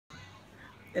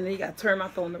And then you got to turn my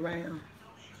phone around.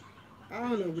 I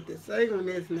don't know what to say on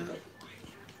this note.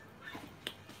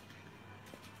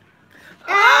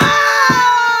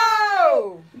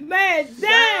 Oh! Man, Down,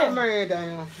 damn! man,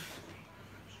 down.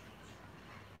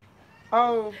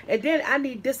 Oh, And then I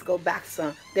need this to go back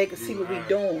some. They can see what we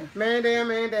doing. man, damn,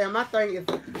 man, damn. My thing is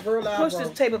real loud, Push bro.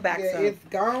 this table back Yeah, some. it's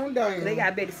gone down. They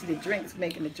got to be able to see the drinks,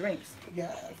 making the drinks.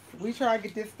 Yes. We try to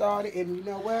get this started, and you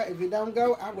know what? If it don't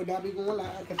go, I would not be going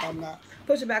live because I'm not.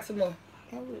 Push it back some more.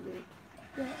 I would be.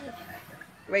 Yes.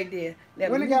 Right there. Now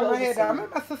When I move got my over head down, I'm some.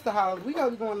 at my sister's house. We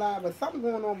gonna be going live, but something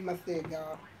going on with my stick,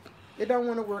 y'all. It don't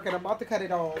want to work, and I'm about to cut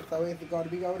it off, so it's going to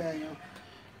be go down.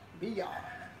 Be y'all.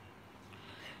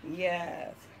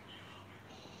 Yes.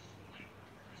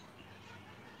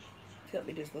 Tell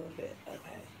me just a little bit. Okay.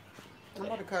 I'm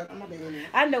about to cut. I'm about to end it.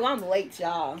 I know I'm late,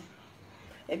 y'all.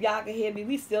 If y'all can hear me,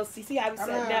 we still see how we I'm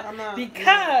sitting not- down I'm not-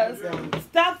 because I'm not.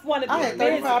 stuff wanted I to had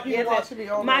 35 people watching me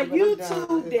all my night, but I'm YouTube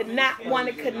done. did not want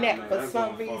to connect for That's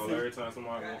some gonna fall reason. every time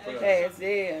somebody gonna fail. Yes,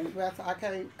 yeah. That's, I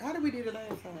can't. How did we do the last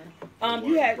time?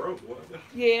 You had Broke, what?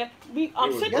 yeah. We It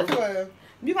was sit Yes, broke. well.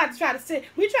 You got to try to sit.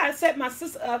 We try to set my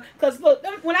sister up because look,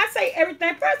 when I say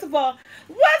everything, first of all,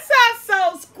 what's up,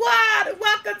 Soul Squad?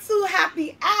 Welcome to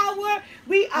Happy Hour.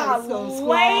 We are Soul late.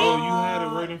 Squad. Oh, you had it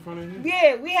right in front of you?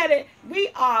 Yeah, we had it. We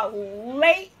are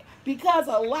late because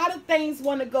a lot of things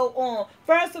want to go on.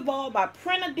 First of all, my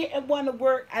printer didn't want to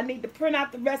work. I need to print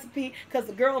out the recipe because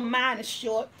the girl mine is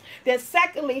short. Then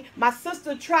secondly, my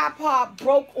sister tripod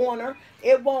broke on her.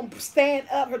 It won't stand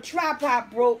up. Her tripod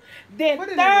broke. Then Put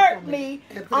it in there for me thirdly,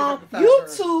 and put it up beside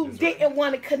YouTube her. didn't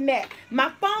want to connect.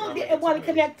 My phone didn't want to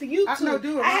connect to YouTube. know,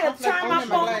 do it. I had to I'm turn like,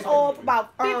 my oh, phone my off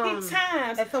about 50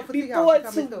 times at SoulfulT before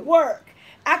house, it you to come work.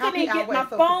 I Happy couldn't get hour my at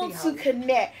SoulfulT phone to house.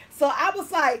 connect. So I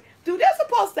was like, dude, that's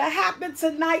supposed to happen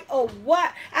tonight or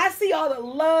what? I see all the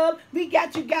love. We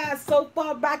got you guys so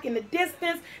far back in the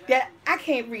distance that I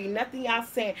can't read nothing y'all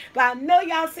saying. But I know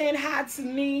y'all saying hi to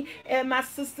me and my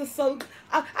sister so...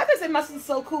 I just say my sister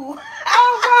so cool.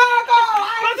 Oh my God,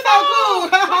 I am so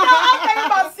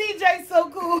cool. I'm thinking about CJ so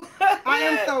cool. I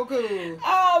am so cool.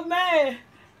 Oh, man.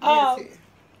 Yes,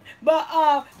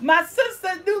 But my sister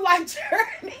do like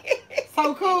Journey.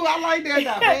 so cool. I like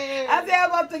that. I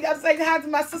said I'm saying hi to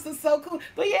my sister so cool.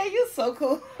 But yeah, you so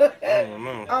cool. I don't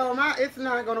know. Oh my, it's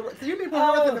not gonna work. So you need to put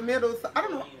yours in the middle. So, I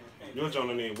don't know. Your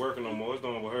joint ain't working no more. It's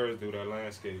doing what hers do, that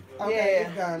landscape. Okay, Yeah.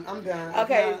 it's done. I'm done.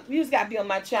 Okay, It's you just gotta be on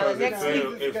my channel Because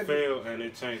next week. it failed and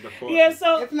it changed the course. Yeah, not,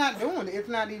 so it's not doing it. It's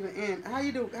not even in. How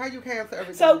you cancel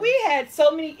everything? so we had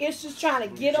so many issues trying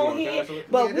to get You on wanna here, cancel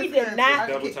it? but Yeah, we this did cancel. not.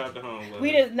 Double tap the home button.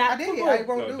 We did not. I did. Come I on. won't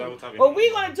No, do double it. tap your What home we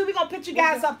button. gonna do? We gonna put you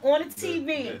guys up on the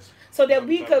TV. Yes. So that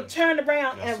we Double could tap it. turn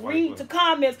around That's and swipe read up. the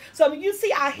comments. So when you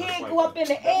see our head go up in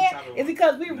the air, it's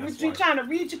because we trying to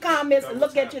read your comments and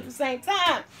look at you at the same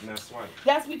time. And that's swipe.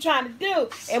 That's what we trying to do.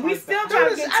 And we still Swipe trying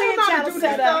to this. get I don't 10 know how to channels do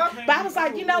set this, up. dog. But I was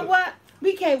like, you know what?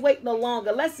 We can't wait no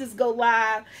longer. Let's just go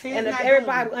live. See, And it's if not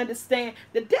everybody doing will understand,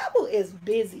 the devil is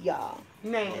busy, y'all.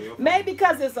 Man, Maybe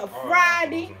because it's a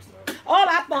Friday. All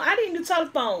our phone. I need a new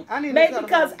telephone. I need a Maybe telephone.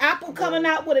 because Apple coming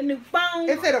out with a new phone.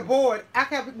 it said a board. I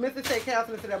kept Mr. Say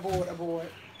cancel to that board. A board.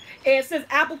 And since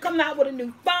Apple coming out with a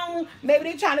new phone,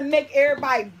 maybe they trying to make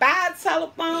everybody buy a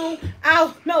telephone. I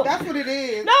don't know. That's what it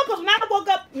is. No, because when I woke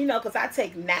up, because I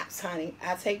take naps, honey.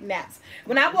 I take naps.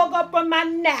 When I woke up from my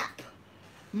nap,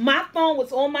 my phone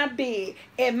was on my bed,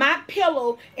 and my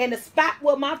pillow and the spot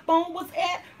where my phone was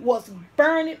at was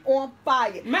burning on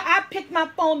fire. I picked my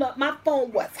phone up. My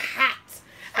phone was hot.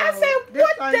 I So, said, this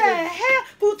what the thing is- hell?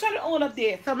 Who turn it on up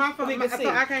there? So my phone. We can So see.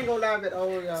 I can't go live at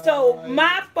all, y'all. So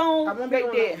my phone I won't be right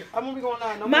going there. live. I won't be going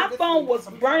live. No My more this phone week. was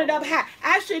burning up hot.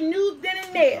 I should knew then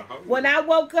and there when I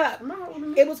woke up Am I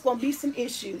holding it was gonna be some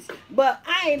issues. But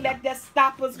I ain't let that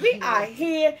stop us. We are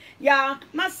here, y'all.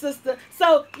 My sister.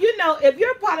 So if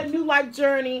you're part of New Life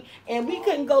Journey and we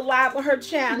couldn't go live on her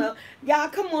channel, y'all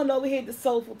come on over here to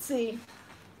SoulfulT.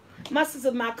 My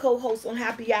sister, my co-host on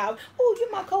Happy Hour. Oh,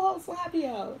 you're my co-host on Happy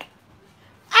Hour.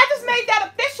 I just made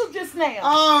that official just now.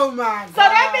 Oh my God. So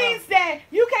that means that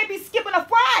you can't be skipping a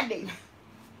Friday.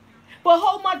 For a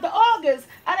whole month of August,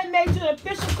 I done made you an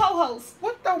official co-host.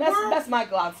 What the world? That's my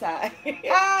go outside.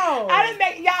 Oh. I done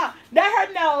make y'all let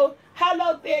her know.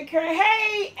 Hello there, Karen.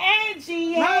 Hey,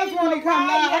 Angie. Mine's Hey, want to come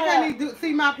live. I Mariah. can't even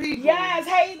see my people. Yes.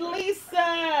 Hey,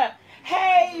 Lisa.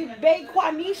 Hey,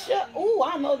 Baquanisha. Ooh,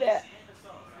 I know that.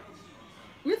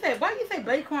 Why you say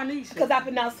Baquanisha? Because I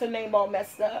pronounced her name all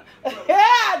messed up. Yeah,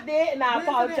 I did, and I Where's it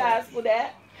apologize at? for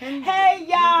that. Hey,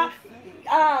 y'all.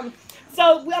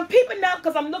 So I'm peeping up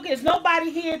because I'm looking. There's nobody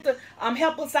here to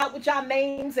help us out with y'all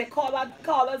names and call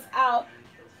us out.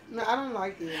 No, I don't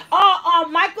like this.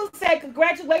 Michael said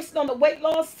congratulations on the weight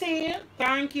loss tip.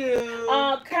 Thank you.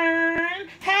 Kern.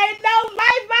 Hey, no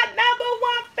life, my number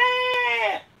one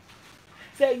fan.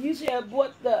 So you should have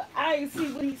bought the. I ain't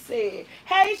see what he said.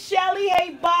 Hey, Shelly.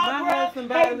 Hey, My Barbara.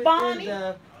 husband Hey, Bobby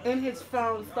Bonnie. in his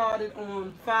phone started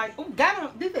on 5. Oh, got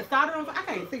on. This is started on. I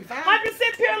can't see 5.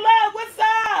 100% pure love. What's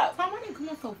up? So why did it come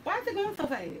on so? Why is it going so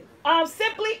fast?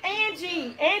 Simply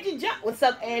Angie. Angie Jump. What's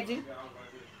up, Angie?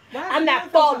 Why is I'm it not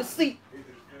going so falling fast? asleep.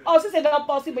 Oh, she said don't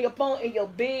fall asleep on your phone in your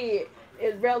bed.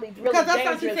 It's really Because that's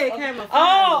dangerous. what she said. Camera.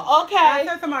 Oh, okay. I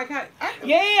said somebody can't.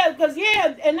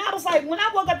 Yeah, and I was like, when I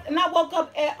woke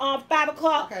up at 5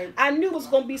 o'clock, Okay. I knew it was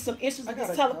gonna be some issues with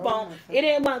this telephone. It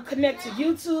didn't want to connect to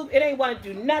YouTube. It ain't want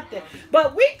to do nothing.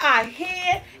 But we are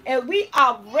here and we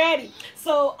are ready.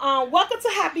 So welcome to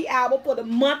Happy Hour for the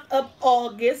month of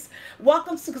August.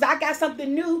 Welcome to, because I got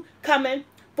something new coming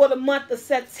for the month of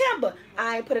September.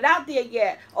 I ain't put it out there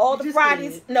yet. All the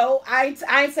Fridays. No, I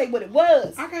ain't say what it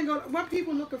was. I can't go. What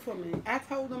people looking for me? I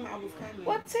told them I was coming.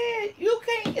 Well, Ted, you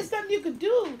can't. It's nothing you can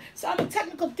do. So the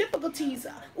technical difficulties.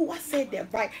 Oh, I said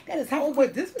that right. That is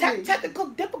always this technical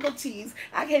difficulties.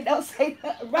 I can't say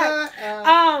that right.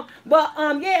 Yeah.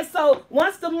 So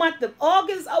once the month of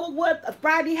August over with,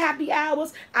 Friday happy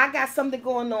hours, I got something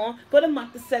going on for the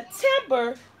month of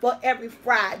September for every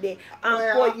Friday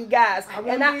for you guys. I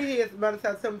won't be here by the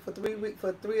September for 3 weeks,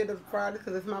 for 3 of the Fridays,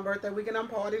 because it's my birthday weekend. I'm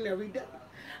partying every day.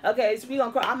 Okay, so we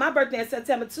gonna cry. My birthday is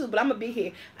September too, but I'm gonna be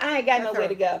here. I ain't got nowhere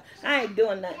to go. I ain't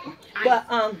doing nothing. But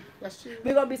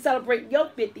we're gonna be celebrating your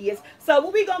 50th. So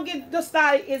what we gonna get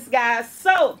started is, guys.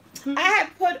 So I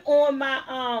have put on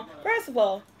my first of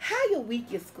all, how your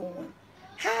week is going?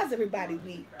 How's everybody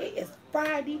week? It is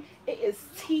Friday. It is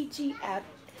TGI.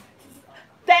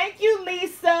 Thank you,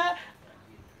 Lisa.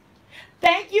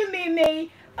 Thank you,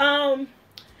 Mimi.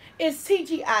 It's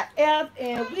TGIF,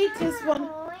 and we just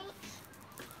want.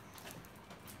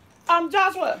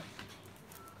 Joshua,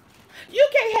 you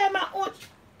can't have my own.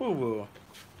 Boo boo.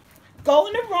 Go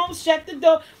in the room, shut the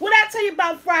door. What I tell you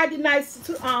about Friday nights?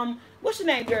 What's your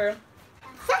name, girl?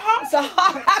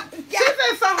 Sahara. She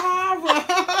said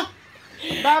Sahara.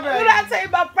 Bye, baby. What I tell you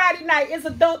about Friday night? It's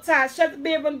adult time. Shut the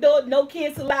bedroom door. No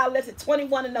kids allowed unless it's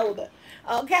 21 and older.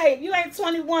 Okay, if you ain't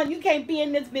 21, you can't be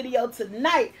in this video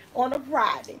tonight on a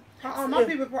Friday. My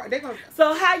people, they gonna.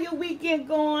 So how your weekend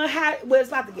going? It's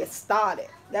about to get started.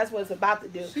 That's what it's about to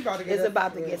do. It's about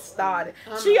to get started.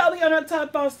 She over here on her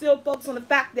telephone still focused on the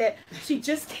fact that she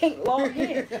just can't log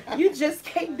in. You just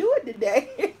can't do it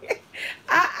today.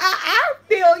 I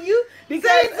feel you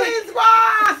because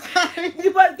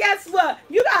but guess what?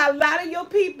 You got a lot of your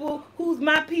people who's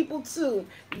my people too.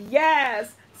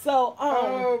 Yes. So,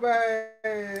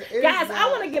 guys, I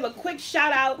want to give a quick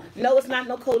shout out. No, it's not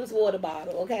no Coda's water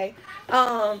bottle, okay?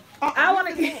 I want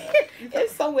to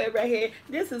it's somewhere right here.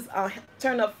 This is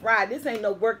Turn Up Friday. This ain't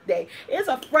no work day. It's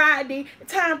a Friday.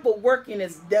 Time for working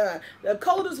is done. The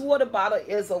Coda's water bottle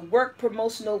is a work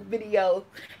promotional video,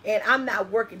 and I'm not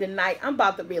working tonight. I'm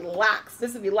about to relax.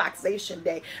 This is a relaxation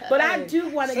day. But I do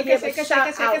want to give a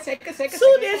shout out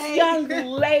to this young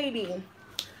lady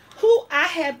who I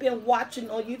have been watching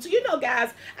on YouTube. You know, guys,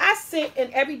 I sit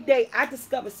and every day I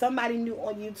discover somebody new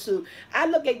on YouTube. I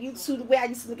look at YouTube the way I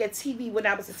used to look at TV when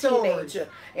I was a teenager,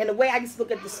 and the way I used to look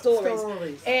at the stories.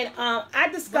 And I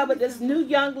discovered this new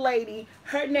young lady.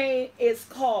 Her name is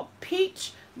called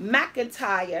Peach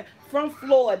McIntyre from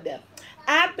Florida.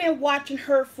 I've been watching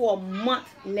her for a month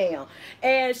now,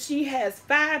 and she has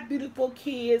 5 beautiful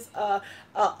kids, an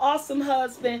awesome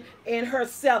husband, and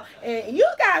herself. And you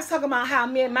guys talking about how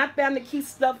me and my family keep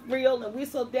stuff real and we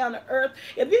so down to earth.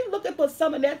 If you're looking for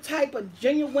some of that type of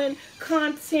genuine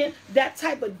content, that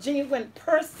type of genuine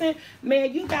person,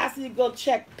 man, you guys need to go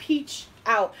check Peach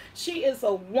out. She is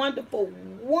a wonderful,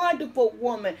 wonderful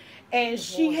woman, and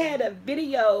she had a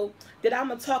video that I'm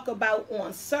gonna talk about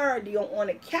on Saturday on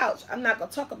the couch. I'm not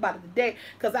gonna talk about it today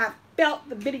because I felt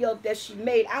the video that she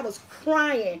made. I was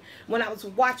crying when I was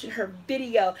watching her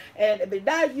video, and if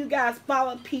none of you guys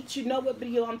follow Peach, you know what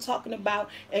video I'm talking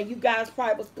about, and you guys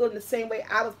probably was feeling the same way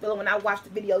I was feeling when I watched the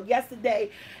video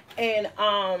yesterday. And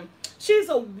she's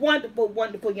a wonderful,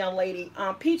 wonderful young lady.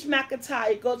 Peach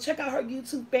McIntyre, go check out her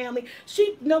YouTube family.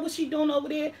 She know what she doing over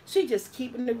there. She just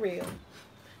keeping it real.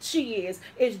 She is.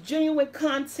 It's genuine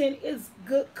content. It's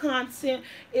good content.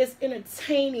 It's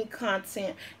entertaining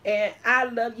content. And I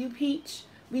love you, Peach.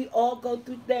 We all go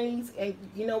through things, and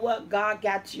you know what? God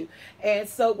got you. And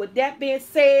so with that being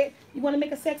said, you want to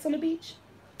make a sex on the beach?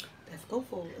 Let's go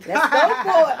for it. Let's go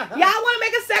for it. Y'all want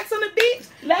to make a sex on the beach?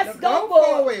 Let's go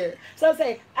for it. So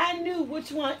say, I knew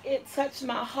which one it touched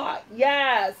my heart.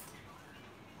 Yes.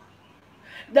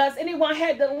 Does anyone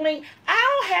have the link?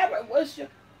 I don't have it. What's your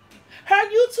her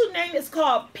YouTube name is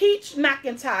called Peach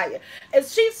McIntyre. And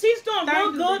she's doing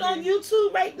real good on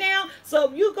YouTube right now. So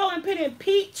if you go and put in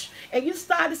Peach and you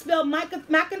start to spell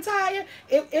McIntyre,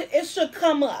 it should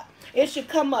come up. It should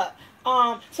come up.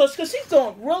 So because she's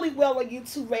doing really well on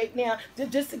YouTube right now,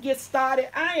 just to get started.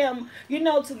 I am,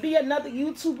 to be another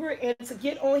YouTuber and to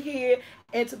get on here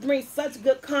and to bring such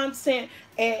good content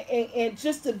and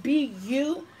just to be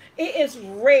you. It is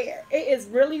rare. It is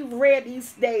really rare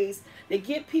these days to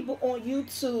get people on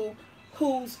YouTube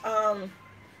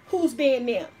who's being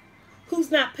them, who's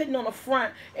not putting on the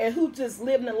front, and who just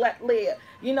living and let live.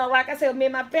 Like I said, me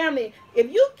and my family,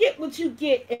 if you get what you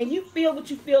get and you feel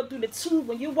what you feel through the tube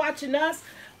when you're watching us,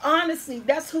 honestly,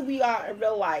 that's who we are in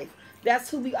real life.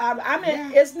 That's who we are. I mean,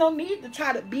 There's no need to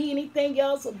try to be anything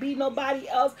else or be nobody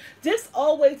else. Just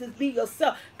always just be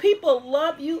yourself. People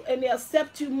love you and they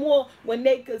accept you more when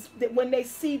they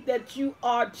see that you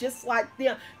are just like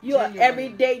them. You're an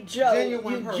everyday Joe. You're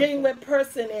a genuine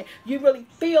person, and you really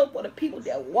feel for the people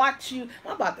that watch you.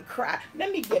 I'm about to cry.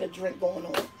 Let me get a drink going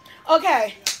on.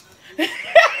 Okay. I'm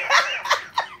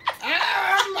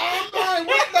like,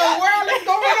 what the world is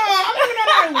going on? I'm looking at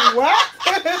like, what?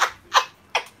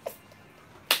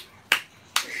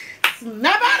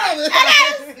 Snap out of it. Snap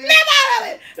out of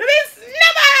it. Let me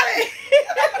snap out of it.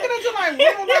 I'm looking at you like,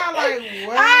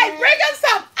 what? All right, bring us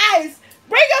some ice.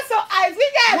 Bring us some ice. We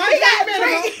got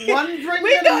drink. One drink we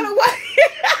minimum. Doing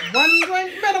one drink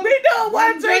minimum. We doing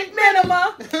one drink minimum.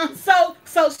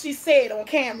 So she said on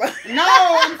camera. No,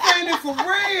 I'm saying it for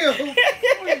real.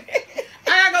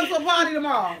 I gotta go to a party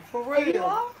tomorrow. For real. You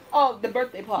are? Oh, the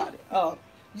birthday party. Oh.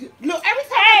 Look, every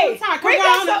time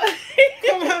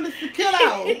come on to kill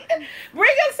out.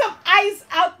 Bring us some ice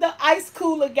out the ice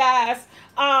cooler, guys.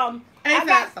 I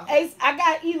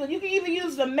got either you can either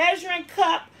use the measuring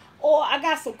cup, or I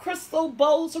got some crystal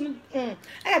bowls from I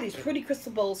got these pretty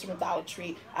crystal bowls from the Dollar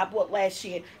Tree I bought last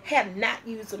year. Have not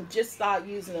used them, just started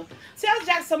using them. Tell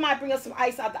Jack somebody bring us some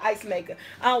ice out the ice maker.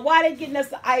 Why they getting us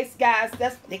the ice, guys?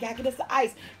 They gotta get us the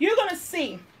ice. You're gonna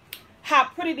see how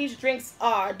pretty these drinks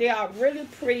are. They are really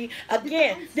pretty.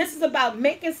 Again, this is about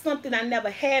making something I never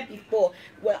had before.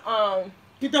 Get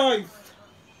the ice.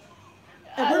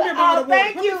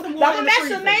 Thank you. That's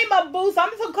your name of Boo, so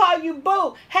I'm just gonna call you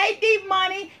Boo. Hey D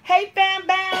Money. Hey Fan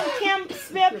Bam. Kim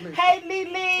Smith. Hey Lee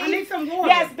Lee. I need some water.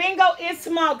 Yes, bingo is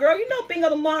tomorrow, girl. You know bingo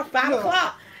tomorrow 5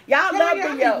 o'clock. Y'all love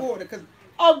bingo. Water,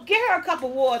 oh, get her a cup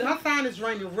of water. My sign is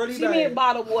raining really bad. Give me a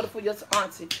bottle of water for your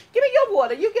auntie. Give me your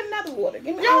water. You get another water.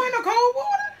 Give me. Y'all ain't no cold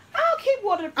water. I don't keep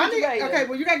water in the refrigerator. Okay,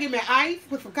 well you gotta give me ice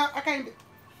with some cup. I can't.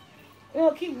 We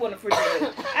don't keep water in the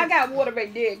refrigerator. I got water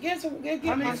right there. Get some. Get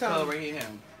my cold right here.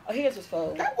 Oh, here's what's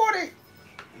cold. That water.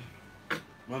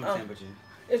 Room temperature.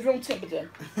 It's room temperature.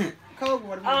 Cold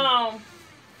water.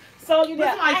 So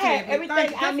I had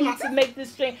everything I need to make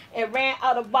this drink and ran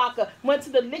out of vodka. Went to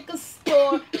the liquor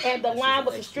store and the line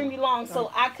was extremely long,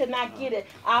 so I could not get it.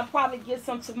 I'll probably get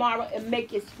some tomorrow and make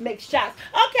shots.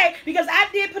 Okay, because I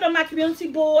did put on my community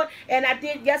board, and I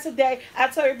did yesterday. I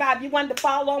told everybody if you wanted to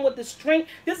follow along with this drink,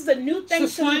 this is a new thing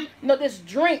to me. No, this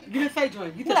drink. You didn't say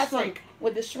drink. You said shrink.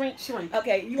 With the shrink? Shrink.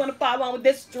 Okay, you want to follow on with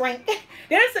this drink?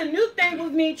 There's a new thing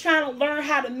with me trying to learn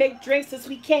how to make drinks since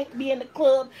we can't be in the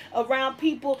club around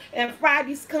people and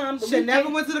Fridays come. She never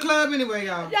went to the club anyway,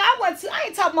 y'all. Yeah, I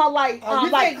ain't talking about like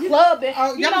clubbing.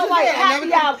 Like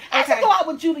happy hour. I used to go out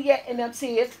with Juliet and them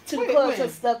tears to the clubs and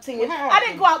stuff, tears. I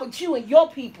didn't go out with you and your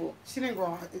people. She didn't go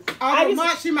out. Out of a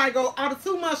month, she might go. Out of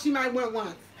 2 months, she might went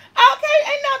once. Okay,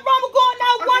 ain't nothing wrong with going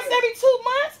out once every 2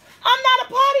 months. I'm not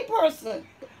a party person.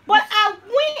 But I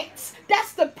went.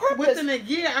 That's the purpose. Within a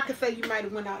year, I could say you might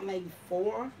have went out maybe 4.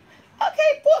 Okay, 4.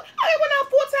 I went out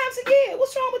 4 times a year.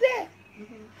 What's wrong with that?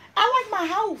 Mm-hmm. I like my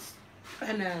house.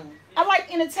 I know. I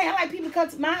like entertainment. I like people to come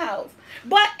to my house.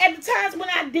 But at the times when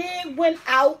I went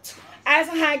out, I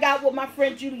used to hang out with my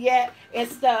friend Juliet and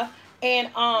stuff. And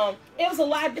it was a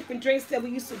lot of different drinks that we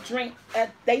used to drink.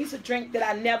 They used to drink that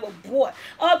I never bought.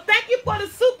 Thank you for the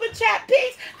super chat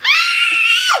piece.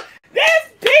 Ah! This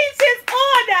piece is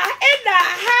in the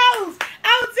house.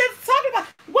 I was just talking about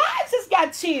why I just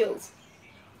got chills.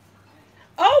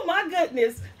 Oh my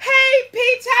goodness. Hey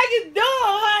Peach, how you doing,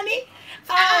 honey?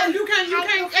 You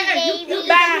can't. Hey, you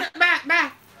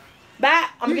Bye.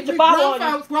 I'm gonna get your bottle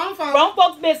on you. Grown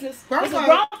folks business. This is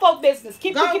grown folk business.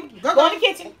 Keep go in the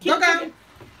kitchen. Keep cooking.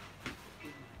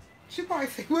 She probably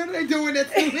say, what are they doing that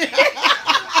to me?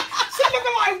 She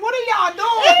looking like, what are y'all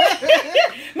doing?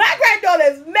 My granddaughter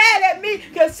is mad at me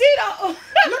because she don't.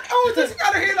 Look, she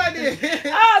got her hair like this.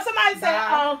 Somebody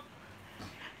said,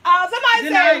 somebody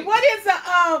Good said, night. what is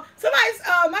a somebody's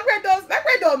my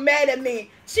granddaughter mad at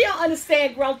me. She don't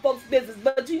understand grown folks' business,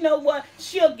 but you know what?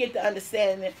 She'll get to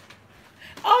understanding it.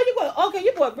 Oh, you want okay?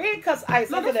 You bought red cups of ice.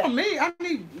 No, Look at that's for that. me. I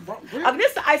need Okay, this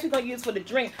is the ice we're gonna use for the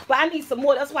drink, but I need some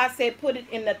more. That's why I said put it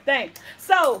in the thing.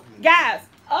 So, guys,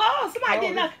 oh, somebody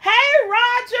didn't know. Hey,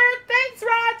 Roger, thanks,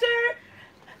 Roger.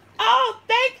 Oh,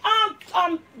 thank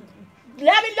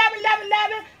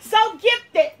 11. So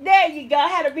gifted. There you go. I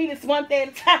had to read this one thing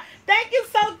at a time. Thank you,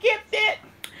 so gifted.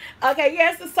 Okay,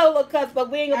 yes, the solo cuts,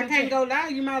 but we ain't gonna I can't go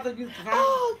live. You might as well use the phone.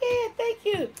 Oh, yeah, thank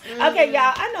you. Okay,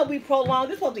 y'all, I know we prolonged.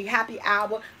 This supposed to be happy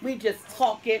hour. We just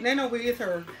talking. They know where it's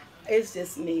her. It's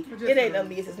just me. It's just It ain't her. no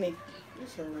me, it's just me.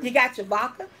 It's her. You got your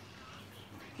vodka.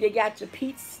 You got your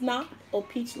peach snot or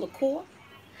peach liqueur.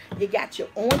 You got your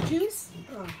orange juice.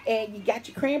 And you got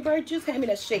your cranberry juice. Hand me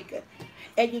that shaker.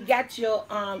 And you got your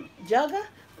jugger.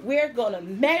 We're going to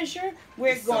measure.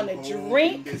 We're going to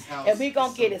drink. And we're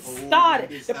going to get it started.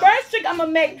 The first drink I'm going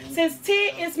to make, since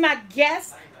Tia is my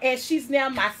guest and she's now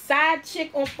my side chick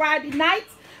on Friday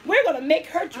nights, we're going to make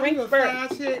her drink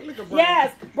first. Look at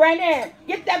Yes, Brandon,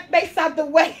 get that face out the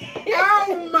way.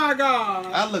 Oh my God.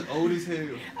 I look old as hell.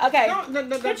 Okay,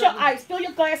 No, put your ice. Fill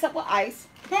your glass up with ice.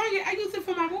 I use it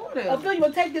for my water. Oh, Phil, you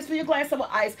will take this for your glass of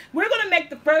ice. We're gonna make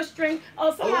the first drink.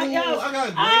 Oh, somebody Oh, else. I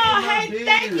got Oh, gray in hey,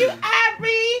 my thank beard.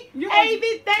 you, Avery.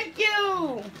 Avy, thank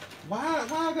you. Why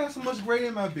I got so much gray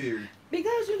in my beard?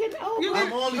 Because you're getting old. You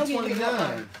I'm only Okay,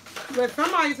 29. But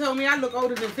somebody told me I look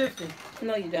older than 50.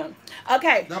 No, you don't.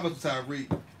 Okay. That was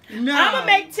Tyreek. No. I'm gonna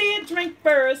make Tia drink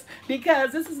first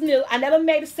because this is new. I never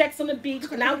made a sex on the beach,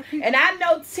 and I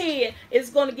know Tia is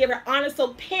gonna give her honest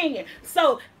opinion.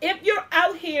 So if you're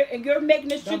out here and you're making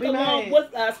this drink along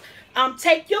with us,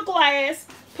 take your glass,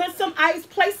 put some ice,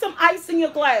 place some ice in your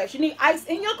glass. You need ice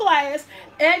in your glass,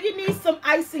 and you need some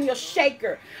ice in your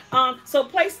shaker. So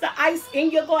place the ice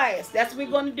in your glass. That's what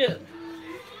we're gonna do.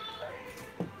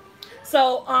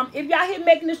 So if y'all here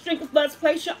making this drink with us,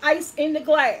 place your ice in the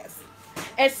glass.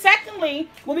 And secondly,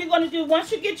 what we're going to do,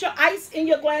 once you get your ice in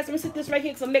your glass, let me sit this right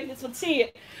here because I'm making this for Tia.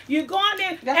 You go on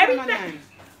there, That's everything. my name.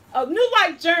 A New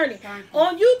Life Journey.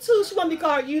 On YouTube, she want to be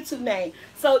called her YouTube name.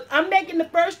 So I'm making the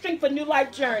first drink for New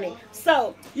Life Journey.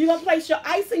 So you're going to place your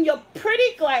ice in your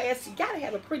pretty glass. You got to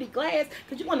have a pretty glass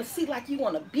because you want to see like you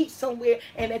on a beach somewhere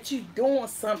and that you're doing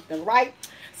something, right?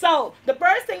 So the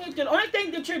first thing you do, the only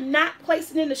thing that you're not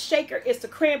placing in the shaker is the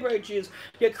cranberry juice.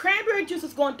 Your cranberry juice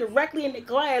is going directly in the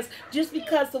glass just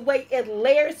because the way it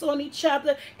layers on each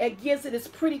other, it gives it this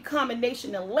pretty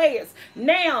combination of layers.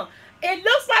 Now, it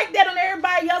looks like that on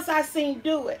everybody else I've seen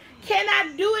do it. Can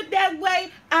I do it that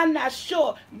way? I'm not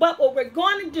sure. But what we're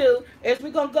going to do is we're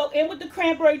going to go in with the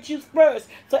cranberry juice first.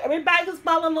 So everybody who's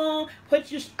following along,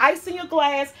 put your ice in your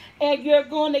glass, and you're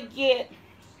going to get,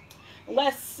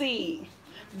 let's see,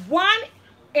 1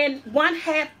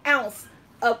 1/2 ounce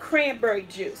of cranberry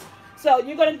juice. So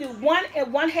you're going to do 1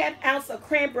 1/2 ounce of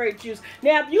cranberry juice.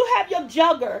 Now, if you have your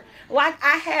jugger, like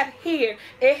I have here,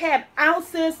 it have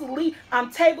ounces,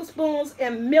 tablespoons,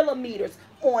 and millimeters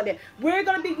on it. We're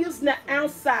going to be using the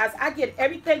ounce size. I get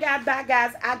everything I buy,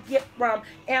 guys, I get from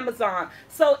Amazon.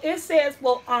 So it says,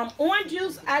 well, orange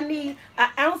juice, I need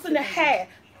 1.5 ounces.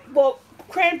 Well,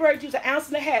 cranberry juice, 1.5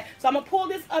 ounces. So I'm going to pull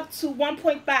this up to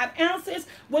 1.5 ounces,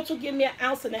 which will give me 1.5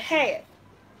 ounces.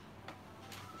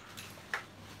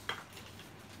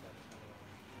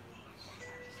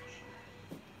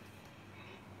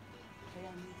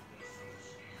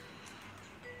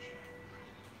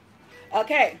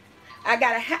 Okay, I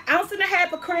got 1.5 ounces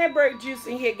of cranberry juice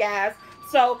in here, guys.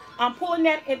 So I'm pulling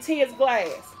that into his glass.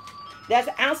 That's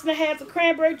 1.5 ounces of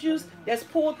cranberry juice that's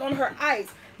poured on her ice.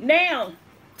 Now,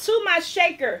 to my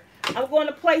shaker, I'm going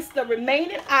to place the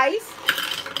remaining ice.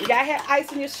 You gotta have ice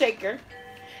in your shaker.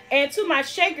 And to my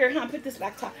shaker, put this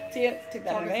back top. Take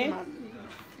that one, man.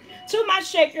 To my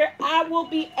shaker, I will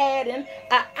be adding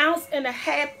 1.5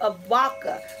 ounces of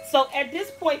vodka. So at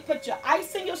this point, put your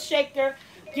ice in your shaker.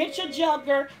 Get your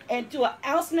jugger and do 1.5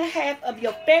 ounces of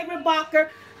your favorite vodka.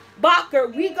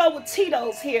 We go with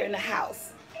Tito's here in the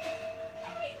house.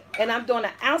 And I'm doing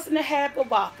 1.5 ounces of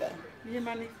vodka. You and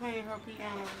my niece playing her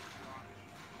piano.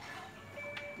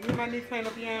 You and my niece playing the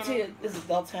piano. Tia, this is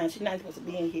adult time. She's not supposed to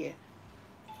be in here.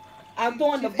 I'm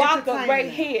doing the She's vodka entertaining. right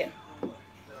here.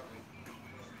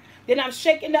 Then I'm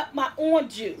shaking up my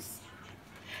orange juice.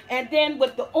 And then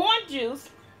with the orange juice,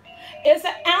 it's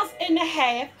 1.5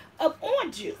 ounces of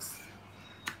orange juice.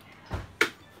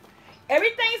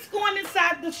 Everything's going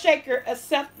inside the shaker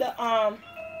except the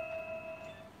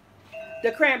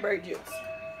cranberry juice.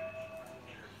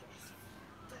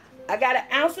 I got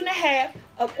 1.5 ounces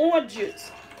of orange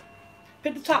juice.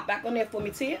 Put the top back on there for me,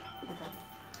 Tia.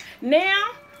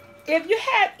 Now, if you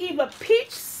have either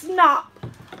peach snap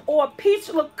or peach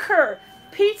liqueur,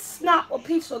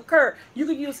 you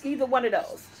can use either one of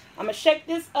those. I'm going to shake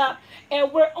this up,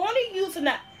 and we're only using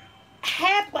a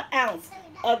half an ounce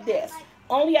of this.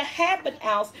 Only a half an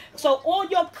ounce. So on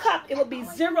your cup, it will be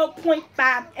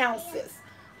 0.5 ounces.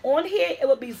 On here, it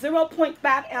will be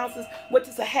 0.5 ounces, which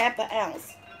is a half an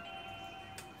ounce.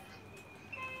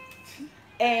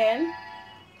 And,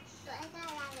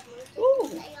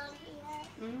 ooh,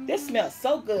 this smells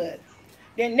so good.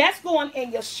 Then that's going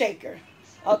in your shaker.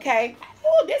 Okay?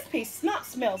 Ooh, this piece snot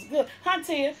smells good.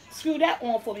 Hunter, screw that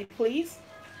on for me, please.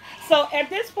 So at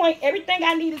this point, everything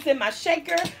I need is in my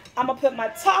shaker. I'm going to put my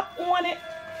top on it.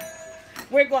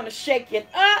 We're going to shake it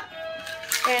up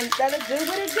and let it do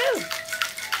what it do.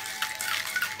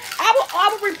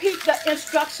 I will repeat the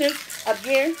instructions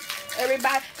again,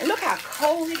 everybody. And look how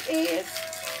cold it is.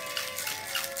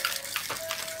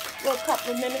 For a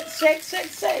couple of minutes. Shake,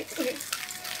 shake, shake.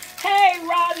 Hey,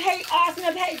 Rob. Hey,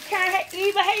 Austin. Hey, Karen. Hey,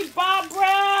 Eva. Hey,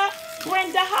 Barbara.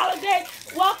 Brenda Holiday.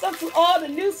 Welcome to all the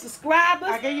new subscribers.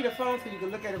 I gave you the phone so you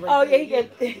can look at it right Oh, yeah,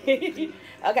 he can.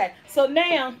 Okay, so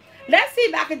now, let's see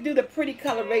if I can do the pretty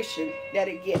coloration that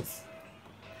it gets.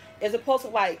 As opposed to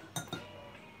like...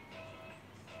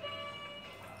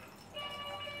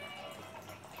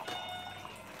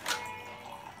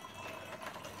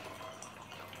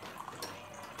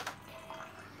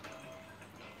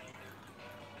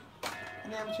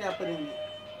 Now what you gotta put in it?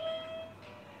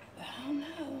 I don't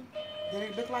know. Did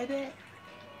it look like that?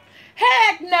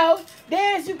 Heck no!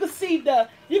 There's you can see the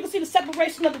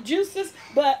separation of the juices,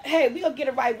 but hey, we gonna get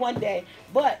it right one day.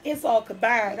 But it's all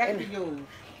combined. That could be yours.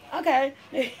 Okay.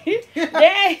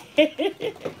 Hey,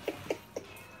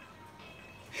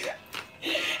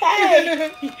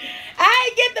 I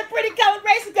ain't get the pretty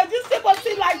coloration because you still supposed to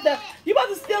see like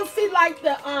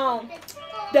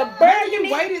the burgundy.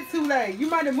 You waited too late. You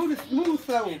might have moved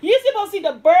slow. You supposed to see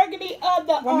the burgundy of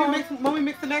the. Want me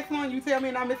mix the next one? You tell me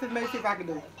and I mix it. Maybe see if I can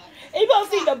do it. You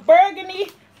supposed to see the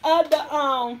burgundy of the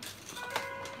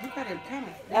You got it kind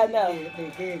of. I know.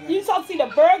 You supposed to see the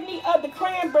burgundy of the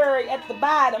cranberry at the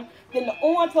bottom, then the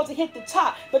orange supposed to hit the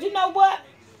top. But you know what?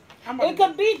 It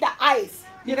could be the ice.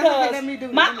 Yeah, because let me do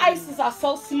it. my ices are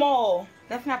so small.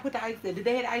 That's not put the ice there. Did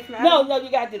they have the ice in the No, you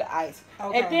gotta do the ice.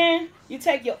 Okay. And then you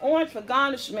take your orange for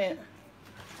garnishment.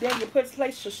 Then you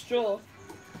place your straw.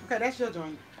 Okay, that's your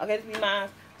joint. Okay, this be mine.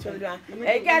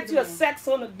 Hey, you got you a sex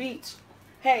on the beach.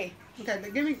 Hey. Okay,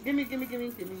 give me. Is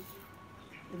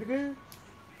it good?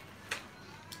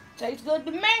 Tastes good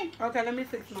to me. Okay, let me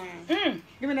fix mine.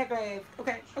 Give me that glass.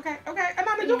 Okay.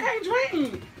 Amanda, you can't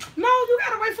drink. No, you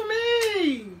gotta wait for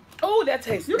me. Oh, that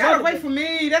tastes good. You gotta wait for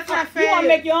me. That's what I said. You wanna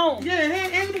make your own? Yeah,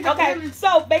 hand okay,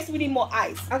 so basically we need more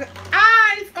ice. Okay,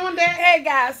 ice on that. Hey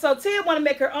guys, so Tia wanna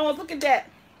make her own. Look at that.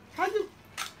 How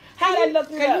that look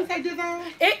good? Can you take this on?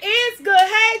 It is good.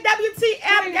 Hey,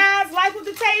 WTF guys, Life with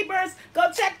the Tabers.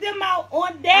 Go check them out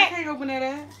on that. I can't open that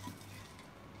up.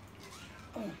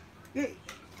 Yeah.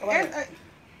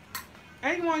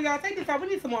 Anyone, y'all take this off. We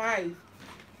need some more ice.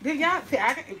 Did y'all see?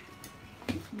 I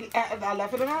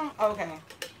left it alone. Okay.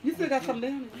 You still got something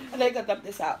in it. They got to dump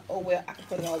this out. Oh well, I can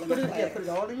put it all in my glass. Yeah, put it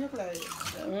all in your glass.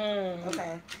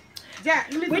 Okay.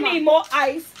 Jack, we need more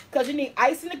ice because you need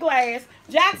ice in the glass.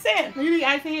 Jackson, you need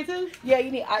ice in here too? Yeah, you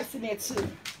need ice in there too.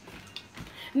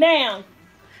 Now,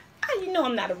 you know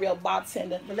I'm not a real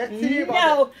bartender. The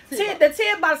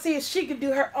Tia about to see if she could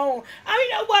do her own. You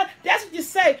know what? That's what you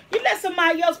say. You let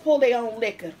somebody else pull their own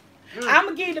liquor. I'm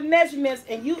gonna give you the measurements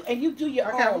and you do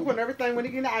your own. Okay, I'm putting everything when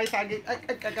you get in the ice. I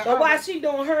got. But while she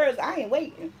doing hers, I ain't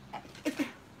waiting.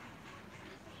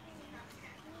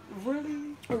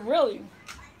 Really? Really?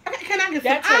 Okay, can I get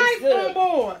some ice on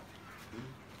board?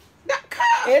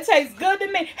 It tastes good to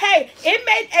me. Hey, it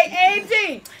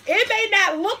may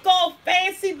not look all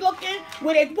fancy looking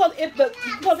when it's supposed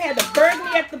to have the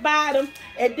burgundy at the bottom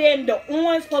and then the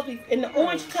orange supposed to be in the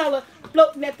orange color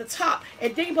floating at the top,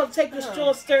 and then you're supposed to take the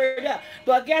straw, stir it up.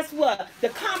 But guess what? The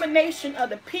combination of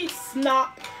the peach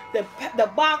snap, the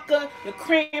vodka, the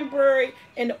cranberry,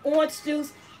 and the orange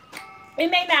juice, it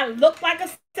may not look like a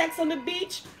sex on the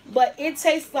beach, but it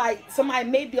tastes like somebody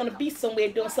may be on the beach somewhere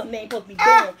doing something they ain't supposed to be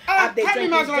doing. Hand me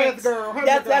my glass, girl.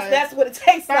 That's what it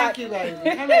tastes like. Thank you, lady.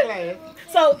 Hand me a glass.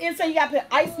 So you got to put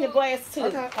ice in your glass too.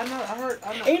 Okay, I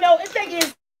know. And, the thing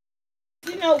is,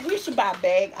 we should buy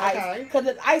bag ice because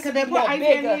the ice is more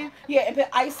bigger. Yeah, and put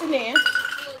ice in there.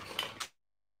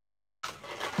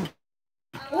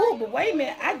 Oh, but wait a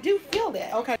minute, I do feel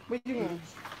that. Okay, where you going?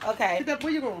 Okay.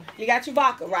 Where you going? You got your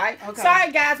vodka, right? Okay.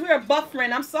 Sorry, guys, we were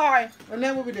buffering. I'm sorry. And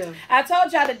then what we do? I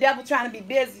told y'all the devil trying to be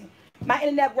busy. My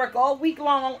internet work all week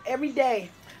long, every day.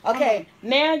 Okay,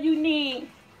 now you need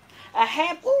a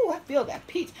half. Ooh, I feel that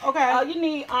peach. Okay. You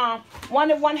need 1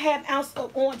 1/2 ounce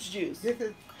of orange juice. This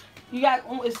is. You got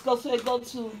it go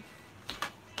to.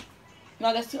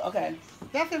 No, that's too. Okay.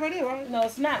 That's it right there, right? No,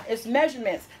 it's not. It's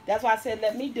measurements. That's why I said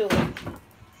let me do it.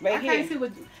 Right I here. can't see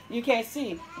what. You can't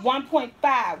see. 1.5,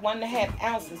 1.5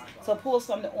 ounces. So pull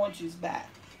some of the orange juice back.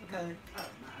 Okay.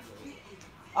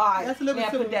 All right. That's a little now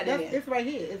bit. put that in there. It's right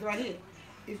here. It's right here.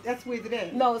 That's where it's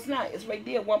at. No, it's not. It's right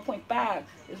there. 1.5.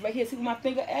 It's right here. See where my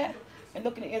finger at? And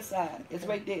look at the inside. It's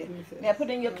right there. Now put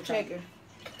it in your shaker.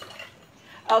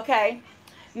 Okay.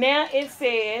 Now it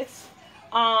says,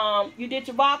 you did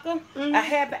your vodka? Mm-hmm.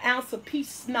 1/2 ounce of peach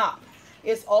snap.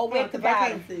 It's all the way at the bottom. I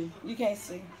can't see. You can't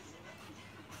see.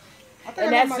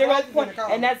 And that's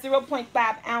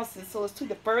 0.5 ounces. So it's to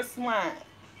the first line.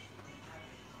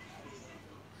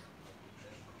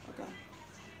 Okay.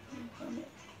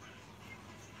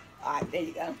 All right, there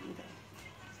you go.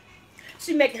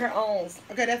 She making her own.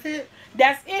 Okay, that's it.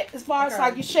 That's it. As far as Okay.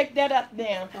 like you shake that up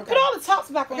down. Okay. Put all the tops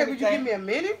back on Okay, would you everything. give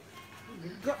me a minute?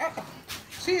 Go,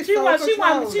 she is She so want.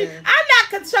 controlling. I'm not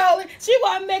controlling. She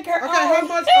want to make her Okay, own. how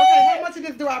much? Okay, how much of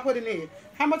this do I put in there?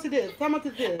 How much of this? How much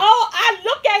is this? Oh, I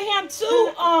look at him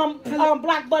too.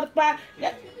 Black butterfly.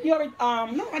 You already,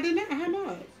 No, I did not. How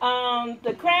much?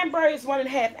 the cranberry is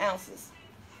 1.5 ounces.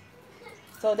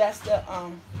 So that's the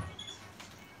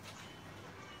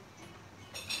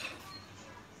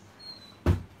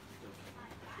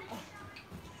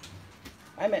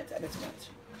I meant that as much.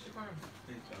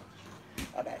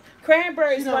 Okay.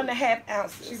 Cranberry is 1.5 She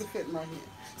ounces. was sitting right here.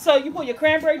 So you put your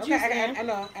cranberry Okay, juice in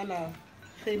I know.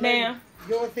 See, Now.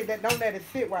 yours see that don't let it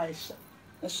sit right.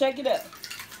 and shake it up.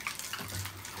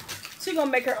 She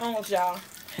gonna make her own, y'all.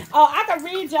 Oh, I can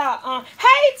read y'all.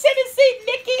 Hey, Tennessee,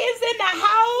 Nikki is in the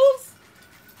house.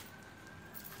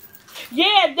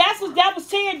 Yeah, that was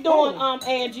Ted doing,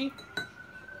 Angie.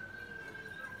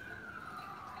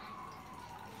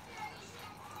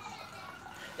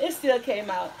 It still came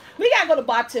out. We gotta go to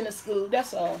bartender school.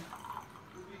 That's all.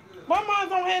 My mine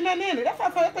don't have nothing in it. That's why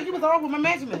I thought you was off with my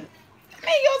measurement. I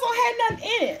mean, yours don't have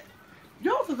nothing in it.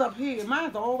 Yours is up here.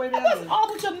 Mine's all the way I down wasn't there.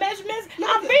 all with your measurements. Look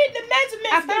I'm at reading the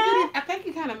measurements, girl. I think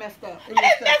you kind of messed up. I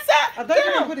didn't mess up. I thought you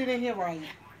Girl. didn't put it in here right.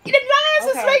 The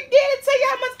lines is Okay. right there to tell you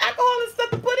how much alcohol and stuff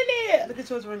to put in there. Look at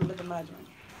yours ring. Look at my drink.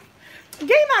 Give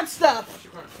me my stuff.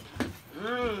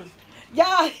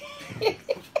 Y'all.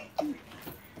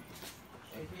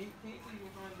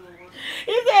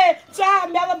 He said,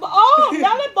 "Child, melon ball. Oh,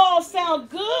 melon ball sound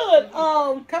good."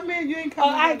 Come in. You ain't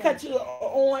coming. I cut you an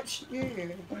orange. Yeah.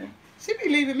 She be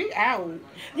leaving me out.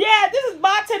 Yeah, this is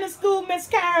bartender school, Miss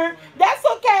Karen. That's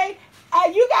okay.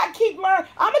 You gotta keep learning.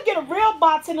 I'm gonna get a real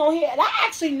bartender on here, and I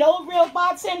actually know a real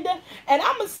bartender, and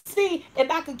I'm gonna see if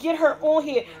I could get her on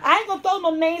here. I ain't gonna throw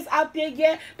no names out there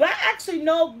yet, but I actually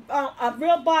know a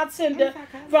real bartender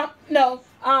from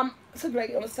it's a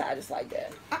regular on the side just like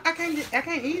that. I can't eat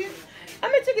it. I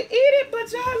mean, you can eat it,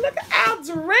 but y'all look at our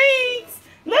drinks.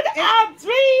 Look at our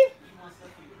drinks.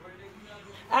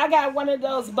 I got one of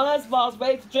those buzz balls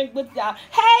ready to drink with y'all.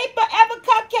 Hey, Forever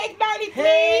Cupcake 93.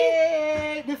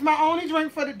 Hey, this is my only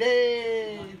drink for the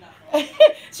day.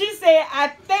 She said, I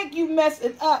think you messed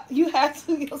it up. You have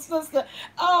to, your sister.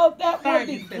 Oh, that would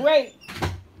be great.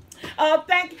 Oh,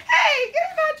 thank you. Hey, give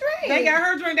me my drink. They got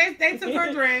her drink. They took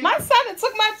her drink. My son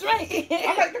took my drink.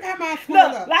 I'm like, look how mine swirl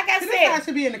up. Like I See, said. this side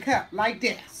should be in the cup, like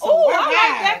this. So Oh, I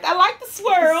like that. I like the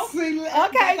swirl. See,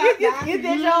 Okay, you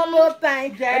did your own little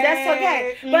thing. But that's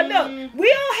okay. But look, we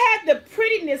don't have the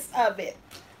prettiness of it,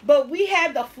 but we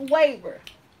have the flavor.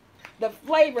 The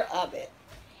flavor of it.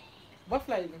 What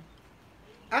flavor?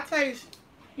 I taste.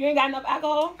 You ain't got enough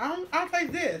alcohol? I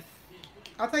taste this.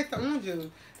 I taste the orange juice.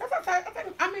 That's what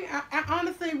I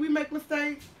honestly, we make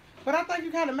mistakes, but I think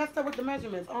you kind of messed up with the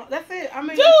measurements. That's it. I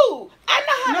mean, Dude, I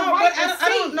know how to write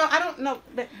but I don't know.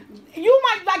 You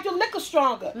might like your liquor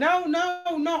stronger. No.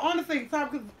 Honestly,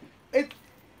 because it's.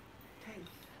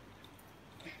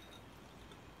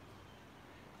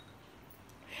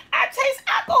 I taste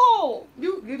alcohol.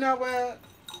 You know what?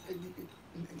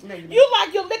 You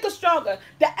like your liquor stronger.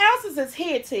 The ounces is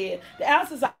here, Ted. The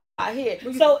ounces are here.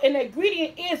 So an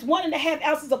ingredient is 1.5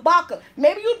 ounces of vodka.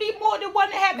 Maybe you need more than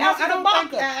 1.5 ounces of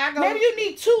vodka. Maybe you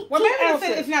need two ounces.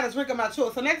 It's not a drink of my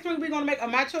choice. So next drink we're gonna make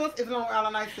of my choice is Long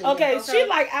Island iced tea. Okay, she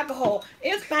like alcohol.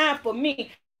 It's fine for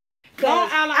me. Long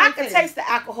Island I iced can tea. taste the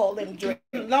alcohol in the drink.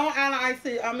 Long Island iced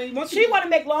tea. I mean, She want to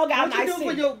make Long Island what you iced do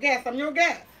for tea. your gas? I'm your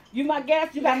gas. You my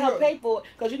gas, you got to help pay for it.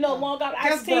 Because you know Long Island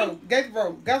iced tea. Guess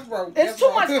broke. There's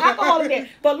too much alcohol in there.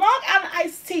 But Long Island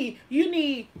iced tea, you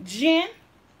need gin.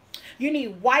 You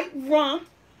need white rum.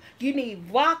 You need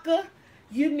vodka.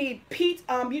 You need peach.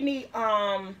 You need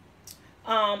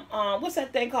what's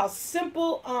that thing called?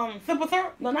 Simple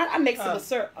syrup? No, not I make simple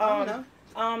syrup. I don't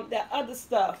know. That other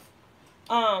stuff.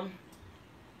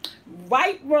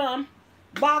 White rum,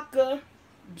 vodka,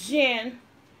 gin.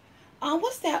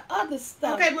 What's that other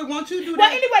stuff? Okay, but won't you do that?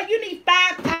 Well, anyway, you need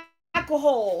 5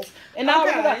 alcohols, and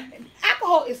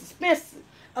alcohol is expensive.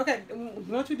 Okay,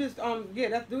 won't you just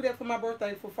let's do that for my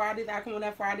birthday for Friday. I come on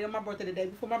that Friday on my birthday, the day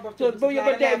before my birthday. So for your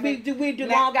birthday, we do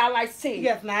Long Island iced tea.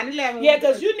 Yes, 9/11. Yeah,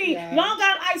 because you need Long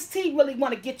Island iced tea. Really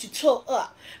want to get you chilled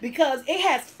up because it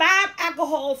has 5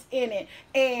 alcohols in it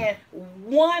and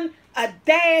a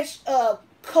dash of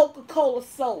Coca-Cola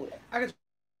soda. I can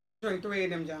drink 3 of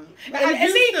them, John. And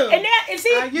see,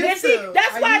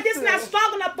 that's why this not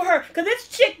strong enough for her. Because this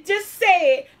chick just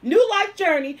said, New Life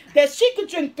Journey, that she could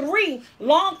drink 3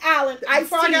 Long Island iced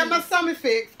tea. Before I got my stomach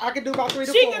fixed, I could do about 3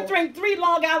 to 4. She can drink 3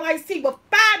 Long Island iced tea with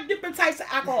 5 different types of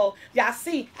alcohol. Y'all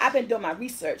see, I've been doing my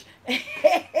research.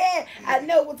 I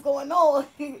know what's going on.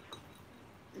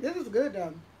 This is good,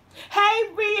 though. Hey,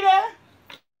 Rita.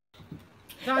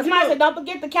 Somebody said, don't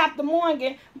forget the Captain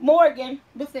Morgan.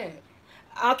 What's that?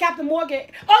 Captain Morgan.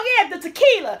 Oh yeah, the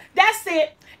tequila. That's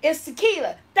it. It's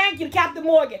tequila. Thank you, Captain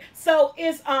Morgan. So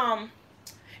it's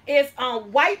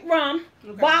white rum,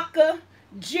 vodka,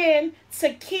 gin,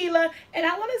 tequila, and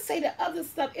I want to say the other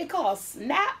stuff. It called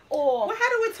Snap or. Well, how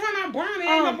do we turn our brown?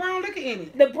 There ain't no brown liquor in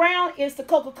it. The brown is the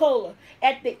Coca-Cola.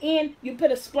 At the end, you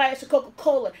put a splash of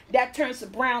Coca-Cola. That turns to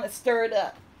brown and stirred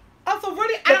up. Oh, so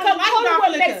really, I don't like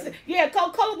dark liquor.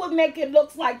 Coca-Cola would make it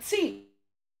look like tea.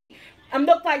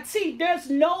 Look like tea. There's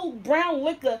no brown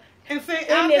liquor. And see,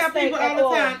 I tell people all the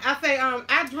time. I say,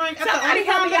 I drink. Somebody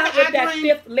help me out with that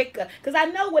 5th liquor, cause I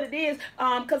know what it is.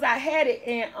 Cause I had it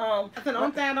in. I said,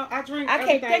 I drink. I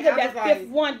can't think of that 5th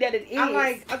one that it is.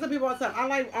 I tell people all the time. I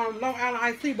like Long Island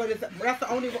iced tea, but that's the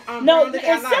only no.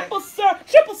 It's triple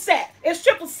set. It's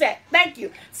triple set. Thank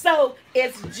you. So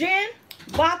it's gin,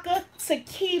 vodka,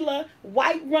 tequila,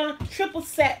 white rum, triple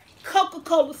set,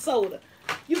 Coca-Cola soda.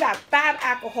 You got 5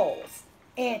 alcohols.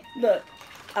 And look,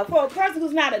 for a person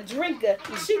who's not a drinker,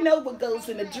 she knows what goes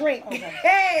in a drink. Okay.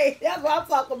 Hey, that's what I'm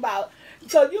talking about.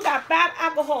 So you got 5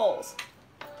 alcohols.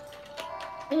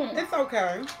 It's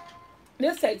okay.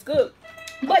 This tastes good.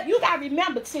 But you got to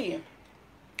remember, Tia,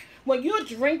 when you're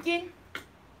drinking,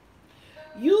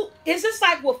 it's just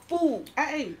like with food.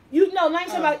 I ate. Not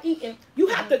talking about eating. You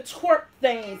have to twerk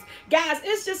things. Guys,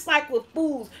 it's just like with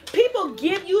foods. People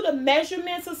give you the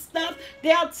measurements of stuff.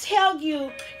 They'll tell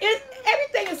you,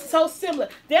 everything is so similar.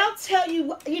 They'll tell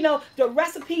you, the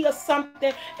recipe of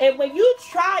something. And when you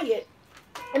try it,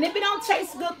 and if it don't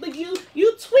taste good for you,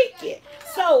 you tweak it.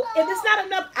 So if it's not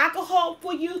enough alcohol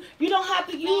for you, you don't have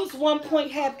to use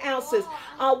 1.5 ounces,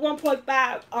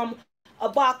 1.5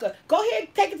 of vodka. Go ahead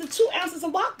and take it to 2 ounces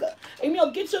of vodka. And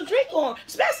get your drink on.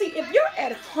 Especially if you're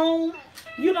at home,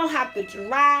 you don't have to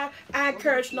drive. I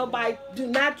encourage nobody, do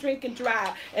not drink and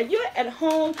drive. If you're at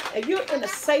home and you're in a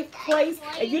safe place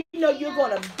and you know you're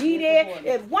going to be there,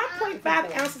 if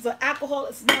 1.5 ounces of alcohol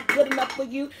is not good enough for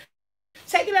you,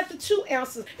 take it up to 2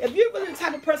 ounces. If you're really the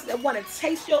type of person that want to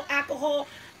taste your alcohol,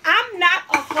 I'm not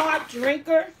a hard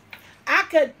drinker. I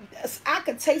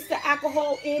could taste the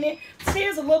alcohol in it.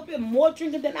 She's a little bit more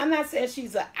drinker than, I'm not saying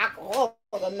she's an alcoholic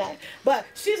or not, but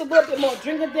she's a little bit more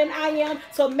drinker than I am.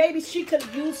 So maybe she could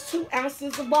use 2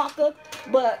 ounces of vodka,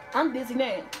 but I'm dizzy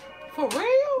now. For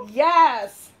real?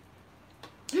 Yes.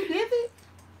 You dizzy?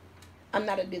 I'm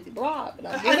not a dizzy broad, but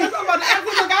I'm dizzy. I'm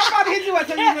about to hit you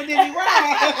until you're a dizzy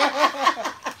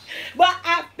broad. But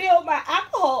I feel my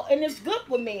alcohol, and it's good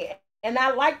for me. And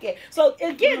I like it. So,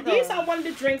 again, these are one of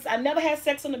the drinks. I never had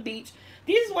sex on the beach.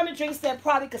 These are one of the drinks that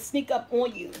probably could sneak up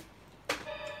on you.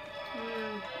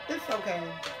 It's okay.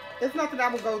 It's nothing I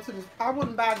would go to. I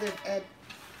wouldn't buy this at...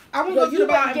 I wouldn't go to the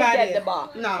bar and buy this. At the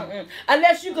bar. No. Mm-mm.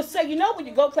 Unless you could say, when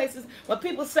you go places, when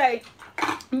people say,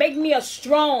 make me a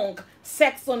strong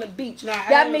sex on the beach.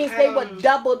 That means they would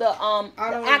double the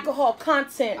alcohol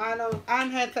content. I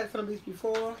haven't had sex on the beach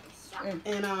before.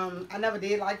 And I never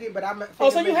did like it, but I'm.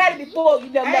 So you had it before? You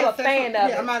never a fan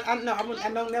of it? I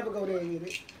don't never go there and get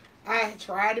it. I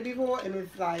tried it before, and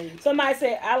it's like somebody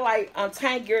said I like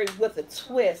Tangerine with a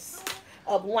twist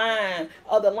of lime,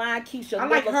 or the lime keeps your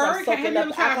liver from soaking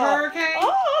up alcohol. Hurricane?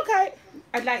 Oh, okay.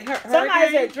 I like hurricane.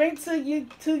 Somebody said drink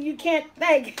till you can't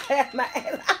think.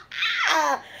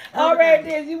 Already,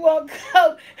 then you won't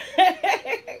go.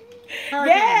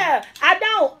 Yeah, I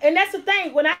don't, and that's the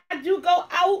thing. When I do go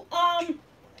out,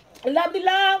 lovely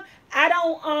love, I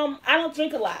don't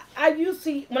drink a lot. I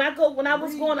usually when I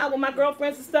was going out with my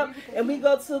girlfriends and stuff, and we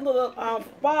go to little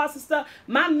bars and stuff.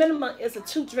 My minimum is a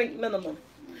 2 drink minimum,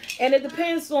 and it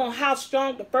depends on how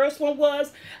strong the first one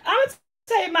was. I'm gonna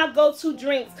tell you my go-to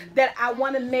drinks that I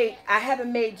want to make. I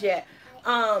haven't made yet.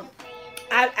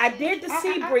 I did the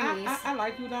sea breeze. I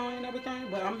like you doing and everything,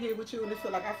 but I'm here with you, and it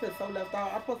feel like I feel so left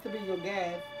out. I'm supposed to be your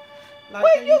gas. Like,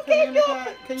 Well, you can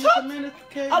can you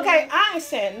communicate? Okay, I ain't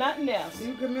saying nothing else.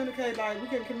 You communicate, like, we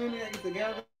can communicate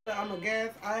together. I'm a gas.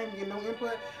 I ain't getting no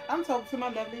input. I'm talking to my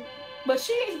lovely. But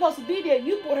she ain't supposed to be there.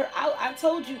 You brought her out. I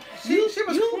told you. She was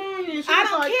crying. I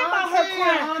don't care about her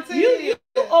crying. You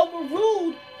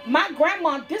overruled my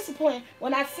grandma discipline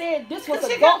when I said this was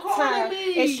adult time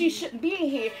and she shouldn't be in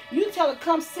here. You tell her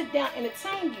come sit down and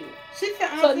entertain you. She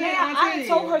said, so now I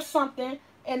told her something.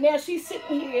 And now she's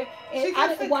sitting here, and I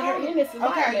didn't want her in this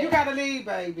environment. Okay, you gotta leave,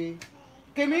 baby.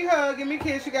 Give me a hug, give me a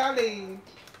kiss, you gotta leave.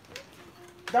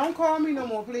 Don't call me no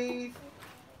more, please.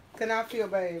 Can I feel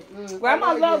bad?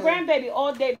 Grandma love grandbaby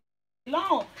all day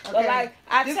long. Okay. But like,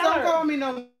 I just tell don't her. Call me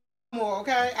no more,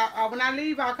 okay? When I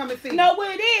leave, I'll come and see you. No, what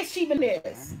it is, she been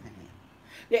this.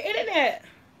 The internet.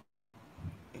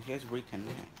 It just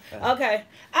reconnect. Okay.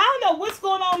 I don't know what's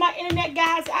going on with my internet,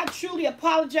 guys. I truly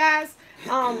apologize.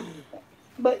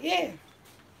 But yeah.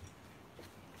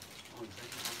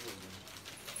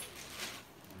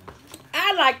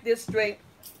 I like this drink.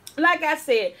 Like I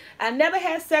said, I never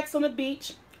had sex on the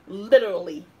beach.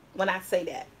 Literally, when I say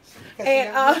that. And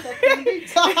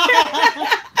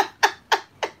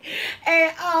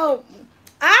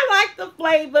I like the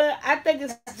flavor. I think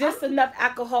it's just enough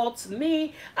alcohol to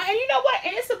me. And you know what?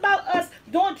 And it's about us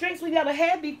doing drinks we never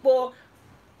had before.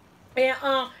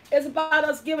 And it's about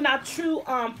us giving our true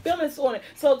feelings on it.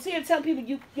 So Tia, tell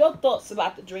people your thoughts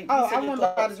about the drink. Oh, I wouldn't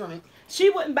buy the drink. She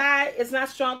wouldn't buy it. It's not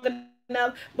strong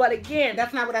enough. But again,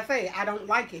 that's not what I say. I don't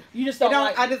like it. You just don't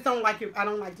like it. I just don't like it. I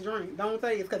don't like the drink. Don't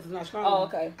say it's because it's not strong. Oh,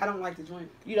 okay. I don't like the drink.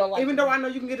 You don't like even though I know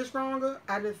you can get it stronger.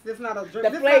 It's not a drink.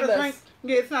 The flavors. Not a drink.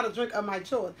 Yeah, it's not a drink of my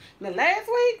choice. Now last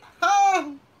week,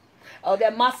 oh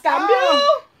that Moscow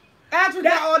Mule. I drink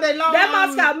that all day long. That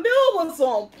Moscow Mule was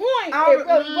on point. It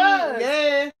really was.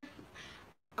 Yeah.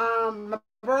 My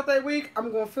birthday week, I'm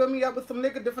gonna fill me up with some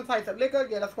liquor, different types of liquor.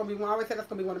 Yeah, that's gonna be one. I always say that's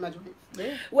gonna be one of my drinks.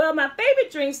 Yeah. Well, my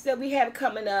favorite drinks that we have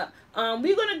coming up,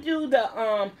 we're gonna do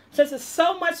the since there's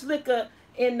so much liquor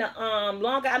in the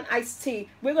Long Island iced tea,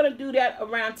 we're gonna do that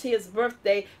around Tia's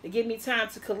birthday to give me time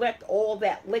to collect all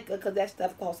that liquor because that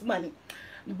stuff costs money.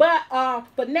 But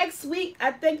next week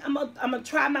I think I'm gonna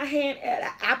try my hand at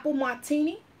an apple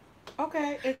martini.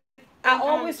 Okay. I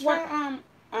always want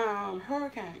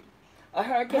hurricane. A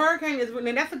hurricane. Hurricane is,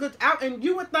 and that's a good out. And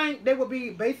you would think they would be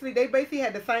they basically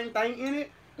had the same thing in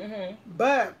it. Mm-hmm.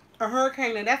 But a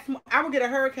hurricane, and I would get a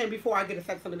hurricane before I get a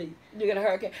Sex on the Beach. You get a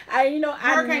hurricane.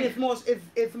 Hurricane is more.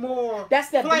 It's more. That's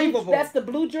the flavorful. That's the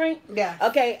blue drink. Yeah.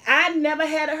 Okay, I never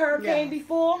had a hurricane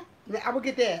before. I would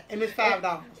get that, and it's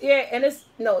 $5. Yeah, and it's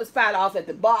 $5 at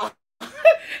the bar. It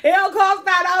don't cost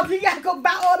 $5. You gotta go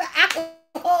buy all the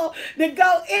alcohol to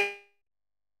go in.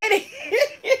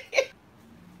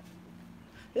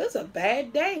 It was a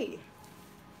bad day.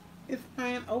 It's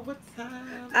playing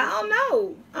overtime. I don't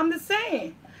know. I'm just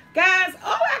saying. Guys,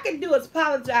 all I can do is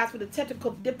apologize for the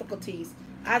technical difficulties.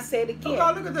 I say it again.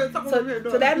 Oh, look at that.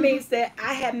 So that means that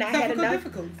I have not had enough.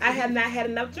 Difficulties. I have not had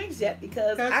enough drinks yet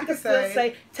because I can still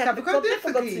say technical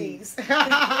difficulties.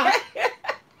 I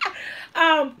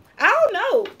don't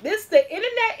know. The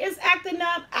internet is acting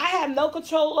up. I have no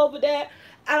control over that.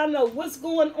 I don't know what's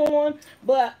going on,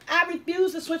 but I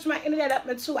refuse to switch my internet up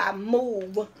until I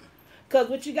move. Because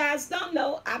what you guys don't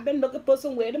know, I've been looking for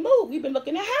somewhere to move. We've been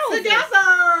looking at houses.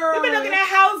 Together! We've been looking at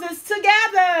houses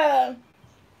together.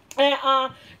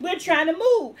 And we're trying to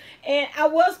move. And I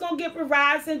was going to get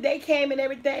Verizon. They came and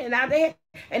everything. And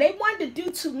they wanted to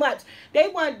do too much. They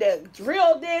wanted to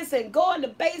drill this and go in the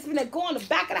basement and go in the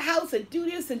back of the house and do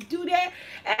this and do that.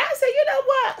 And I said, you know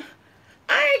what?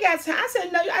 I ain't got time. I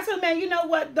said, no. I said, man, you know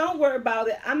what? Don't worry about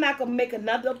it. I'm not going to make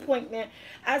another appointment.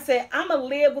 I said, I'm going to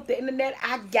live with the internet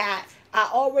I got. I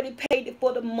already paid it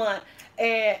for the month.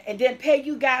 And then pay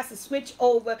you guys to switch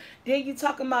over. Then you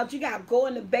talking about you got to go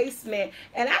in the basement.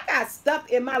 And I got stuff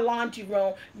in my laundry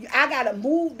room. I got to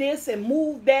move this and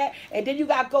move that. And then you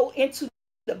got to go into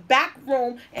the back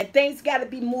room and things got to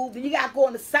be moved. And you got to go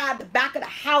on the side, the back of the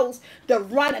house to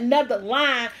run another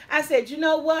line. I said, you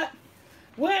know what?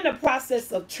 We're in the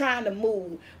process of trying to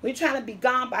move. We're trying to be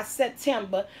gone by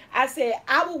September. I said,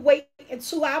 I will wait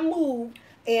until I move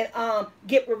and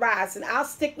get Verizon. I'll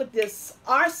stick with this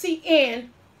RCN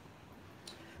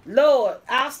Lord,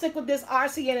 I'll stick with this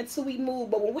RCN until we move.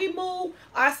 But when we move,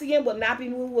 RCN will not be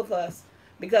moved with us.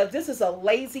 Because this is a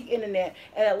lazy internet.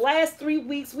 And the last 3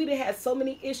 weeks, we done had so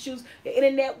many issues. The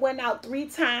internet went out 3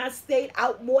 times, stayed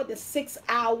out more than 6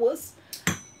 hours.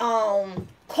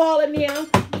 Calling them.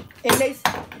 And they,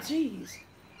 jeez.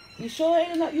 You sure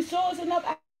ain't enough? You sure it's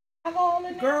enough alcohol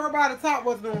in there? Girl, by the top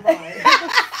wasn't on right.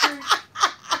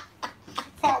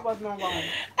 Top wasn't on right.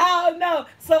 Oh no.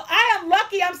 So I am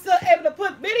lucky I'm still able to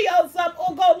put videos up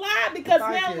or go live because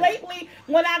Thank now you. lately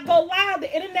when I go live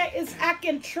the internet is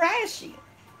acting trashy.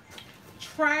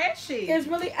 Trashy. It's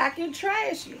really acting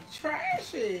trashy.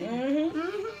 Trashy. Mm-hmm.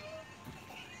 Mm-hmm.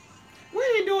 We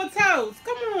ain't doing toast.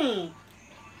 Come on.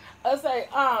 I say,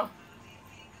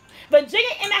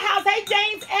 Virginia in the house. Hey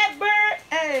James Edward.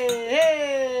 Hey,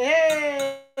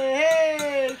 hey, hey,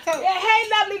 hey. Toast. Yeah, hey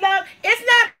lovely love. It's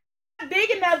not big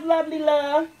enough, lovely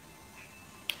love.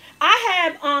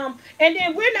 I have and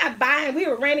then we're not buying, we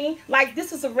were renting. Like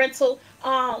this is a rental.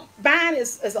 Buying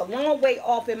is a long way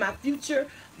off in my future.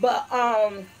 But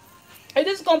it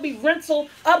is gonna be rental,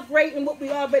 upgrading what we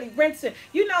already renting.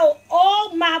 You know,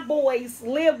 all my boys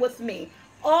live with me.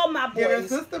 All my Yeah, boys.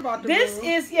 sister about to This move.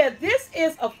 this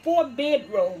is a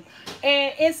 4-bedroom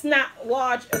and it's not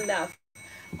large enough.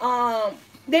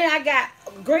 Then I got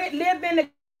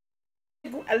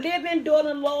a live-in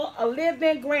daughter-in-law, a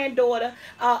live-in granddaughter,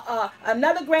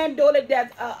 another granddaughter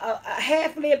that's a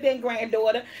half live-in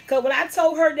granddaughter. Because when I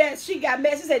told her that, she got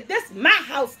mad. She said, this is my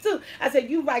house too. I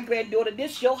said, you right, granddaughter,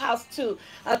 this your house too.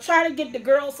 Trying to get the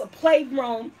girls a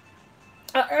playroom,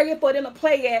 an area for them to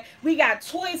play at. We got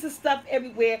toys and stuff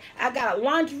everywhere. I got a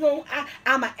laundry room.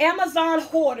 I'm an Amazon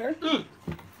hoarder.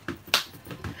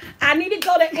 I need to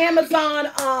go to Amazon.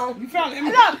 You found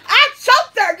Amazon? Look, I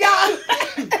choked her, y'all.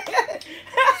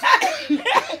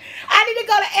 I need to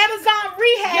go to Amazon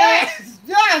Rehab.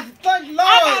 Yes, thank Lord.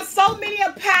 I got so many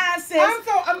appliances.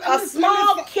 A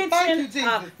small kitchen,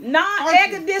 non-air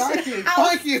conditioning house.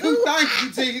 Thank you,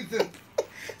 Jesus.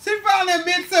 She found that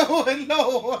mental,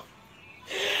 Lord.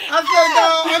 I said,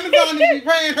 no, Amazon is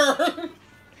paying her.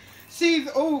 She's,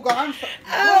 oh God, I'm sorry.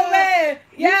 Oh man,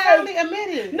 You yeah. finally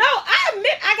admitted. No, I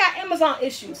admit I got Amazon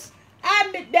issues. I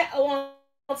admit that a long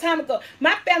time ago.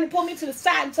 My family pulled me to the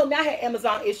side and told me I had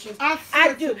Amazon issues.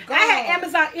 I do. I had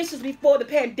Amazon issues before the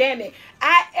pandemic.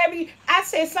 I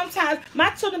say sometimes my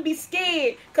children be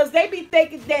scared because they be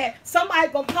thinking that somebody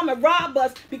gonna come and rob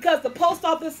us because the post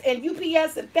office and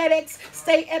UPS and FedEx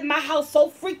stay at my house so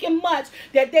freaking much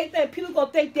that they think people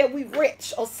gonna think that we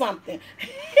rich or something.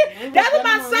 That's what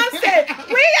my son said.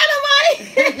 We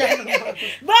ain't got no money.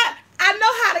 But I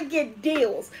know how to get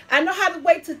deals. I know how to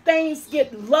wait till things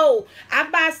get low. I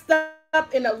buy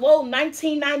stuff in the low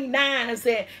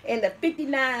 1999s and the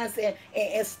 59s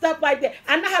and stuff like that.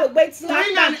 I know how to wait till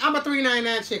I'm a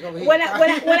 $3.99 chick over here. when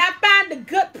I find the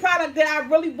good product that I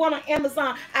really want on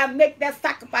Amazon, I make that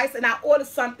sacrifice and I order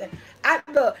something.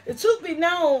 The truth be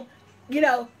known, you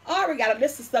know, I already got a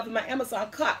list of stuff in my Amazon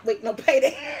cart waiting on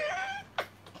payday.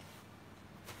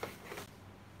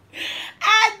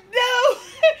 I do.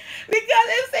 Because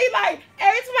it seems like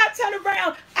every time I turn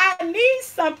around, I need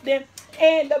something.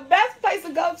 And the best place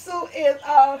to go to is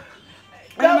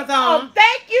Amazon.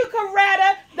 Thank you,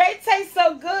 Coretta. They taste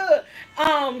so good.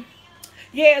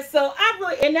 Yeah, so I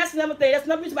really, and that's another thing. That's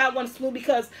another reason why I want to move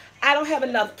because I don't have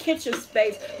enough kitchen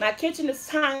space. My kitchen is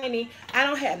tiny. I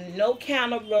don't have no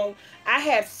counter room. I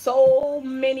have so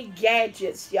many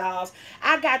gadgets, y'all.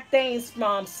 I got things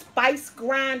from spice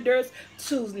grinders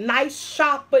to nice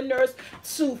sharpeners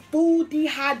to food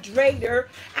dehydrator.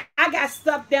 I got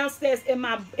stuff downstairs in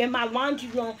my laundry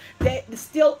room that is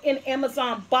still in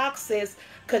Amazon boxes,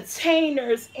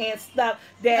 containers and stuff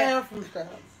that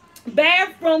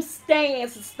bathroom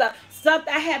stands and stuff that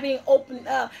I haven't even opened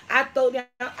up. I throw down,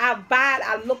 I buy it,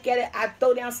 I look at it, I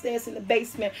throw downstairs in the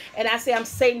basement, and I say I'm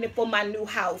saving it for my new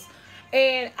house.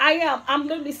 And I'm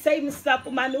literally saving stuff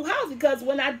for my new house because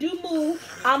when I do move,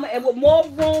 and with more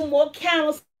room, more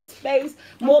counter space,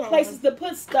 more places to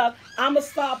put stuff, I'm gonna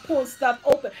start pulling stuff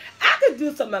open. I could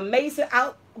do some amazing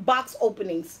box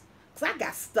openings. I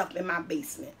got stuff in my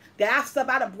basement. Stuff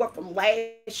I done bought from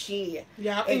last year.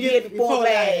 Yeah, and year before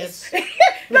last.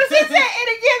 Because she said in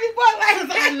a year before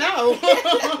last. I know.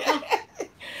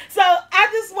 So I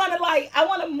just want to I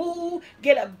want to move,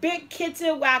 get a big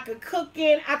kitchen where I could cook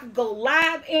in. I could go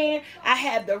live in. I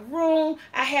have the room.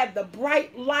 I have the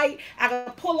bright light. I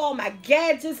can pull all my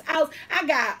gadgets out. I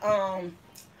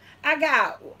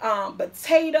got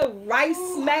potato rice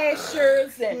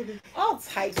smashers and all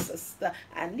types of stuff.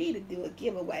 I need to do a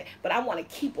giveaway, but I want to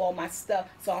keep all my stuff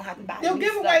so I don't have to buy Your new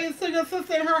giveaway stuff. is to your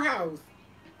sister in her house.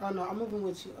 Oh no, I'm moving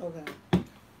with you. Okay.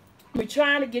 We're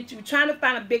trying to get you. We're trying to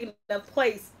find a big enough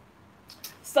place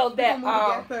so We that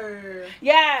gonna move together.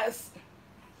 yes.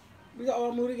 We gonna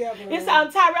all move together. It's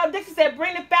Tyrell Dixon said,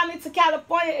 "Bring the family to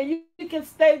California, and you can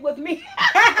stay with me.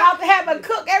 I'll have a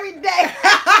cook every day."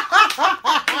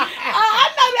 I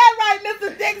know that right,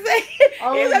 Mr. Dixon.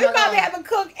 Oh, He said, "We my about to God. have a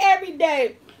cook every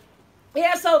day."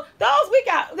 Yeah, so those we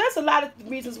got. That's a lot of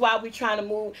reasons why we're trying to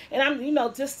move,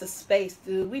 and just the space,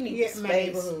 dude. We need Yeah, the my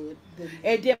space. neighborhood.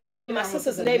 And then my Yeah,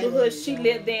 sister's the neighborhood, she yeah.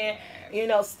 lived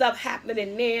in, stuff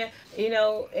happening there,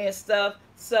 and stuff.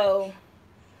 So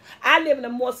I live in a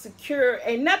more secure,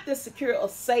 and nothing secure or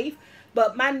safe,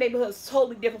 but my neighborhood is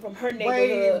totally different from her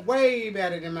neighborhood. Way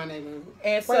better than my neighborhood.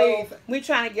 And so we're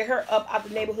trying to get her up out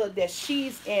the neighborhood that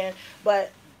she's in,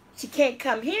 but she can't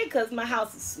come here because my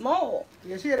house is small.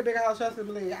 Yeah, she had a big house, trust me,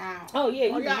 believe. Oh yeah,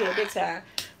 you can hear big time.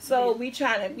 So we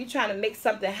trying to make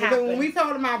something happen. But when we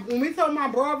told my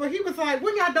brother, he was like,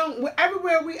 "When y'all don't,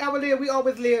 everywhere we ever live, we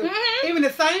always live, even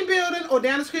the same building or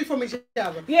down the street from each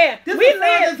other. Yeah, This we is the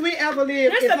live. furthest we ever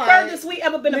lived. This is the furthest we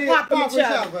ever been apart from each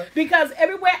other. Because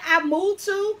everywhere I moved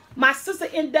to, my sister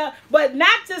ended up, but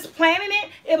not just planning it.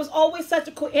 It was always such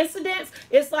a coincidence.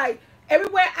 It's like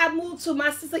everywhere I moved to,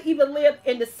 my sister either lived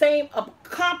in the same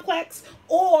complex,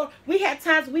 or we had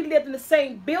times we lived in the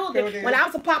same building. When I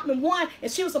was apartment 1 and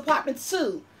she was apartment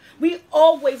 2. We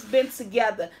always been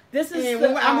together. This is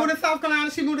when I moved to South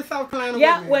Carolina, she moved to South Carolina.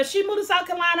 Yeah, with me. when she moved to South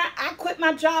Carolina, I quit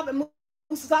my job and moved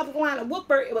to South Carolina,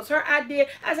 Woodford. It was her idea.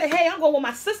 I said, "Hey, I'm going with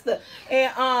my sister."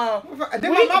 And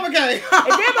then my mama came.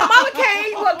 And then my mama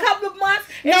came for a couple of months.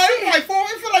 No, it was like 4.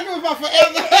 It felt like it was about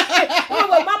forever. We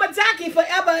were with Mama Jackie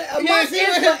forever. A month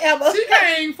is forever. She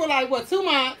came for like 2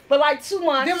 months. For like 2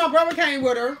 months. Then my brother came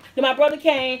with her. Then my brother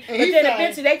came, And but he then said-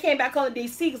 eventually they came back home to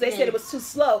DC because they said it was too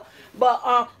slow.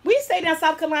 But we stayed in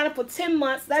South Carolina for 10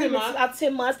 months. Not even about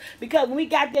 10 months, because when we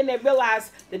got there, and they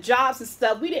realized the jobs and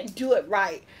stuff. We didn't do it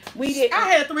right. We didn't. I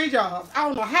had 3 jobs. I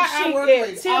don't know how I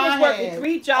worked. Tim was working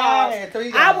 3 jobs. I had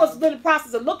 3 jobs. I was in the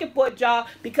process of looking for a job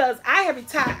because I had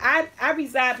retired. I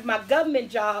resigned from my government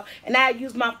job, and I had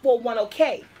used my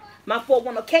 401k. My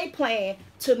 401k plan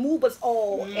to move us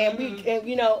all, and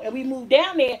we moved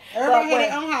down there. Everybody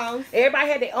had their own house. Everybody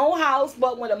had their own house,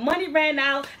 but when the money ran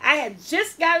out, I had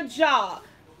just got a job.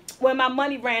 When my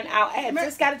money ran out, I had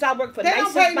just got a job working for They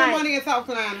Nations don't pay no Bank. money in South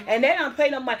Carolina. And they don't pay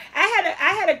no money.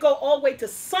 I had to go all the way to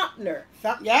Sumter.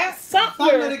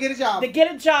 Sumter to get a job. To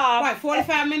get a job. Like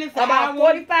 45 minutes. About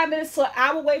 45 minutes to an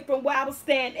hour away from where I was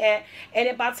staying at. And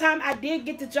then by the time I did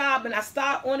get the job and I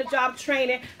started on the job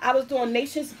training, I was doing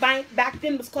Nations Bank. Back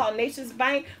then it was called Nations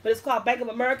Bank, but it's called Bank of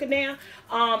America now.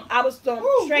 I was doing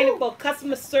training for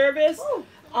customer service.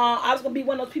 I was going to be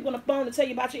one of those people on the phone to tell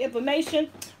you about your information.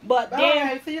 But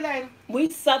then see you later. we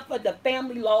suffered the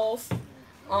family loss.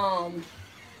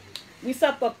 We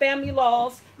suffered family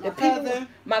loss.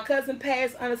 My cousin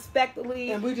passed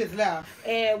unexpectedly. And we just left.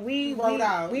 And we rolled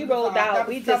out. We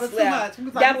That just was left. too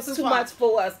much. That was too much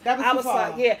for us. That was too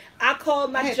far. like, I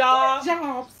called my I had job. 3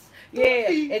 jobs. Yeah,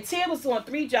 and Tim was doing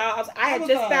 3 jobs. I had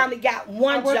just finally got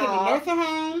 1 I worked job. in the nursing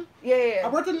home. Yeah. I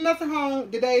worked in the nursing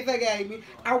home the days they gave me.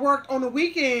 I worked on the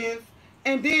weekends,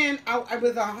 and then I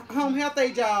was a home health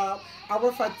aide job. I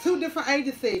worked for 2 different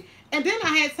agencies. And then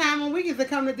I had time on weekends to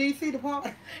come to DC to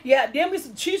party. Yeah, then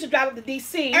she used to drive up to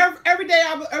DC. Every day,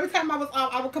 every time I was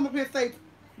out, I would come up here and say,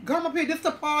 "Come up here, this is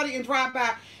a party," and drive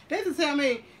by. They used to tell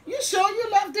me, "You sure you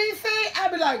left DC?"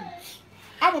 I'd be like,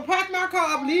 I would park my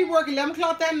car up, leave work 11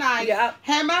 o'clock that night,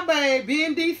 have my baby, be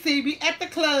in DC, be at the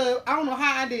club. I don't know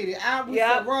how I did it. I was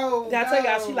the road. I tell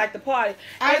y'all, she liked the party.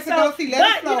 I used to go see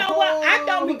Let It But you know Flow. what? I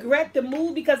don't regret the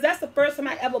move because that's the first time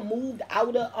I ever moved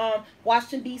out of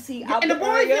Washington, D.C. And the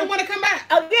boys didn't want to come back.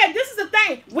 Yeah, this is the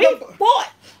thing. We fought.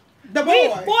 We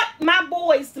fought my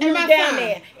boys to move down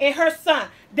there, and her son.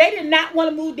 They did not want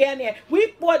to move down there.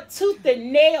 We fought tooth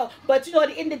and nail, but at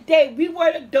the end of the day, we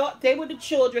were the adults, they were the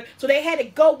children, so they had to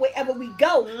go wherever we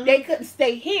go. They couldn't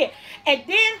stay here. And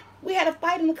then we had to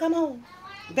fight them to come home.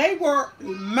 They were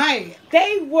mad.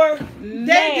 They were mad.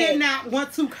 They did not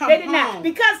want to come home. They did not.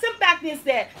 Because the fact is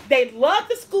that they loved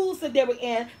the schools that they were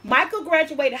in. Michael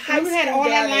graduated high school. We had all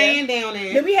that land down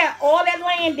there. Then we had all that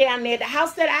land down there. The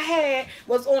house that I had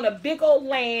was on a big old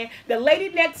land. The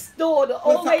lady next door, the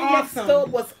old lady next door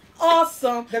was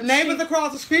awesome. The neighbors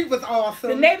across the street was awesome.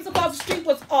 The neighbors across the street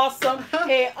was awesome.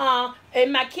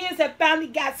 And my kids had finally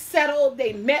got settled.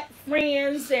 They met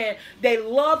friends and they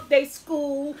loved their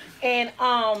school. And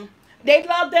They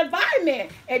love the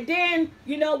environment, and then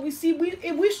we see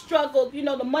we struggled.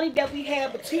 The money that we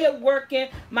had, but Tia working,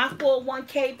 my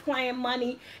 401k plan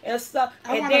money and stuff.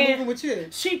 I And want to then move in with you.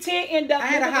 she Tia ended up I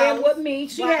had a moving in house. with me.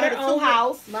 She Mine had her own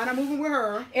house. Mine, I'm moving with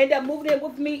her. Ended up moving in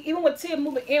with me, even with Tia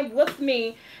moving in with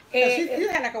me. And You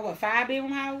had like a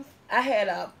 5-bedroom house? I had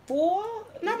a 4.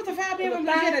 No, it was a 5-bedroom.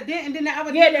 You had a dent, and then the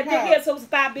other Yeah, dent. so it was a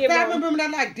 5-bedroom. 5-bedroom,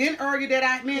 that like dent area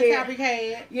that me and Tabby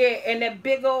had. Yeah, and that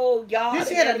big old yard. Then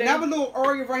she had another little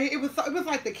area right here. It was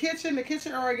like the kitchen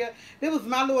area. There was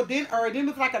my little dent area. Then it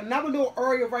was like another little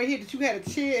area right here that you had a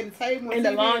chair and table. And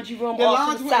the laundry room the off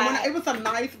laundry to the room. side. It was a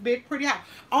nice, big, pretty house.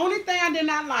 Only thing I did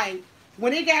not like,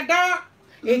 when it got dark,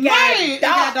 It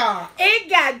got dark. It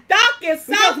got dark in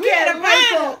South we had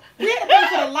Carolina. we had to pay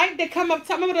for the light that come up.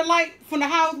 Remember the light from the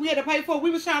house we had to pay for?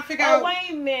 We was trying to figure out. Oh, wait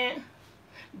a minute.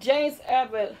 James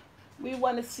Everett, we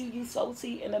want to see you,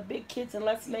 SoulfulT, in a big kitchen.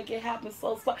 Let's make it happen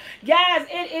so soon. Guys,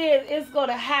 it is. It's going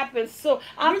to happen soon.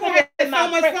 I'm going to have so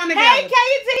much fun together. Hey,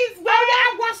 KT's brother.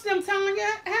 I watched them,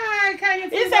 Tanya. Hi,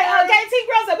 KT. He said, KT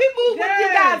girl said, we move with you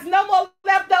guys. No more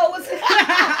leftovers.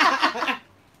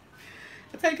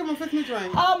 Take come on, fix me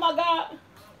drink. Oh, my God.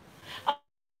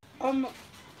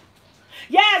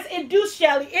 Yes, it do,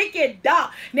 Shelly. It get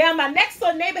dark. Now, my next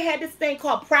door neighbor had this thing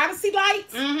called privacy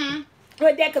lights. Mm-hmm.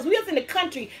 Right there, because we was in the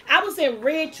country. I was in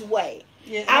Ridgeway.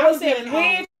 Yeah, I was in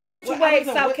Ridgeway,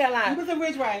 South Carolina. You was in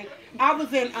Ridgeway. I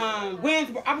was in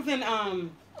Winsboro. I was in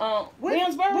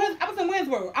Winsboro? I was in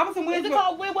Winsboro. I was in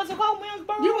Winsboro. What's it called,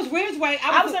 Winsboro? You was Ridgeway.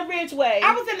 I was in Ridgeway.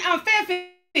 I was in Fairfield.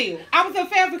 I was in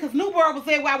Fairfield because Newboro was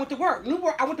there where I went to work.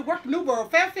 I went to work to Newboro.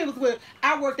 Fairfield was where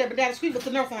I worked at, but down the street was the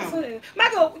nursing home.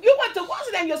 Michael, you went to, what's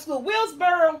the name of your school?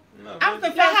 Willsboro? No, I was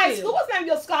in Your high Fairfield. school? What's the name of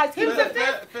your school? He was in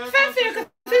Fairfield because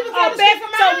he was Oh, on the street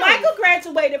from my so house. Michael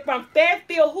graduated from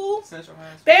Fairfield who? Central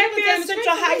High School. Fairfield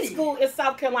Central High School in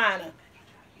South Carolina.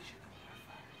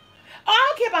 Oh,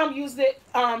 I don't care if I'm using it.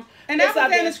 And I was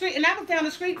down the street. And I was down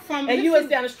the street from. And you was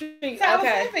down the street. South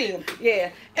Okay. Fairfield.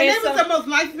 Yeah. And they was the most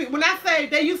nice people. When I say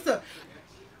they used to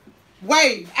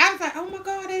wave, I was like, oh my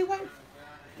God, they wave.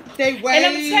 They wave. And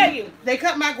let me tell you, they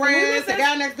cut my grass. The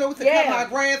guy next door used to cut my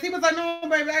grass. He was like, no,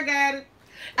 baby, I got it.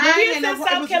 When we was in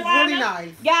South was Carolina, really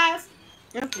nice. guys,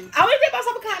 I want to give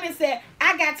myself a comment and say,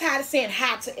 I got tired of saying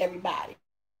hi to everybody.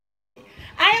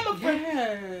 I am a friend.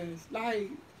 Yes, like,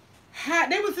 hi.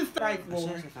 They was just ice,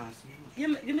 boy. Give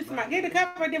me some. Get the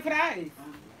cup right there for the ice.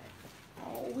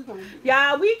 Oh, we gonna.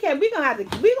 Y'all, we gonna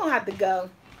have to go.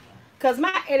 Cause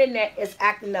my internet is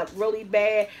acting up really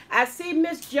bad. I see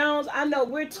Miss Jones. I know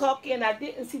we're talking. I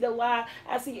didn't see the live.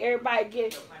 I see everybody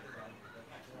get.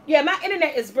 Yeah, my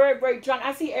internet is very, very drunk.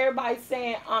 I see everybody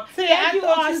saying, I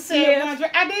thought you said one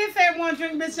drink. I did say one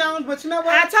drink, Miss Jones, but you know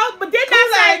what? But didn't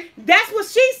I say that's what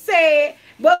she said?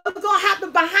 But what's gonna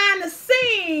happen behind the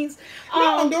scenes?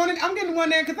 No, I'm doing it. I'm getting one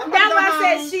there because I'm that's going what to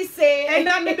I said. She said, ain't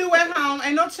nothing to do at home.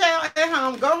 Ain't no child at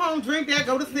home. Go home, drink that,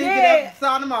 go to sleep, get up,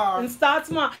 start tomorrow. And start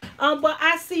tomorrow. But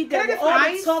I see that with all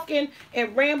the talking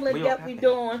and rambling that we're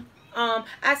doing.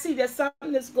 I see that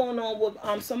something is going on with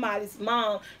somebody's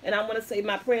mom, and I want to say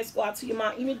my prayers go out to your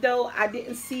mom, even though I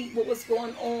didn't see what was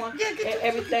going on and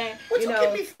everything. You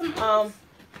know,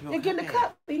 you get the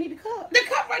cup. You need the cup. The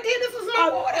cup right there. This is my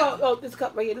water. Oh, this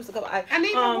cup right here. This is the cup. I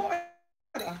need my water.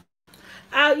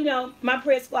 You know, my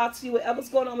prayers go out to you. Whatever's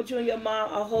going on with you and your mom,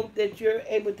 I hope that you're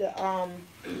able to,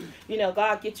 you know,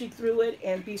 God get you through it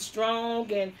and be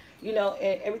strong and, you know,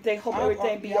 and everything. Hope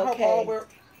everything be okay.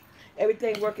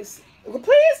 Everything working.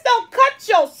 Please don't cut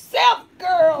yourself,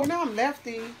 girl. You know I'm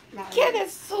lefty. Get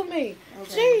this to me.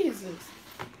 Okay. Jesus.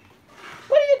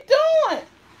 What are you doing?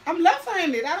 I'm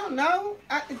left-handed. I don't know.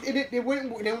 It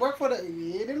didn't work for the.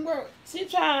 It didn't work. She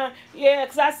trying,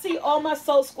 because I see all my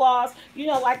soul squads, you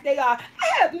know, like they are.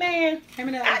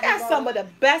 I got some of the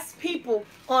best people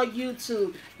on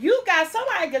YouTube. You got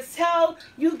somebody can tell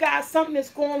you got something that's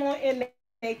going on in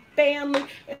their family,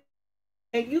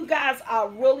 and you guys are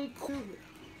really cool.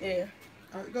 Yeah.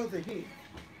 It goes in here.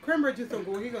 Cranberry juice don't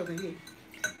go. He goes in here.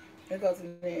 It goes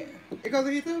in there. It goes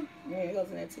in here too? Yeah, it goes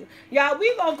in there too. Y'all,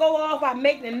 we gonna go off by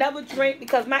making another drink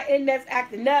because my internet's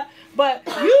acting up. But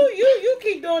you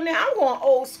keep doing that. I'm going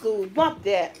old school. Bump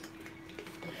that.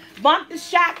 Bump the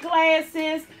shot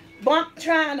glasses. Bump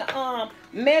trying to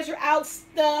measure out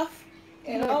stuff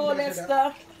and all that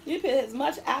stuff. You put as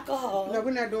much alcohol. No,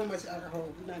 we're not doing much alcohol.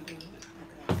 We're not doing much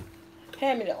alcohol.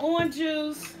 Hand me the orange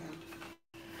juice.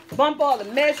 Bump all the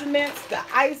measurements, the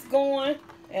ice going,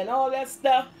 and all that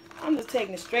stuff. I'm just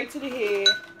taking it straight to the head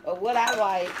of what I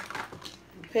like.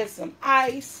 Put some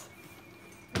ice.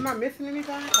 Am I missing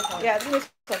anything? Okay. Yeah, this is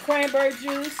some cranberry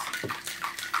juice.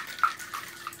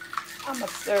 I'm going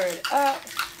to stir it up.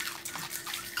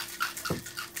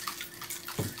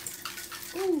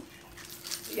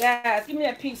 Yes, give me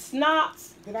that piece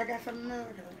snobs. Did I got something else?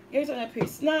 Give me some of that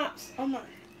piece snobs. Oh my.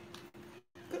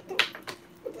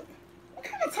 What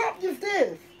kind of top is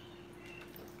this?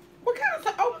 What kind of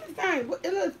top? Open this thing. What,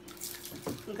 it looks.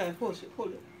 Okay, pull it. Pull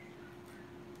it.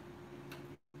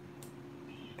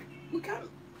 What kind of.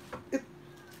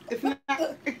 It's not.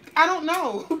 I don't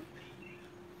know.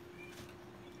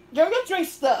 Girl, your drink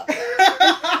stuck. What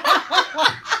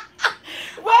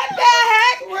the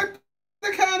heck? What the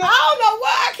kind of. I don't know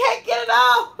why I can't get it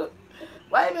off.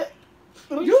 Wait a minute.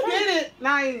 You get it.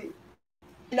 Like.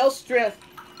 No stress.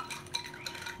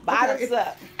 Bottoms Okay.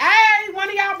 up. Hey, one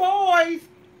of y'all boys.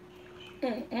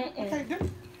 Okay, this.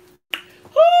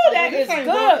 Woo, that this is ain't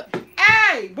good.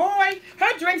 Hey, boy.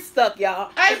 Her drink stuck,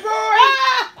 y'all. Hey, boy.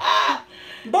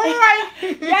 Boy.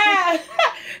 Yeah.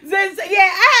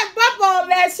 Yeah, I had bump all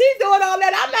that. She's doing all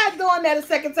that. I'm not doing that a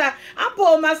second time. I'm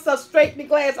pulling myself straight in the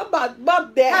glass. I'm about to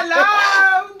bump that.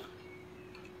 Hello.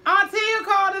 Auntie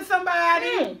calling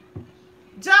somebody.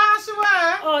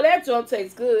 Joshua. Oh, that joint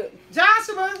tastes good.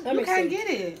 Joshua, Let you me can't see. get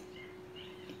it.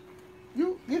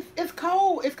 It's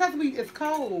cold. It's because it's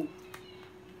cold.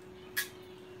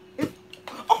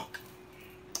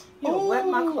 You wet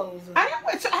my clothes up. I didn't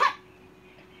wet your.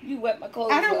 You wet my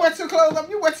clothes up. I didn't wet your clothes up.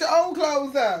 You wet your old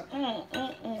clothes up. And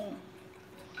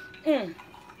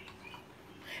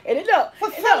it look.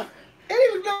 It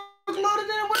even look loaded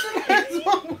than what the last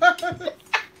one was.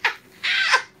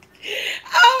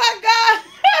 Oh my God.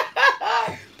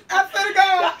 I said to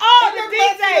God. The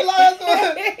DJ.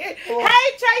 Hey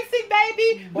Tracy, baby.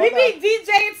 We be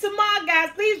DJing tomorrow, guys.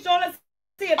 Please join us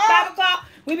at 5 o'clock.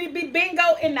 We be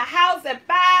bingo in the house at 5.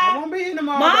 I won't be here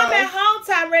tomorrow. Mom though. at home,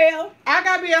 Tyrell. I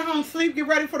gotta be at home, sleep, get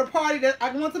ready for the party. I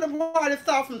went to the party that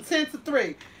starts from 10 to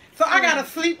 3. So I gotta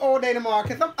sleep all day tomorrow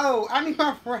because I'm old. I need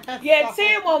my rest. Yeah,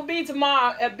 10 won't be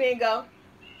tomorrow at bingo.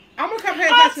 I'm gonna come here.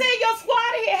 Oh, see your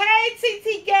squad here. Hey,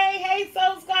 TT Gang. Hey,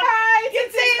 Soul Squad. Hi,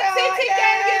 TT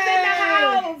Gang is in the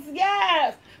house.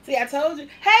 Yes. See, I told you.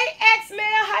 Hey,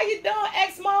 X-Mail. How you doing,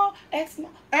 X-Mall?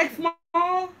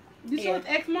 X-Mall. You sure it's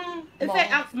X-Mall? It say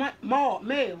X-Mall,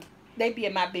 mail. They be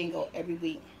in my bingo every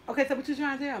week. Okay, so what you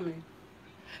trying to tell me?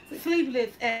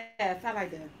 Sleepless ass. I like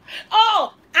that.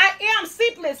 Oh, I am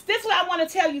sleepless. This is what I want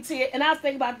to tell you, Tia, and I was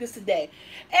thinking about this today.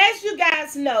 As you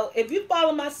guys know, if you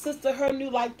follow my sister, her new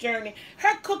life journey,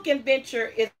 her cooking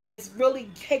venture is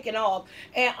really taking off.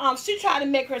 And she tried to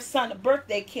make her son a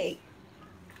birthday cake.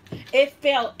 It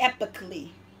fell epically.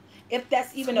 If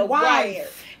that's even a word.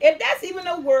 If that's even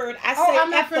a word, I say I'm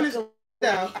not finished. epically.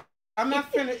 No, I'm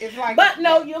not finished. It's like. But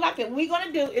no, you like it. What we're going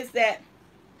to do is that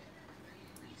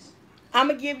I'm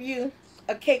going to give you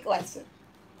a cake lesson.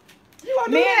 You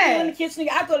want to do Me and you in that? the kitchen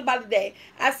together. I thought about it today.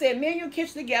 I said, me and you in the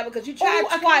kitchen together because you tried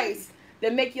twice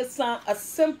to make your son a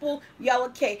simple yellow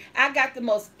cake. I got the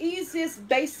most easiest,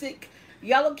 basic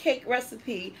yellow cake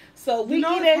recipe. So we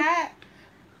know eat it's it. hot.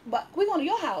 But we're going to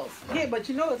your house. Yeah, but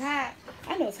you know it's hot.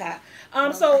 I know it's hot.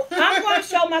 So I'm going to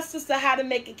show my sister how to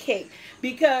make a cake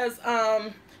because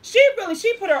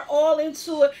she put her all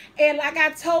into it. And like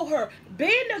I told her,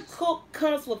 being a cook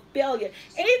comes with failure.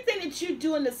 Anything that you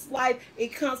do in this life, it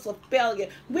comes with failure.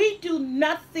 We do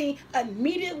nothing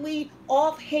immediately,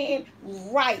 offhand,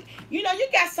 right. You know, you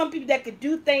got some people that could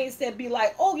do things that be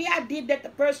like, oh yeah, I did that the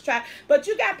first try. But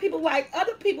you got people like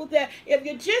other people that if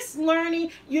you're just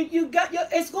learning,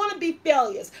 it's going to be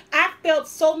failures. I failed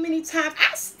so many times.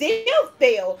 I still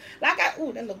fail. Like that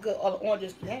look good. All the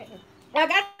oranges. Yeah. Like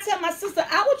I tell my sister,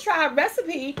 I will try a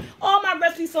recipe. All my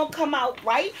recipes don't come out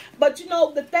right. But you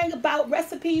know, the thing about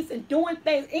recipes and doing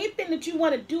things, anything that you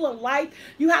want to do in life,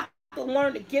 you have to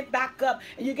learn to get back up.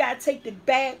 And you got to take the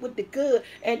bad with the good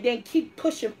and then keep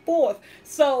pushing forth.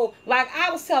 So, like I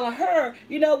was telling her,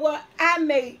 you know what? You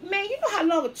know how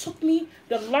long it took me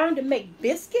to learn to make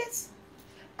biscuits?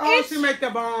 Oh, she make the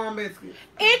bomb biscuits.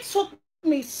 It took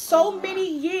me so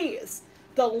many years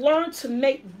to learn to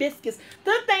make biscuits.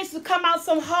 Them things to come out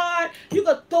so hard, you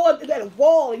could throw it at a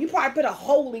wall and you probably put a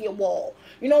hole in your wall.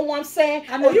 You know what I'm saying?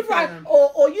 Or you probably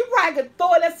could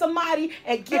throw it at somebody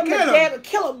and give them a dab and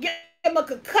kill them, give them a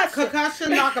concussion.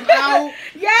 Knock them out.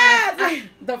 Yes.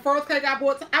 The first cake I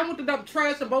bought, I went to dump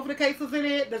trash and both of the cakes was in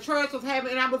it. The trash was heavy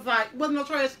and I was like, wasn't no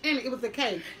trash in it. It was a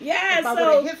cake. Yeah, so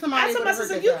so hit somebody, I told my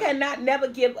sister, you cannot never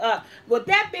give up. With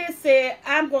that being said,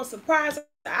 I'm going to surprise her.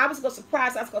 I was going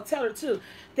to tell her too,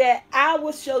 that I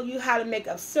will show you how to make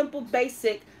a simple,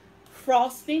 basic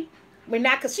frosting I mean,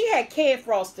 not because she had canned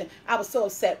frosting. I was so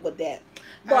upset with that.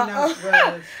 But, I know,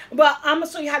 right. but I'm going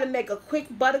to show you how to make a quick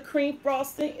buttercream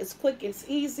frosting. It's quick, it's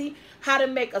easy. How to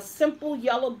make a simple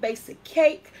yellow basic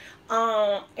cake.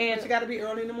 And But you got to be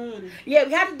early in the morning. yeah,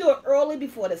 we have to do it early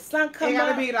before the sun comes It up.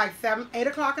 got to be like 7, 8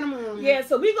 o'clock in the morning. Yeah,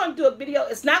 so we're going to do a video.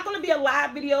 It's not going to be a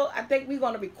live video. I think we're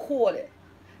going to record it.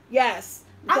 Yes.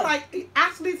 I like,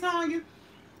 actually telling you,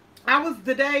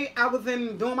 the day I was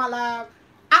in doing my live,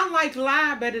 I like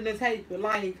live better than paper.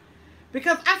 Like,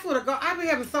 because I swear to God, I be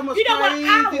having so much You know what? crazy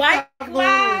I like stuff going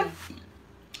live,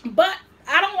 but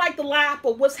I don't like the live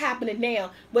for what's happening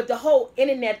now with the whole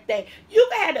internet thing. You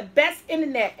can have the best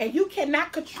internet and you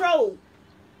cannot control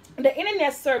the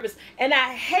internet service. And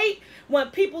I hate when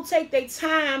people take their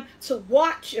time to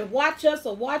watch us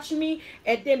or watch me,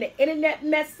 and then the internet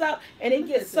mess up and it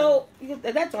gets so,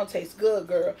 that don't taste good,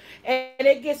 girl. And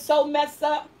it gets so messed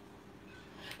up.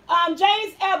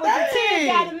 James Edwards, the Dang.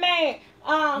 got a man.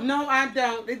 No, I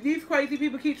don't. These crazy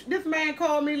people keep. This man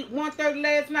called me 1:30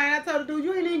 last night. I told the dude,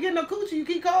 you ain't even getting no coochie. You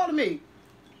keep calling me.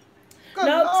 Good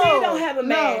No, Lord. T don't have a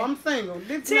man. No, I'm single.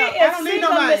 T I is don't need single,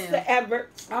 no man. Mr.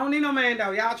 Edwards. I don't need no man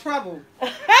though. Y'all trouble.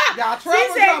 Y'all trouble,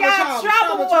 She said trouble, y'all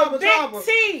trouble with a trouble. big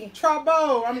T.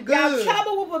 Trouble. I'm good. Y'all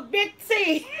trouble with a big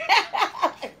T.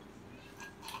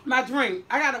 My drink.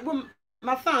 I got it.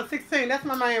 My son, 16. That's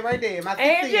my man right there. My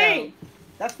 16. Angie.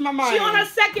 That's my man. She on her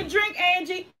second drink,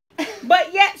 Angie.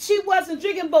 But yet she wasn't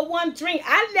drinking but one drink.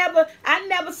 I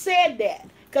never said that.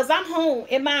 Because I'm home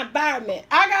in my environment.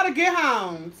 I gotta get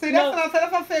home. See, that's what I said.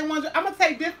 That's what I said. I'm gonna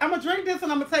take this. I'm gonna drink this,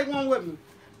 and I'm gonna take one with me.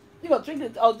 You gonna drink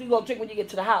this? Oh, you gonna drink when you get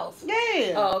to the house?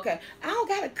 Yeah. Oh, okay. I don't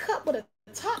got a cup with a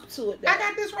top to it, though. I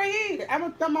got this right here. I'm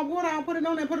gonna throw my water out, put it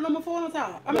on there, put a number 4 on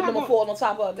top. Put number 4 on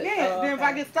top of it. Yeah. Oh, Then if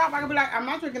I okay. get stopped, I can be like, I'm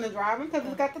not drinking and driving because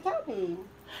it's got the top on.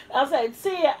 I said,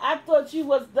 Tia, I thought you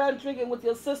was done drinking with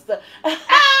your sister.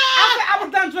 I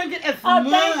was done drinking as much.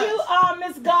 Thank you,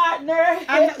 Miss Gardner. She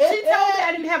told me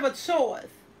I didn't have a choice.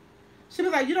 She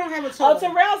was like, you don't have a choice. Oh,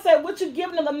 Terrell said, what you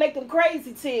giving them to make them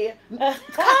crazy, Tia?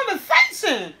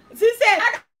 Conversation. She said,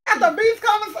 I got the beast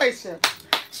conversation.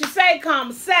 she said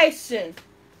conversation.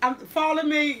 Follow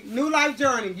me, New Life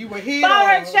Journey. You were here. Follow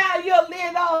her child, you'll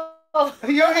live on.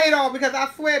 Your head off because I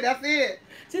swear that's it.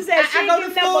 She said she go to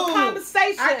giving them a school.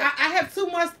 conversation. I have too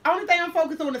much. Only thing I'm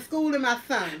focused on is school and my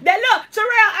son. Then look, Terrell,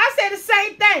 I said the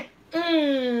same thing.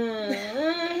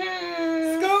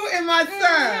 School and my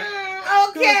son.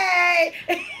 Okay.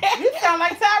 You sound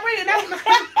like Tyree. That's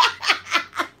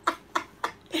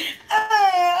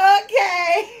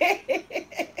Okay.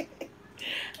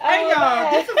 Hey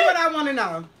y'all, this is what I want to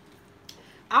know.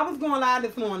 I was going live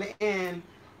this morning and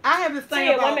I have this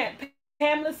thing about. Wait a minute.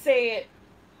 Pamela said,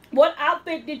 what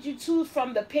outfit did you choose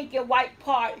from the pink and white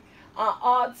part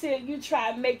until you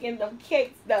tried making them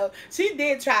cakes, though? She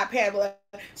did try, Pamela.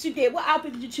 She did. What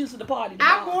outfit did you choose for the party?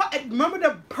 Remember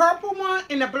the purple one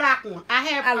and the black one.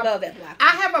 I love that black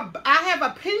one. I have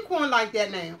a pink one like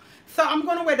that now. So I'm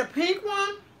gonna wear the pink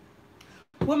one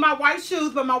with my white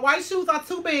shoes, but my white shoes are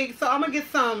too big, so I'm gonna get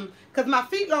some because my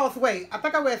feet lost weight. I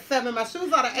think I wear 7. My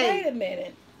shoes are the 8. Wait a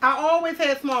minute. I always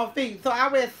had small feet, so I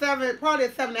wear 7, probably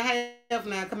 7.5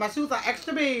 now, because my shoes are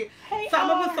extra big. Hey, so I'm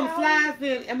gonna put some slides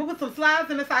in, and I'm gonna put some slides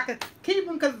in so I can keep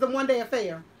them because it's a one-day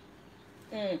affair.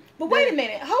 But wait a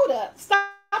minute, hold up,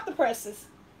 stop the presses.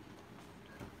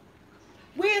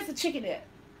 Where's the chicken at?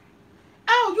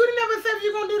 Oh, you didn't ever say if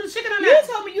you're gonna do the chicken or not. You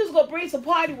told me you was gonna bring some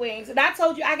party wings, and I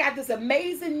told you I got this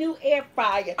amazing new air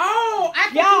fryer. Oh,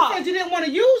 I thought you said you didn't want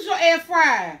to use your air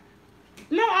fryer.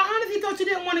 No, I honestly thought you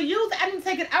didn't want to use it. I didn't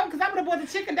take it out because I would have bought the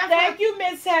chicken. Thank you,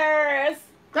 Miss Harris.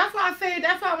 That's why I said.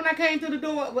 That's why when I came through the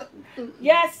door.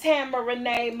 Yes, Tamara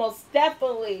Renee, most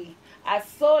definitely. I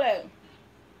saw that.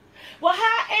 Well,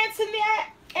 hi,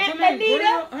 Antoinette and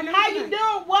Anita. How you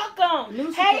doing?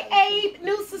 Welcome. Hey, Abe,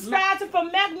 new subscriber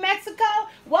from Mexico.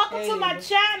 Welcome to my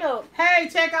channel. Hey,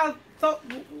 check out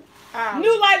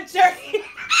New Life Journey.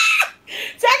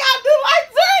 Check out New Life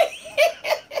Journey.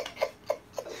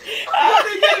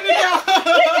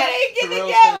 Get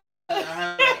together. I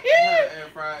have an air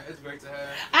fryer. It's great to have.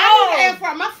 I need an air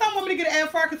fryer. My son want me to get an air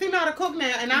fryer because he know how to cook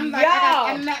now, and I'm like,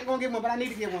 I'm not gonna get one, but I need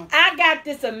to get one. I got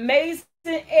this amazing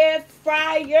air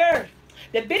fryer.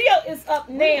 The video is up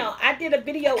now. I did a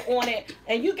video on it,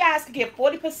 and you guys can get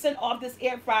 40% off this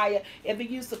air fryer if you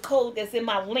use the code that's in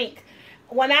my link.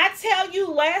 When I tell you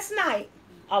last night,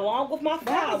 along with my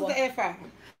flour, the air fryer?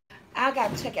 I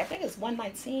got to check it. I think it's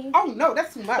 $119. Oh no,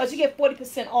 that's too much. But you get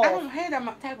 40% off. I don't have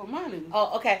that type of money.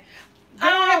 Oh, okay.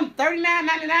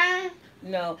 $39.99.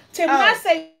 No. Tim, when I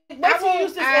say wait till you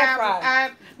use this air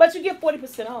fryer. But you get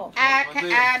 40% off.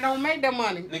 I don't make that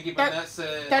money. Nikki Burnett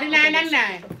said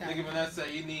 $39.99. Nikki Burnett said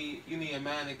you need a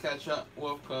man to catch up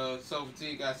with because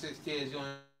SoulfulT got 6 kids. You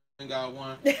only got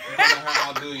one. You her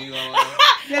outdo you.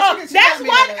 That's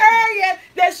one area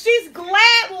that she's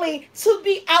gladly to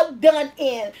be outdone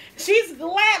in. She's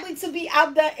gladly to be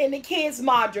outdone in the kids'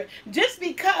 margin. Just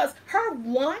because her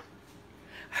one,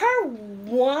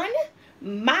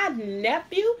 my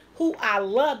nephew, who I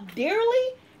love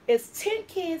dearly, is 10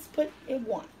 kids put in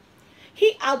one.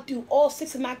 He outdo all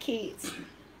 6 of my kids.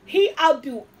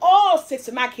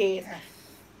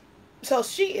 So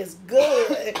she is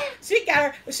good. She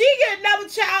get another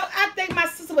child. I think my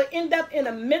sister would end up in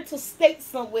a mental state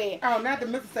somewhere. Oh, not the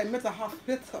mental state, mental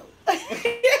hospital.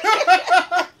 Okay.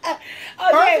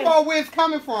 First of all, where it's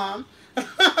coming from,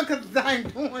 because I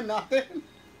ain't doing nothing.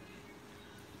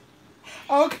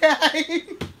 Okay.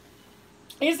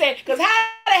 He said, because how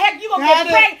the heck you going to get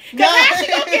pregnant? Because how she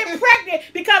going to get pregnant?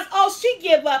 Because all she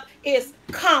give up is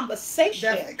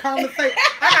conversation. That's conversation.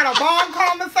 I got a bomb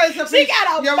conversation. She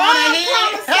got a bomb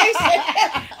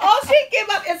conversation. All she give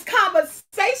up is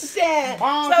conversation.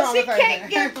 So she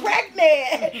can't get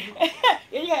pregnant.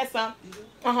 Yeah, you had some.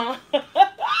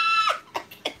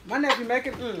 My nephew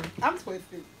making, I'm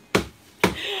twisted.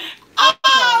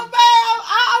 Oh, man,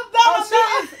 I'm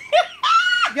done.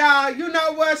 Y'all, you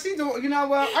know what she doing? You know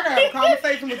what? I gotta have a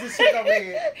conversation with this shit over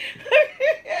here.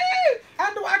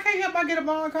 I can't help but get a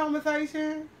bomb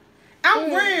conversation.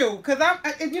 I'm real, cause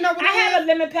you know what? I have a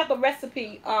lemon pepper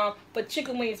recipe for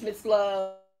chicken wings, Miss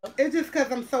Love. It's just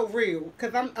cause I'm so real,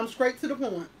 cause I'm straight to the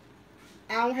point.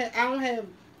 I don't have.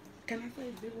 Can I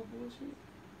say big bullshit?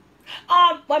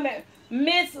 Wait a minute,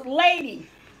 Miss Lady.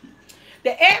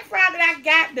 The air fryer that I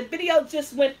got, the video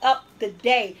just went up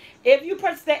today. If you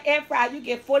purchase that air fryer, you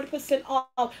get 40%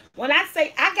 off. When I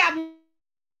say I got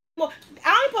more,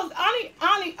 I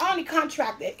only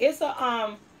contracted. It's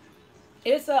a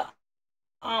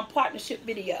partnership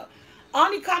video. I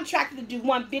only contracted to do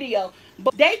one video,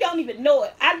 but they don't even know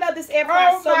it. I love this air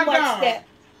fryer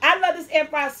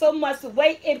so much the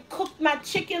way it cooked my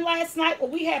chicken last night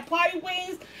when we had party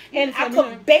wings, and I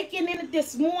cooked bacon in it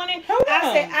this morning.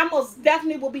 I said I most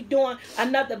definitely will be doing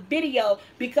another video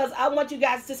because I want you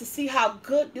guys just to see how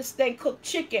good this thing cooked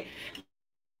chicken.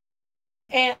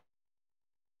 And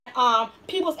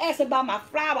people's asking about my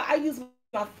flour. I use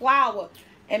my flour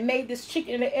and made this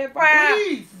chicken in the air fryer.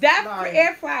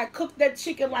 Air fryer cooked that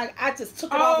chicken like I just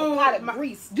took it off a pot of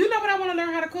grease. Do you know what I want to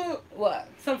learn how to cook? What?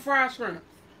 Some fried shrimp.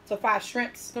 Some fried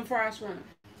shrimps. Some fried shrimp.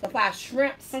 Some fried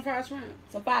shrimps. Some fried shrimp.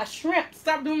 Some fried shrimps.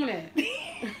 Stop doing that.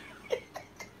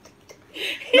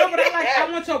 No, but I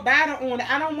want your batter on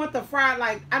it. I don't want the fried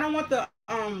I don't want the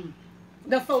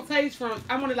sauteed shrimp.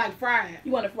 I want it like fried.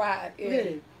 You want it fried?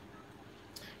 Yeah.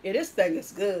 Yeah, this thing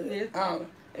is good. It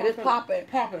is popping.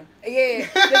 Yeah.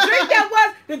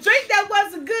 The drink that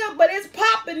wasn't good, but it's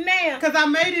popping now. Cause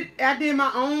I did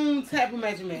my own type of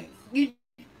measurements.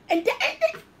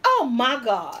 Oh my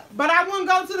God. But I wouldn't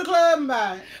go to the club and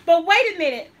buy it. But wait a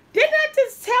minute. Didn't I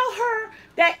just tell her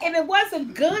that if it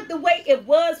wasn't good the way it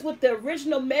was with the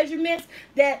original measurements,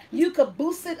 that you could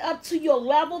boost it up to your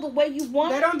level the way you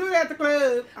want? They don't do that at the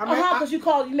club. Because you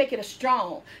make it a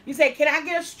strong. You say, can I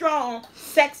get a strong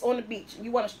sex on the beach?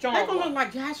 You want a strong They're going to look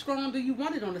like, how strong do you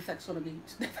want it on the sex on the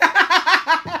beach?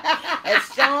 As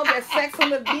strong as sex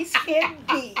on the beach can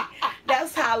be.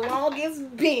 That's how long it's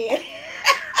been.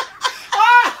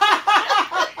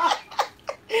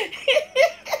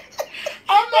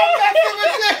 I'm not messing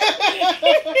with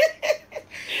you.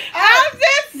 I'm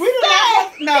just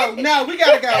saying. No, we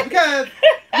gotta go because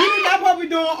we do not supposed to be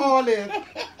doing all this.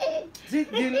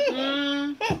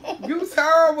 You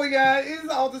terrible, guys. It's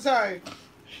all the time.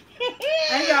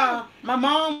 And y'all, my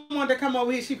mom wanted to come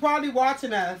over here. She probably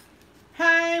watching us.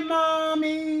 Hey,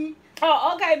 mommy.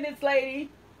 Oh, okay, Miss Lady.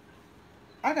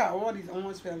 I got all these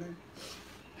orange feelings.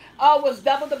 Oh, it was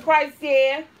double the price,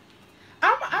 yeah.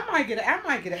 I might get an air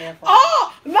fryer.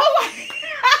 Oh, no.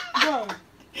 No.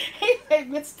 He said,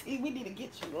 Miss T, we need to get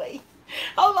you late.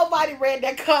 Oh, nobody read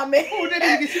that comment. Oh, they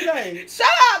didn't get you late. Shut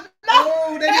up. No.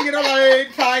 Oh, they didn't get her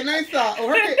late. Tight, nice stuff. Oh,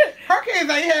 her kids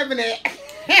ain't having that.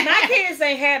 My kids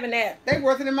ain't having that. They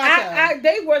worse than my child.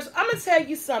 They worse. I'm going to tell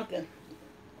you something.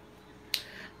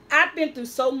 I've been through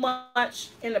so much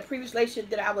in the previous relationship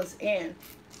that I was in.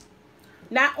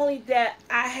 Not only that,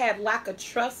 I have lack of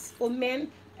trust for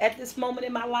men at this moment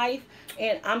in my life,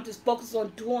 and I'm just focused on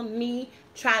doing me,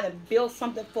 trying to build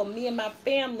something for me and my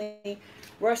family,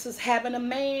 versus having a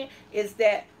man. Is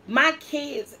that my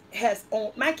kids has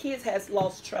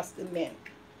lost trust in men.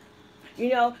 You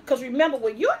know, because remember,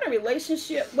 when you're in a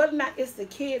relationship, whether or not it's the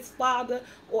kid's father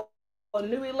or a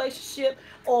new relationship,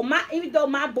 or even though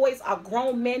my boys are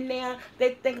grown men now,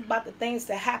 they think about the things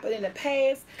that happened in the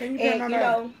past, Can you and get you on that?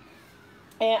 know,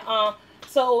 and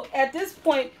so at this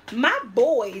point, my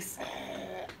boys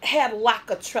have lack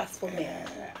of trust for men.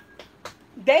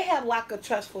 They have lack of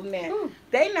trust for men. Ooh.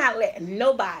 They not letting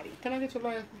nobody Can I get your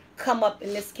last? come up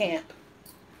in this camp.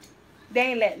 They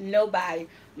ain't letting nobody.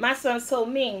 My son told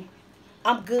me,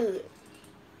 I'm good.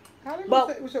 How they But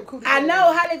gonna say what's your cootie? I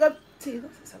know how they go.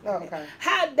 Oh, okay.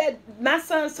 How that my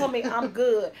son told me I'm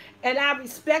good, and I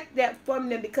respect that from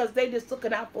them because they just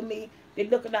looking out for me. They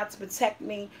looking out to protect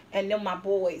me and them my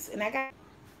boys. And I got.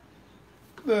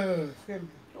 Excuse me.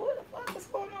 What the fuck is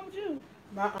going on with you?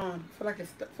 My feel like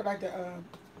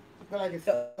it's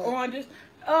The oranges.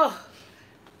 Oh,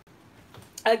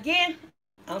 again.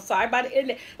 I'm sorry about the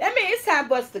internet. That means it's time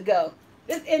for us to go.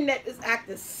 This internet is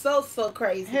acting so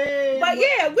crazy. Hey, but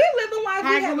yeah, we're living life. We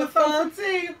hanging having with fun.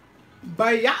 SoulfulT.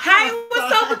 But y'all, Hanging with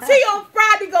SoulfulT on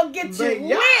Friday gonna get you but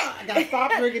y'all, I lit. gotta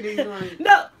stop drinking these drinks.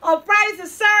 No, on Fridays and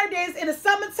Saturdays in the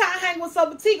summertime, hanging with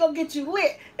SoulfulT gonna get you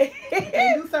lit. I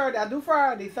can't do Saturday. I do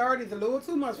Friday. Saturday's a little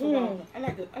too much for me. I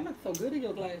like it. I look so good in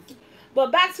your glasses.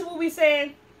 But back to what we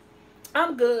saying.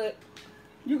 I'm good.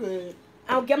 You good?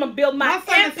 I'm gonna build my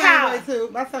son the same empire. way too.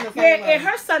 My son the same Yeah, way. and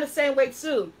her son the same way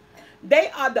too. They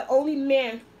are the only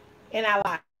men in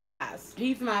our lives.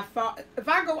 He's my father. If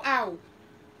I go out,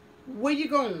 where you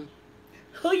going?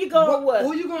 Who you going with?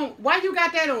 Who you going? Why you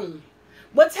got that on?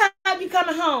 What time you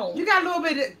coming home? You got a little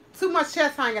bit of too much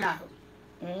chest hanging out.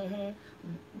 Mm-hmm.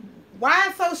 Why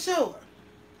it's so short?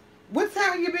 What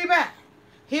time you be back?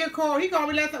 He called me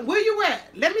last time. Where you at?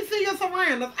 Let me see your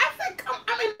surroundings. I said, come,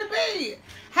 I'm in the bed.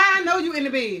 How I know you in the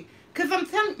bed? Because I'm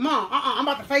telling Mom, I'm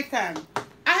about to FaceTime.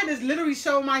 I had to literally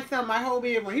show my son my whole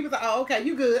bedroom. He was like, oh, okay,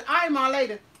 you good. All right, Mom,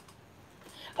 later.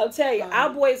 I'll tell you, our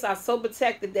boys are so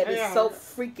protected that Yeah. it's so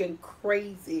freaking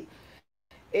crazy.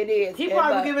 It is. He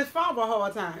probably would give his father a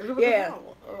hard time. If it was Yeah. his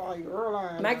father, like,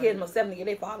 early. My kids most definitely give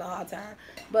their father a hard time.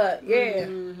 But yeah.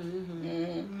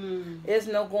 There's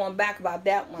no going back about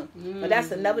that one. But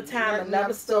that's another time, That's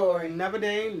another story. Never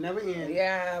day, never end.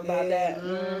 Yeah, about that.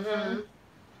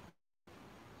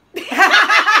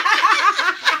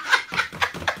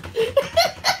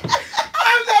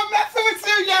 I'm not messing with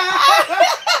you, y'all.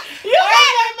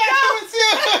 I'm not messing with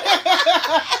you.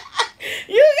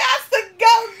 You got to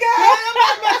go, girl. I'm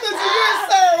not messing with you,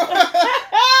 sir.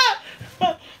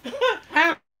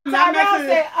 Tyrell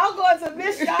said, I'm going to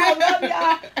miss y'all. I love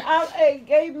y'all. I'm a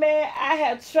gay man. I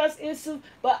have trust issues,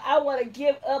 but I want to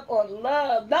give up on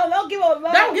love. No, don't give up on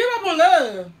love. Don't give up on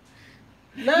love.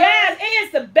 Yes, it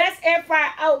is the best air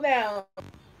fryer out now.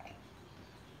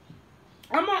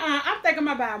 I'm thinking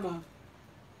about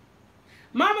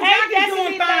Mama Hey, Jackie doing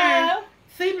Destiny fine. Love.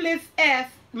 Seamless S.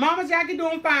 Mama Jackie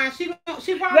doing fine. She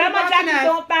probably Grandma watching Jackie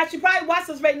us, doing fine. She probably watches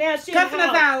us right now. She in the cussing us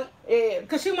house. out Yeah.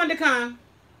 because she wanted to come.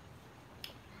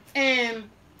 And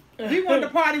we wanted to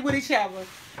party with each other.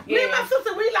 Me and my Yeah.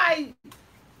 sister,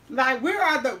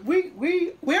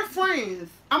 we're friends.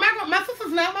 My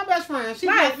sister's not my best friend. She's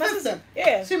Right, my sister.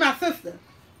 Yeah. She's my sister.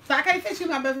 So I can't say she's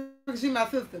my best friend because she's my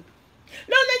sister.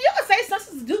 No, you can say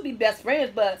sisters do be best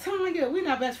friends, but Telling you, we're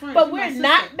not best friends. but She's my we're sister.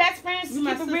 not best friends. You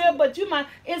my Keep it sister. real, but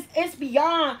it's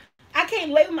beyond. I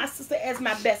can't label my sister as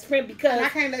my best friend because And I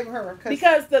can't label her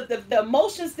because the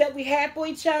emotions that we have for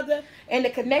each other and the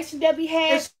connection that we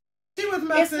have, she was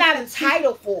my it's sister. not a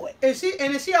title for it.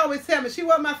 And she always tell me she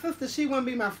wasn't my sister, she wouldn't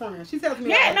be my friend. She tells me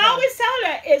Yeah, all and the I time. always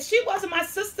tell her if she wasn't my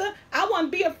sister, I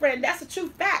wouldn't be a friend. That's a true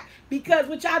fact. Because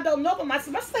what y'all don't know about my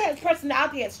sister has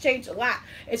personality has changed a lot,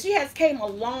 and she has came a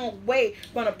long way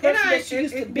from the person that she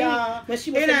used to be when she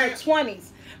was in her 20s.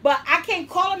 But I can't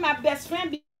call her my best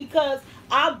friend because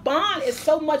our bond is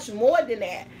so much more than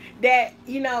that. That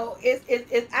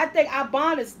I think our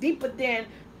bond is deeper than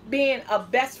being a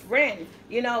best friend.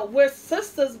 We're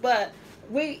sisters, but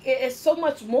it's so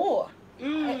much more.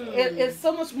 It's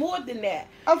so much more than that.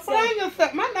 Explain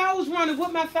yourself. My nose running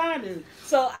with my findings.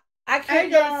 So I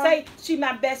can't Hey, y'all. say she's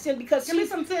my best friend because Give me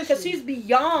some tissue. because she's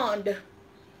beyond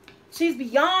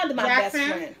my best Jackson.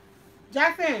 friend.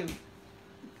 Jackson.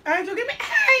 Angel, give me.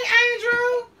 Hey,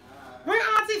 Andrew. Bring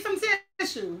Auntie some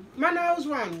tissue. My nose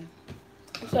running.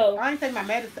 So I ain't take my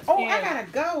medicine. Oh, Yeah. I gotta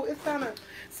go. It's gonna.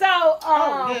 so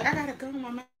Oh, yeah, I gotta go.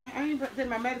 I ain't take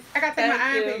my medicine. I gotta take my Thank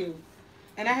iron you. pills.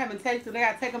 And I haven't taken. They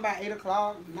gotta take them by 8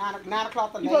 o'clock, 9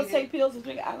 o'clock. you gonna take pills and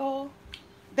drink alcohol?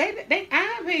 They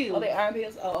iron pills. Oh, they iron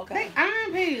pills. Oh, okay. They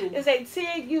iron pills. It's a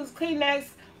Tig use Kleenex.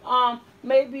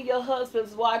 Maybe your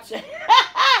husband's watching.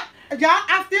 Y'all,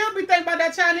 I still be thinking about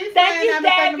that Chinese Thank man you, I've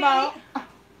been thinking Debbie. about.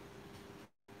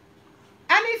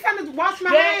 time to wash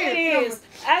my Yeah, hands. it is.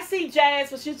 I see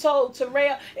Jazz what you told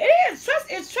Terrell. It is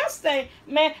it's trusting,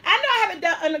 man. I know I haven't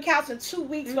done under the couch in 2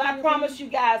 weeks, but I promise you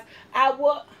guys I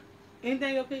will.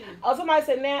 Anything your opinion? Oh, somebody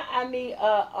said now I need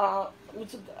I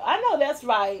know that's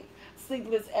right.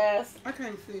 Sleepless ass. I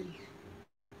can't see.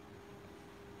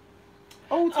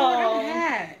 Oh, Tori, I'm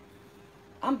hot.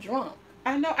 I'm drunk.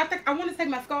 I know. I think I want to take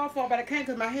my scarf off, but I can't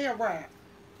because my hair wrapped.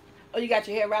 Oh, you got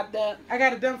your hair wrapped up? I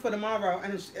got it done for tomorrow,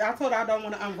 and I told her I don't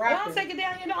want to unwrap Don't it. take it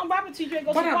down. You know, unwrap it till you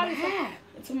go But to the I'm party hot.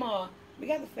 tomorrow. We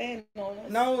got the fan on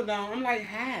us. No, I'm like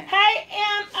hot. Hey,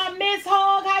 Miss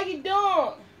Hog, how you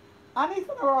doing? I need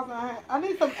some rose in my hand. I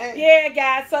need some eggs. Yeah,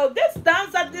 guys. So this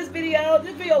thumbs up this video.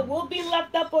 This video will be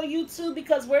left up on YouTube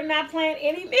because we're not playing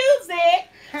any music.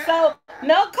 So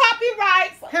no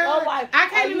copyrights. Oh, wife. I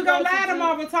can't even go live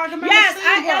tomorrow talking about Yes,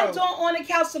 I am doing On the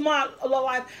Couch tomorrow,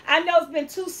 wife. I know it's been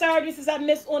 2 Saturdays since I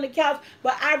missed On the Couch,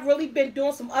 but I've really been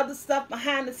doing some other stuff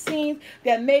behind the scenes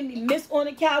that made me miss On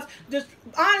the Couch. Just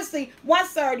honestly, one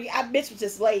Saturday, I bitch was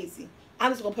just lazy.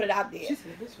 I'm just gonna put it out there. She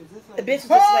said, bitch was this The bitch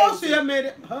was just oh, lazy. she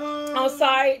admitted. Oh. I'm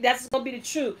sorry, that's gonna be the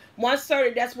truth. One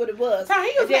Saturday, that's what it was. So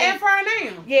he using the air fryer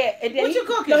now? Yeah, and then What you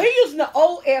cooking? No, he using the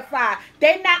old air fryer.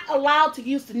 They not allowed to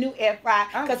use the new air fryer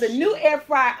because the new air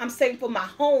fryer I'm saving for my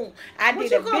home. I What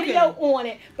did you a video on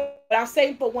it, but I'm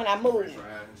saving for when I move. French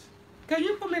fries. Can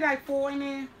you put me like 4 in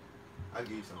there? I'll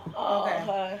give you some.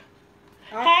 Okay.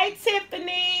 Oh. Hey,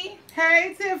 Tiffany.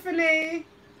 Hey, Tiffany.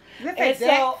 Let's And say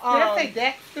so, Dex. Let's say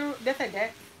Dexter. Let's say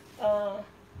Dex.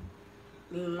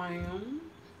 Lamb.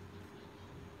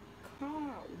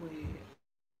 Cardwell.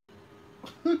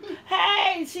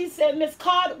 Hey, she said Miss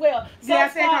Cardwell. So Yeah, I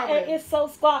said far, Cardwell. and it's so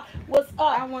squad. What's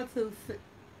I up? want to see.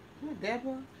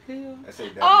 Deborah Hill. I say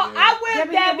that. Oh, I will,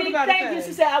 Debbie, what Debbie. about Thank you. that?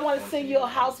 She said, I want to send you a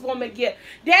housewarming gift.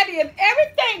 Debbie, if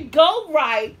everything go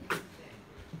right,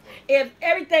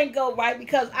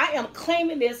 because I am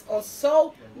claiming this on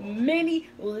so many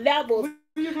levels.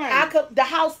 Who you claiming? The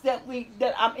house that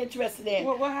I'm interested in.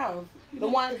 What house? The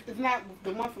one. It's not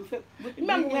the one from.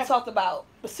 Remember we talked about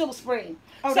the Silver Spring.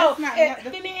 Oh, so that's not.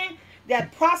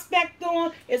 that prospect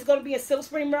on is going to be in Silver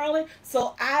Spring, Maryland.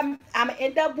 So I'm gonna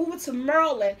end up moving to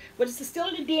Maryland, but it's still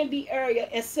in the DMV area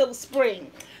in Silver Spring.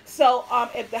 So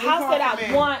if the house that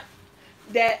I want,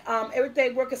 that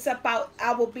everything work itself out,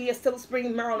 I will be in Silver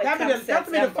Spring, Maryland. That'll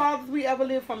be the farthest we ever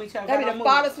lived from each other. That'll be the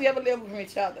farthest we ever lived from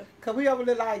each other. Cause we ever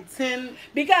lived like 10.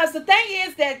 Because the thing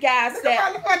is that, guys,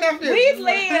 we've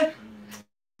lived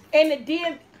in the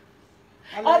DMV.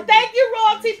 Oh, thank you,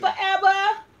 Royalty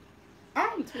Forever.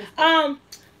 I'm twisted.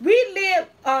 We live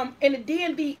in the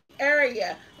DMV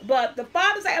area, but the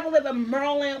farthest I ever lived in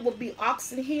Maryland would be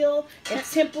Oxon Hill and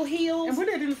Temple Hills. And we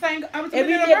lived in the same. And we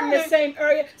live in the same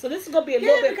area, so this is gonna be a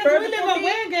little bit further. We live on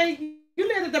Wingate. You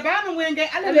live at the bottom of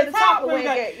Wingate. I live at at the top of Wingate.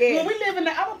 Wingate. Yeah. When we live in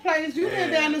the other place, you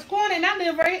live down this corner, and I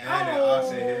live right. And in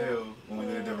Oxon Hill, when we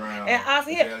lived around. And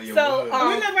Oxon Hill. Azalea So Wood.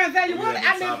 we live around Azalea We Wood. lived I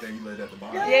at the top live. and you lived at the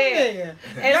bottom. Yeah.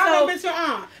 And Y'all so miss your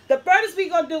aunt. the furthest we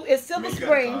gonna do is Silver We got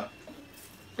Spring. caught.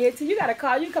 Yeah, so you got a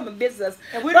car, you come and visit us.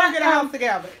 And we don't get a house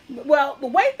together. Well, the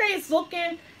way things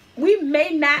looking, we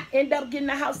may not end up getting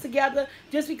a house together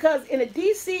just because in the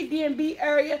DC, DMV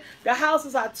area, the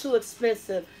houses are too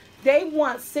expensive. They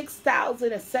want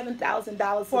 $6,000 and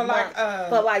 $7,000 For a month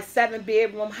for like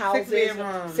 7-bedroom houses,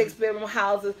 6-bedroom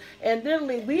houses, and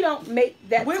literally we don't make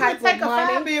that We type would take of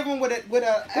money. a 5-bedroom with a We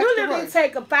extra literally room.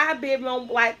 take a 5-bedroom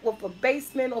like with a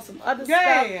basement or some other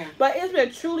Yeah. stuff. But it's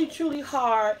been truly, truly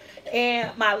hard.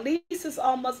 And my lease is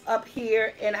almost up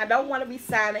here, and I don't want to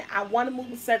resign it. I want to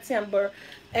move in September,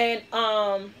 and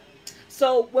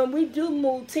so when we do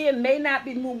move, Tia may not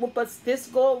be moving with us this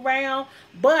go around,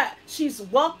 but she's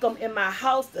welcome in my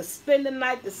house to spend the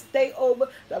night, to stay over.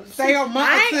 Stay on my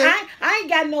I ain't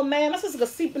got no man. My sister can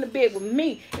sleep in the bed with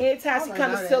me anytime she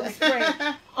comes to Silver Spring.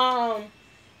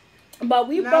 But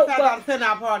we both send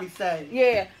our party stay.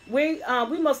 Yeah, we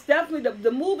most definitely the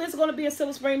move is going to be in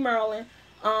Silver Spring, Maryland.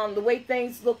 The way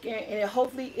things looking, and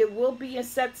hopefully it will be in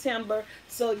September.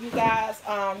 So you guys,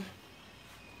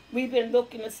 we've been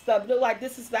looking at stuff. Look like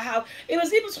this is the house. It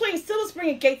was in between Silver Spring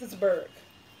and Gaithersburg,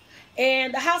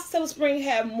 and the house in Silver Spring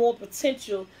had more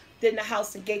potential than the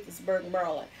house in Gaithersburg,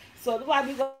 Maryland. So look like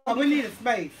we need a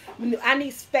space. I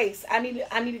need space. I need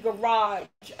a garage.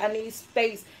 I need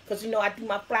space because I do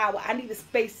my flower. I need a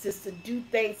space just to do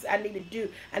things I need to do.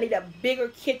 I need a bigger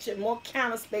kitchen, more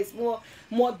counter space, more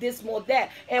this, more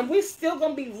that. And we're still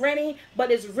gonna be renting,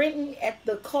 but it's renting at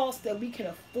the cost that we can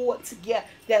afford to get,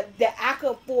 that I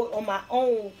could afford on my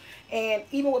own. And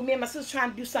even with me and my sister trying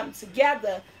to do something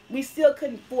together, we still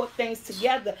couldn't afford things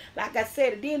together. Like I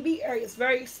said, the DMV area is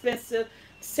very expensive.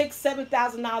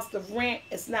 $6,000-7,000 to rent.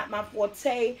 It's not my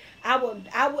forte. I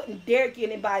wouldn't dare give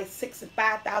anybody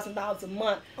 $6,000-5,000 a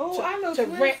month to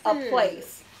rent a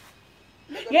place.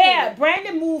 Yeah,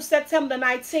 Brandon moved September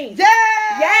 19th.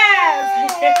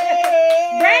 Yes.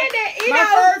 Brandon,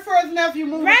 my first nephew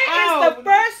moved Brandon out. is the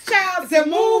first child to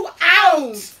move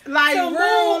out. Like to move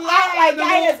out, like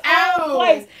that his own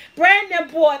place. Brandon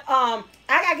bought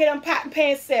I gotta get him pot and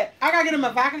pan set. I gotta get him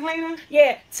a vacuum cleaner.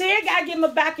 Yeah, Ted gotta get him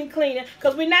a vacuum cleaner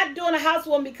because we're not doing a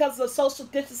housewarming because of social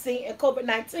distancing and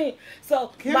COVID-19.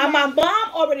 So my mom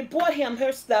already bought him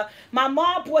her stuff. My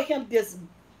mom bought him this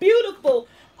beautiful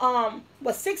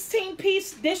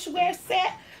 16-piece dishware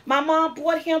set. My mom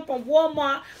bought him from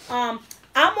Walmart. I'm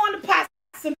on the pots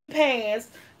and pans.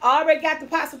 I already got the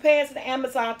pots and pans in the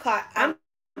Amazon cart. I'm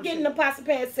getting the pots and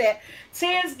pans set.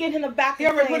 Ted's getting him the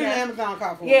vacuum cleaner. He already put in the Amazon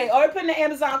cart for him. Yeah, already put in the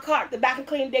Amazon cart the vacuum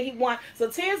cleaner that he wants. So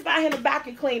Ted's buying him the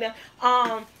vacuum cleaner.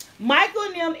 Michael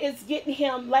and them is getting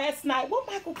him last night. What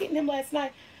Michael getting him last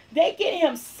night? They getting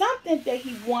him something that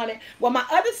he wanted. Well, my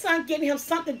other son getting him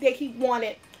something that he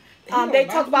wanted. They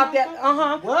talked about that.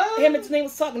 Him and Janine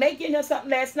was talking. They getting him something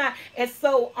last night, and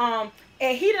so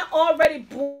and he done already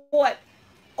bought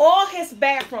all his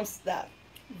bathroom stuff.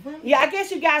 Yeah, I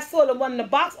guess you guys saw the one in the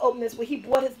box openings where he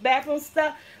bought his bathroom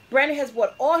stuff. Brandon has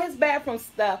bought all his bathroom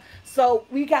stuff, so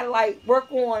we gotta like work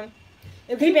on.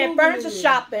 He been furniture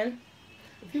shopping.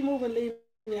 If you move and leave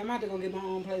me, I'm about to go get my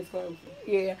own place closer.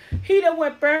 Yeah, he done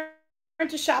went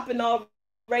furniture shopping already.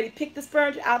 Picked this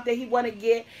furniture out that he want to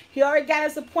get. He already got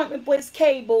his appointment with his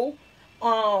cable.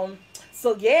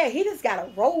 So yeah, he just got a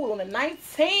roll on the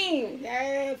 19th.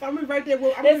 Yes, I'm right there.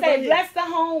 They say bless the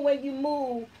home when you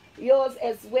move. Yours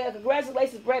as well.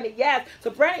 Congratulations, Brandon. Yes. So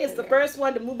Brandon is the first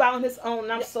one to move out on his own.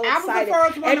 And I'm so excited.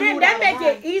 And then that make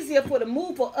it easier for the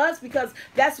move for us because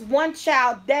that's one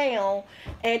child down.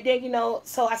 And then,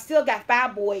 so I still got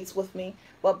 5 boys with me.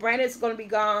 But Brandon's going to be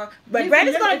gone. But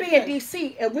Brandon's going to be in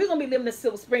D.C. And we're going to be living in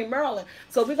Silver Spring, Maryland.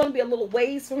 So we're going to be a little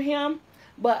ways from him.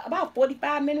 But about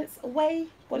 45 minutes away.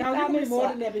 45 minutes more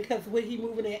than that because where he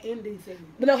moving at in D.C.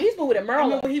 But no, he's moving in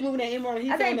Maryland. I remember he moving at in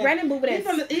Maryland. I think Brandon moving in.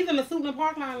 He's in the Suitland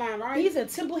Parkline line, right? He's in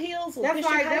Temple Hills. Or that's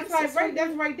right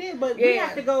there. But we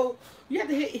have to go. You have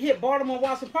to hit Baltimore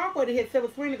Washington Parkway to hit Silver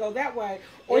Spring to go that way,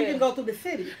 or you can go through the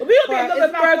city. But we'll be a little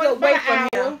bit further away from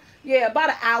him. Yeah, about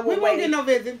an hour. We won't get no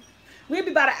visit. We'll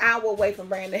be about an hour away from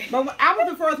Brandon. But I was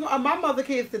the first one of my mother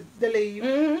kids to leave.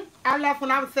 Mm-hmm. I left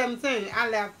when I was 17. I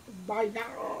left by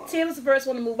now. Tia was the first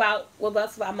one to move out with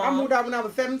us, my mom. I moved out when I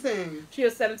was 17. She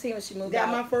was 17 when she moved out.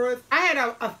 Got my first. I had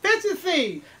an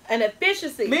efficiency. An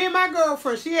efficiency. Me and my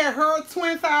girlfriend, she had her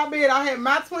twin size bed. I had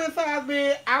my twin size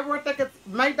bed. I worked at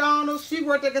McDonald's. She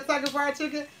worked at Kentucky Fried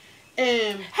Chicken.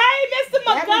 And hey, Mr.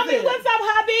 Montgomery, what's up,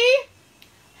 hubby?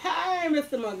 Hey,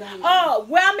 Mr. Montgomery. Oh,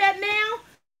 where I'm at now?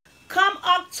 Come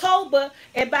October,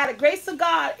 and by the grace of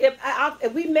God,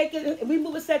 if we make it, if we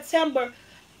move in September,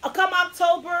 come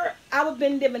October, I would have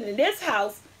been living in this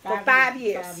house for 5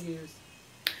 years. 5 years.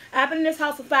 I've been in this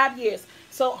house for 5 years.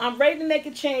 So I'm ready to make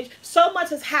a change. So much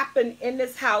has happened in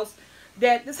this house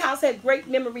that this house had great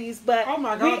memories, but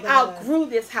we outgrew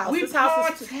this house. We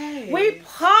partied. We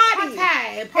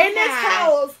partied in this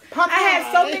house. I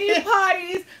had so many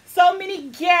parties, so many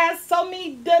guests, so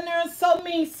many dinners,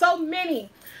 so many.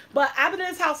 But I've been in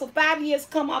this house for 5 years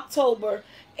come October,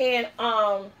 and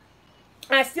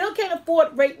I still can't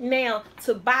afford right now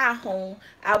to buy a home.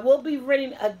 I will be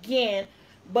renting again,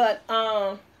 but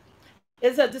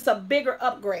it's just a bigger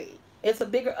upgrade. It's a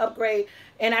bigger upgrade,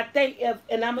 and I think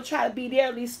and I'm gonna try to be there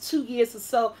at least 2 years or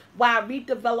so while I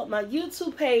redevelop my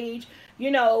YouTube page.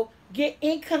 Get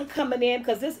income coming in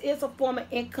because this is a form of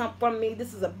income from me.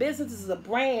 This is a business. This is a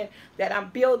brand that I'm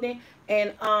building.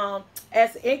 And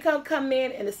as the income come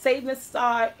in and the savings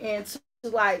start and to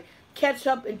like catch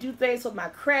up and do things with my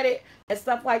credit and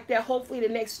stuff like that, hopefully the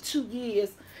next 2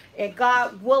 years, and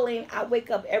God willing, I wake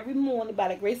up every morning by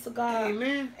the grace of God.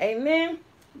 Amen. Amen.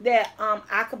 That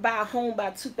I could buy a home by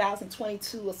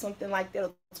 2022 or something like that,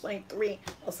 or 23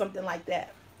 or something like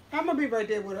that. I'm going to be right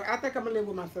there with her. I think I'm going to live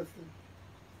with my sister.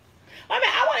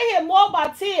 I want to hear more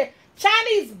about Tia.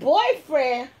 Chinese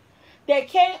boyfriend that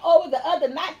came over the other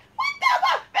night. What the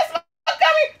fuck? Mr.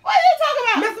 Montgomery, what are you talking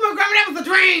about? Mr. Montgomery, that was a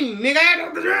dream. Nigga,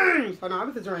 that was a dream. Oh, no, it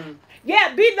was a dream.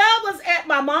 Yeah, B-Love was at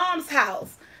my mom's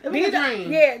house. It was a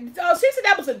dream. Yeah. Oh, she said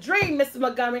that was a dream, Mr.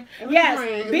 Montgomery.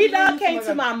 Yes. B-Love came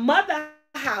to my mother's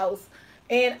house.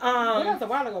 And that was a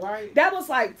while ago, right? That was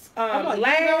like a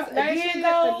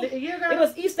year ago. It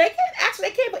was Easter.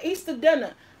 They came for Easter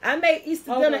dinner. I made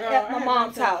Easter dinner at my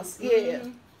mom's house. Yeah.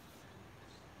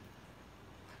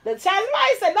 The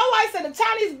Chinese, nobody said the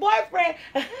Chinese boyfriend.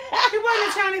 He wasn't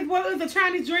a Chinese boy. It was a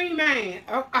Chinese dream man.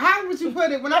 How would you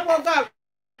put it? When I woke up,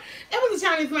 it was a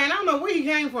Chinese man. I don't know where he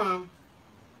came from.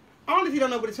 Only if you don't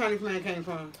know where the Chinese man came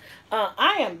from.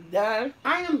 I am done.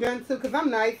 I am done too, because I'm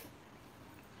nice.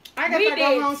 I guess We I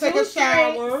go home, take a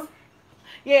shower. drinks.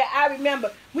 Yeah, I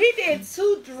remember. We did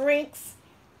 2 drinks.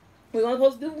 We weren't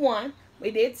supposed to do 1.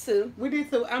 We did 2. We did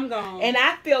too. I'm gone. And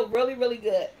I feel really, really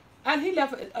good. And he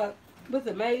left, what's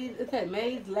it, Maze? It said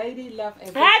Maze Lady left at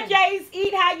 15. Hi, Jace.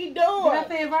 Eat, how you Did I doing?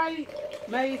 say it right?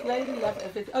 Maze Lady left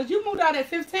at 15. Oh, you moved out at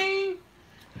 15?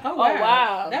 Oh,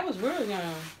 wow. That was real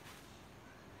young.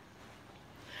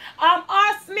 R.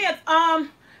 Smith,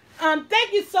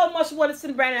 thank you so much for what it's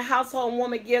in Brandon Household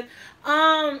Woman Gift.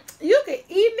 You can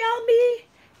email me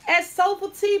at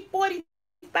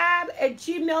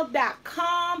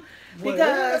SoulfulT45@gmail.com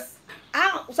because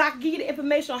so I can give you the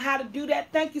information on how to do that.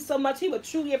 Thank you so much. He would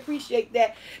truly appreciate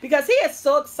that because he is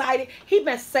so excited. He's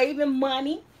been saving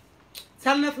money.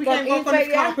 Telling us we can't walk on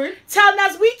his carpet. Telling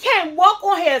us we can't walk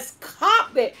on his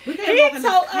carpet. We can't He walk on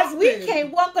told his us we carpet.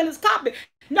 can't walk on his carpet.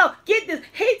 No, get this.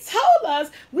 He told us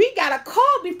we got to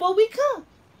call before we come.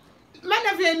 My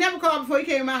nephew ain't never called before he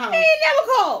came to my house. He ain't never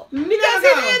called because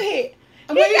he live here.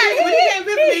 When he came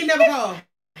visit me, he never called.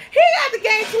 He got the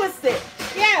game twisted.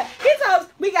 Yeah, he told us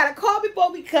we got to call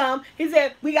before we come. He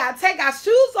said we got to take our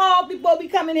shoes off before we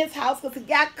come in his house because he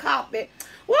got carpet.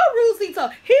 What rules he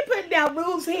told? He put down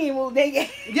rules he ain't moved in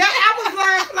yet. Yeah, I was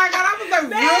like,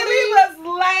 Man, really? he was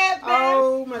laughing.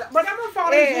 Oh my God. But I'm gonna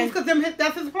follow his rules because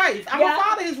that's his place. I'm Yeah. gonna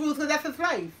follow his rules because that's his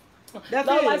place. That's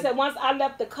No, it. like I said, once I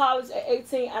left the college at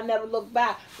 18, I never looked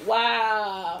back.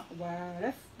 Wow. Wow,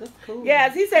 that's cool.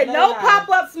 Yes, he said no lies.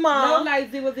 pop-ups, Mom. No lies,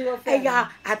 007. Hey, y'all,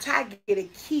 I tried to get a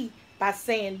key by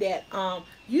saying that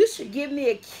you should give me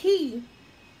a key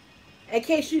in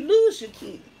case you lose your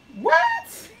key.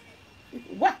 What?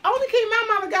 What? Only key my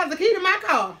mama got is the key to my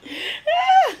car.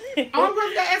 Only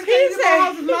person that has keys to my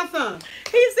house is my son.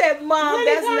 He said, Mom,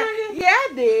 Really, that's not. Tanya? Yeah, I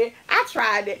did. I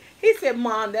tried it. He said,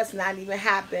 Mom, that's not even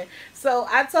happening. So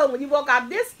I told him, when you walk out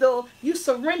this door, you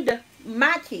surrender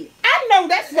my key. I know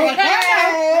that's for Hey,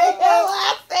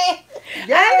 I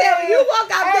said, when you walk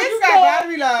out you this got door,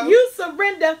 battery low. you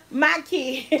surrender my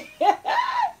key.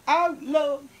 Oh,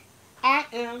 look, I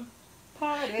am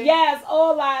party. Yes,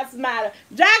 all lives matter.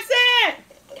 Jackson,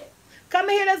 come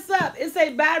and hit us up. It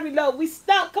say battery low. We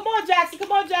stuck. Come on, Jackson.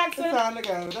 Come on, Jackson. It's time to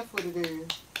go. That's what it is.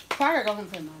 So I gotta go home and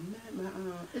say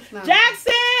it's not.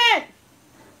 Jackson!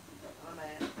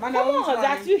 My Come nose on, running.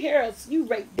 Jackson. You hear us. You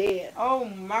right there. Oh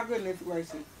my goodness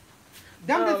gracious.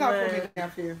 Dump Oh, this out man. for me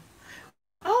down here.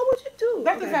 Oh, what you do?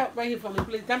 Dump this out right here for me,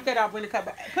 please. Dump that out when it come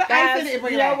back. Put ice Guys, in it and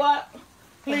bring you it know out. what?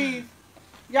 Please.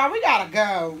 Y'all, we gotta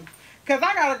go. Cause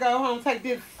I gotta go home and take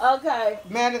this Okay.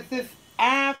 medicine,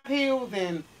 iron pills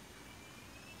and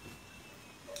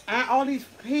all these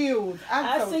pills. I'm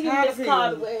I so see you, tired Miss of pills.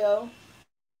 Caldwell.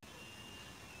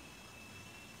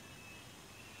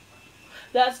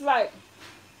 That's right.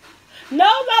 No,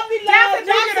 lovely love.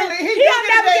 Jackson, he'll never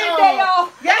get a day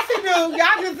off. Yes, he do.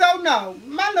 Y'all just don't know.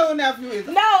 My little nephew is.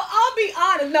 No, I'll be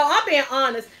honest. No, I'm being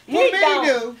honest. He What man don't.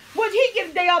 do? Well, he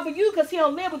gets a day off of you because he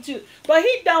don't live with you. But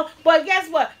he don't. But guess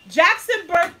what? Jackson's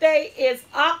birthday is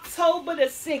October the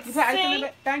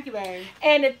 16th. Thank you, babe.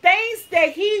 And the things that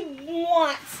he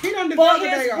wants He don't for deserve a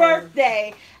his day off.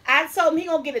 birthday, I told him he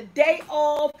going to get a day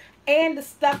off and the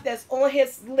stuff that's on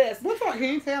his list. What's on? He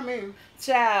didn't tell me.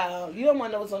 Child, you don't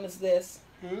want to know what's on his list.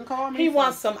 He didn't call me. He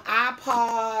wants some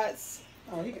iPods.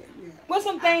 Oh, yeah. What's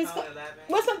some things? iPhone 11.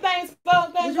 What's some things?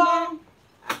 Folks, What you called?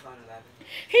 iPhone 11.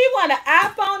 He want an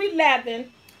iPhone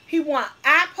 11. He want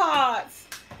iPods,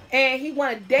 and he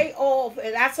want a day off.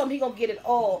 And I told him he gonna get it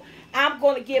all. I'm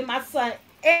gonna give my son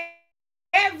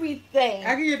everything.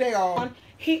 I give you a day off.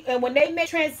 And when they make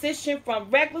transition from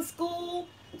regular school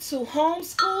to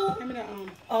homeschool, Give me the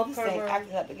oh, this Sorry, thing bro.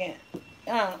 acting up again.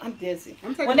 I'm dizzy.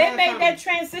 I'm taking When they my made time. that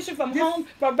transition from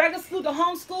regular school to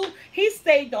homeschool, he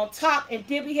stayed on top and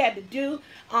did what he had to do.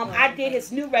 I did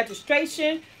his new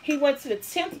registration. He went to the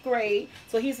 10th grade,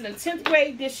 so he's in the 10th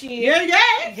grade this year. Yeah,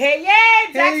 yeah. Hey,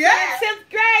 yeah, Jackson yeah. in 10th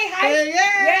grade. Hi. Hey,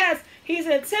 yeah. Yes, he's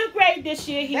in 10th grade this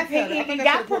year. He That's good. I think that's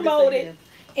got what the board promoted, is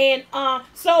and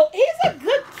so he's a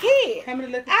good kid. How many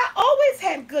liquors? I always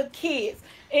had good kids,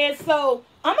 and so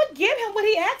I'm gonna give him what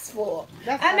he asked for.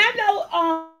 That's And right. I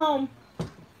know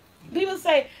people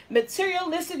say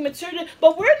materialistic,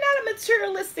 but we're not a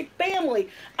materialistic family.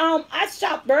 I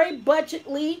shop very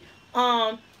budgetly.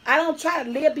 I don't try to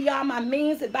live beyond my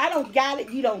means. If I don't got it,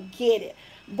 you don't get it.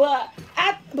 But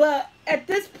at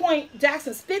this point,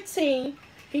 Jackson's 15.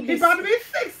 He's about to be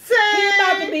 16. He's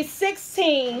about to be I'm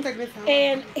 16, taking this home.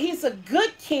 and he's a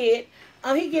good kid.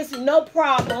 He gets no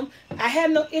problem. I have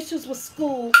no issues with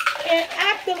school, and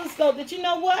I feel as though that, you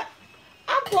know what,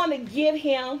 I'm going to give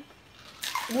him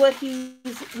what he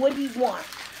wants.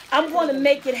 I'm going to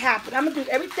make it happen. I'm going to do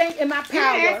everything in my He didn't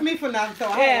ask power. me for nothing, so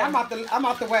Yeah. I'm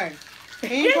out the way.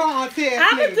 He ain't calling to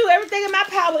ask I'm going me. to do everything in my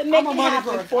power and make I'm a it money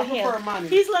happen person. for I prefer him. money.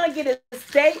 He's going to get his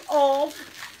day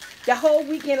off the whole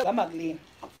weekend. I'm about to leave.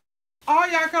 All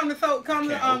y'all come to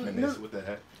Can't open this. What the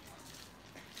heck?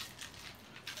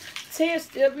 Tia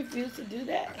still refused to do I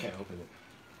that. can't open it.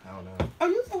 I don't know. Oh,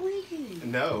 you so weak.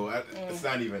 No, it's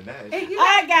not even that. Hey, All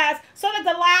right, guys. So that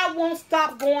the live won't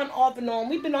stop going off and on.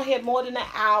 We've been on here more than an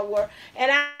hour,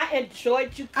 and I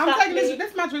enjoyed you. I'm taking company.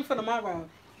 this is my drink for tomorrow.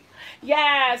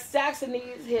 Yes, Jackson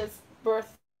needs his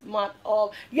birth month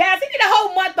off. Yes, he need a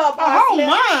whole month off. A whole honestly.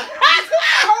 month.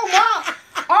 A whole month.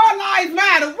 All lives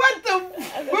matter.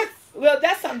 What? Well,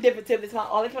 that's something different too. It's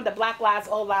all from the Black Lives,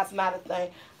 All Lives Matter thing.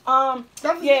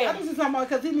 That's Yeah. I just talking about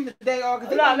because he needs a day off.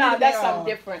 No, that's something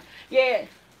different. Yeah.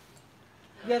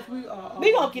 Yes, we are.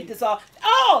 We gonna get this off.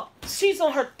 Oh, she's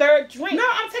on her third drink. No,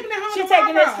 I'm taking it home. She's tomorrow.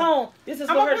 taking this home. This is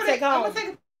I'm for her gonna to take I'm home. gonna take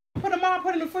it. Put them all.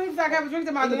 Put in the freezer. So I can have a drink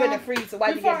tomorrow. You put in the freezer while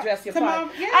you Before- get dressed your tomorrow-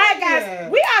 party. yeah. All right,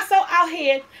 guys, we are so out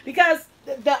here because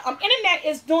the internet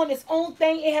is doing its own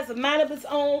thing. It has a mind of its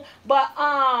own, but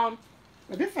But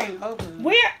this ain't open.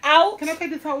 we're out. Can I take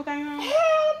this whole thing home?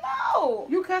 Hell no!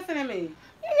 You cussing at me?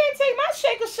 You can't take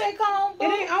my shake home. It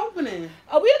ain't opening.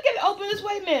 Oh, we'll get it open. Just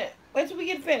wait a minute. Wait till we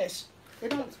get finished. It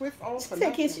don't twist off.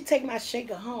 She take my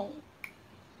shaker home.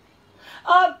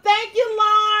 Thank you,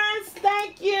 Lawrence.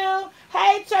 Thank you.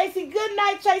 Hey, Tracy. Good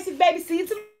night, Tracy, baby. See you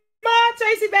tomorrow,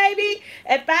 Tracy, baby,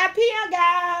 at 5 p.m.,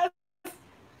 guys.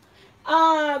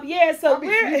 Yeah. So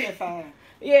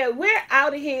we're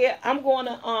out of here. I'm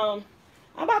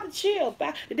about to chill.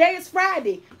 Today is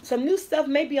Friday. Some new stuff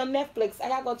may be on Netflix. I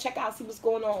gotta go check out, see what's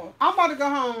going on. I'm about to go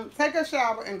home, take a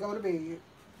shower, and go to bed.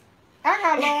 I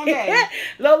got a long day.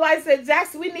 Low Light said,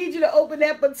 Jackson, we need you to open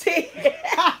that petite.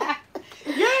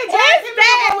 Yeah, It's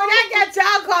bad when I got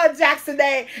y'all called Jackson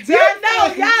Day.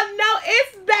 Jackson. Y'all know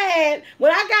it's bad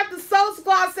when I got the Soul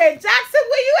Squad said, Jackson,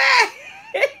 where you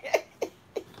at?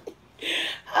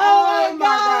 Oh my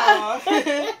God.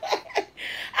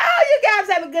 Oh, you guys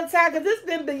have a good time because this has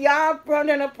been Beyond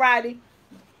Friday on a Friday.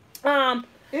 A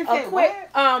quick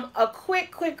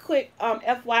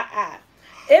FYI.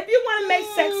 If you want to make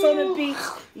sex on the beach,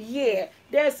 yeah,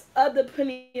 there's other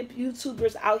plenty of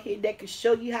YouTubers out here that can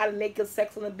show you how to make your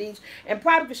sex on the beach and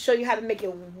probably can show you how to make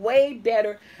it way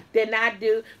better than I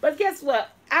do. But guess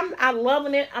what? I'm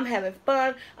loving it. I'm having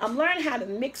fun. I'm learning how to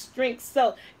mix drinks.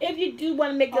 So if you do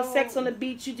want to make your sex on the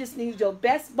beach, you just need your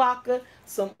best vodka,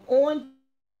 some orange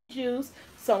juice,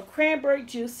 some cranberry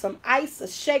juice, some ice, a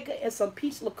shaker, and some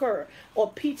peach liqueur or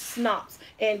peach schnapps.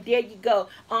 And there you go.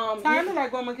 I look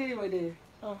like Grandma Kitty right there.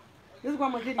 This is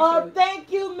Grandma Kitty.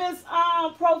 Thank you, Miss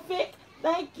Profit.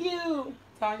 Thank you.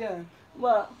 Tanya.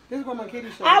 What? This is Grandma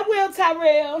Kitty show. I will,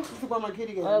 Tyrell. This is Grandma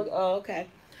Kitty game. Okay.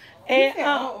 And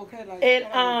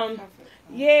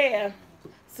yeah.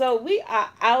 So we are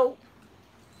out.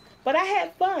 But I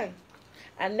had fun.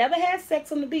 I never had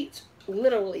sex on the beach,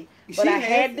 literally. But I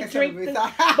had to drink. But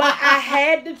I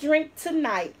had to drink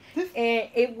tonight, and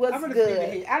it was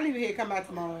good. I'll leave it here. Come back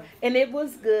tomorrow. And it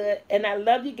was good. And I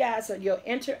love you guys for your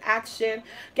interaction,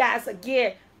 guys.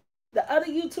 Again, the other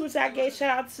YouTubers I gave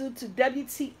shout out to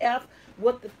WTF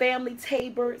with the Family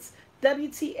Tabers.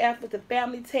 WTF with the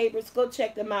Family Tabers. Go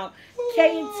check them out.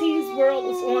 K&T's World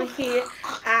was on here.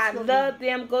 I love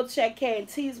them. Go check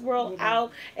K&T's World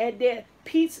out. And then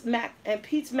Peach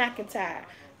McIntyre.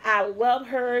 I love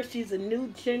her. She's a new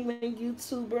genuine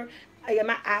YouTuber.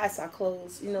 My eyes are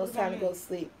closed. You know, it's time to go to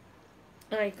sleep.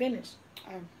 I ain't finished.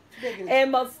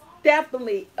 And most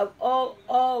definitely of all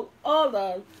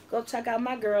of, go check out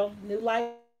my girl, New Life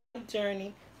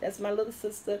Journey. That's my little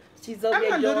sister. She's over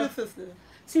there doing.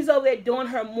 She's over there doing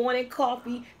her morning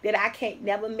coffee that I can't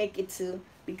never make it to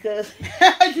because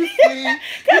you sleep.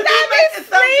 Because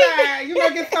I you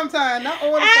make it sometime, not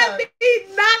all the time. I be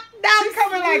knocked out. She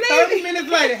coming like 30 minutes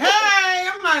later. Hey,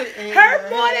 I'm like, her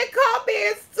morning coffee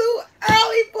is too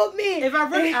early for me. If I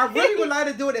really would like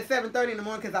to do it at 7:30 in the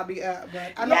morning because I'll be up,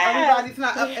 but I know everybody's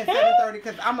not up at 7:30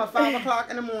 because I'm up 5 o'clock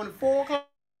in the morning, 4 o'clock.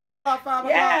 5 o'clock.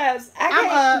 Yes,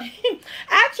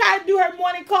 I try to do her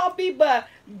morning coffee, but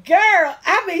girl,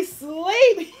 I be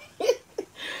sleepy.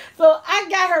 So I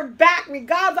got her back,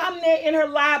 regardless I'm there in her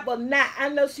live or not. I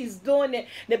know she's doing it.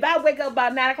 And if I wake up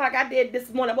about 9 o'clock, I did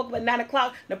this morning. I woke up at 9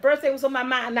 o'clock. The first thing was on my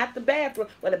mind, not the bathroom.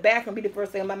 Well, the bathroom be the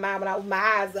first thing on my mind when I open my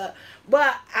eyes up.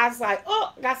 But I was like,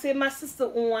 oh, I see my sister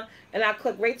on, and I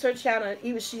click right to her channel. And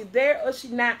either she's there or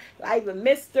she's not. I even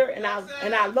missed her, and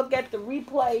I look at the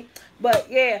replay. But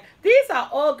yeah, these are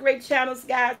all great channels,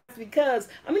 guys. Because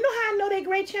you know how I know they're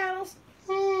great channels?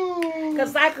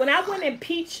 Because like when I went in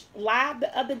Peach Live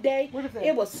the other day,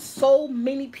 it was so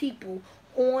many people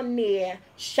on there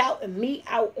shouting me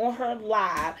out on her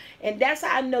live, and that's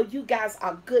how I know you guys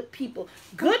are good people.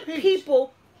 Good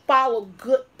people follow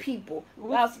good people.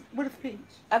 What is Peach?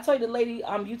 I told you the lady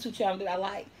YouTube channel that I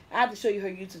like. I have to show you her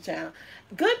YouTube channel.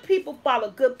 Good people follow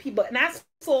good people, and I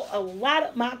saw a lot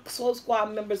of my Soul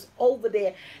Squad members over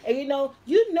there. And you know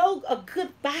a good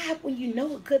vibe when you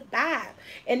know a good vibe,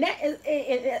 and that is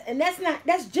and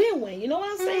that's genuine. You know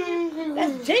what I'm saying?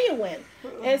 That's genuine.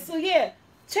 And so yeah,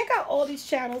 check out all these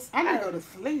channels. I'm gonna go to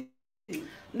sleep.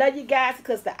 Love you guys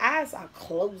because the eyes are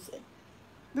closing.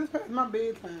 This past my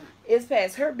bedtime. It's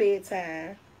past her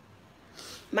bedtime.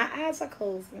 My eyes are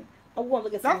closing. I want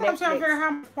to look at some That's what I'm trying to Netflix. figure out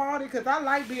how much party, because I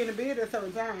like being in bed at a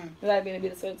certain time. You like being in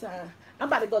bed at a certain time. I'm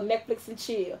about to go Netflix and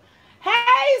chill.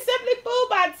 Hey, Simply Food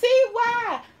by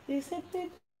T.Y. This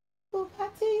Simply Food by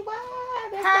T.Y.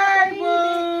 That's my Hey,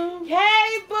 boo. baby.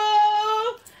 Hey,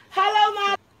 boo. Hello,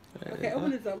 my... Okay,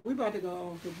 open this up. We about to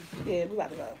go. Yeah, we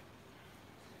about to go.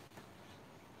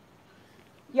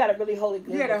 You gotta really hold it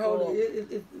good. You gotta hold before-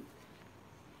 it.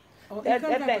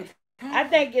 That thing. I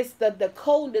think it's the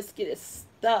coldness getting stuck.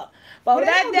 But But they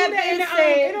that don't do that in being the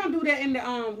said, they don't do that in the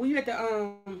when you at the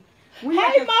when you hey,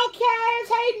 at the, Mo Cash.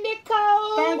 Hey,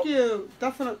 Nicole. thank you.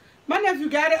 That's what my nephew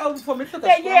got it over for me. It took a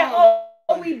Yeah,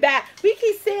 strong- we back. We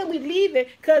keep saying we leaving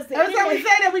because the Every time we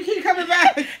internet, say that, we keep coming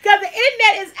back. because the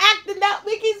internet is acting up.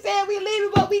 We keep saying we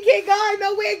leaving, but we can't go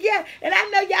nowhere yet. And I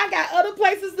know y'all got other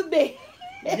places to be.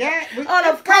 Yeah, On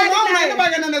a come Friday on, night. ain't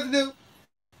nobody got nothing else to do.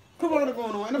 Corona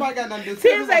going on. Ain't nobody got nothing to do.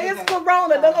 Tim say it's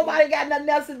Corona. Don't nobody got nothing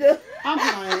else to do. I'm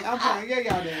playing. Yeah,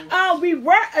 y'all do. We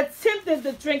were attempting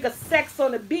to drink a Sex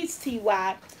on the Beach,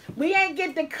 T.Y. We ain't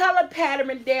get the color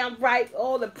pattern down right,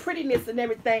 all the prettiness and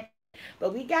everything.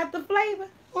 But we got the flavor.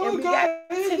 And we got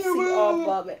tipsy off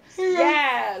of it.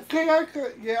 Yes.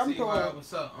 Yeah, I'm See, sorry.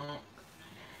 what's up,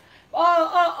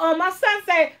 My son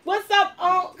say, what's up,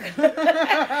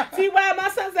 T.Y., my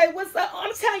son say, what's up?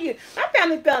 I'm telling you, my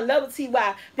family fell in love with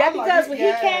T.Y. That because when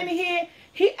he came in here,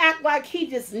 he act like he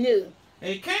just knew. And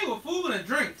it came with food and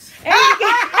drinks. And,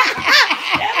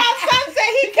 and my son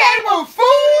said he came with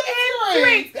food and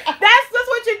drinks. That's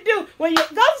what you do. When you go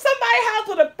to somebody's house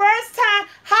for the first time,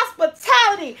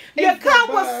 hospitality, you It's come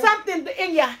the with best. something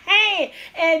in your hand.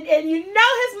 And you know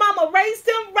his mama raised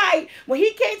him right when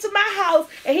he came to my house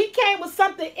and he came with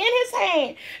something in his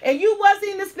hand and you wasn't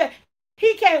even expecting.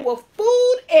 He came with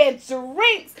food and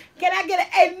drinks. Can I get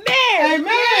an amen?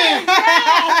 Amen.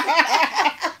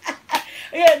 Yes.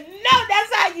 You know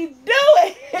that's how you do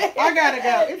it. I gotta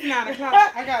go. It's 9 o'clock.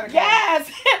 I gotta go. Yes.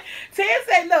 Tim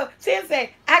say, look, Tim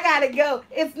say, I gotta go.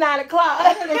 It's 9 o'clock.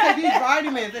 I gotta go take these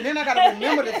vitamins, and then I gotta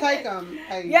remember to take them.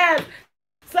 Hey. Yes.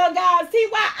 So guys,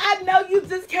 T.Y., I know you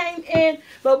just came in,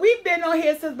 but we've been on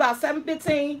here since about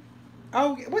 7:15.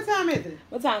 Oh, what time is it?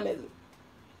 What time is it?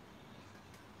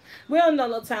 We don't know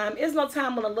no time. It's no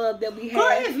time on the love that we Girl,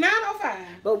 have. it's 9:05.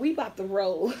 But we about to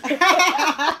roll.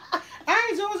 I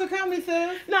enjoyed your company,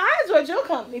 sis. No, I enjoyed your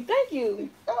company. Thank you.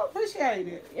 Oh, appreciate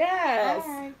it. Yes.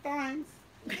 All right, thanks.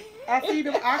 I see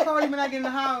them. I call you when I get in the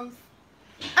house.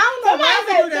 I don't know Somebody why I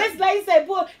said, do that. this lady said,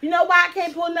 pull, you know why I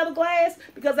can't pull another glass?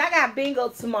 Because I got bingo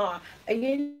tomorrow. And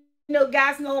you know,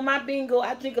 guys know on my bingo,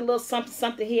 I drink a little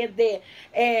something here and there.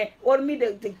 And order me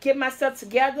to get myself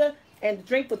together and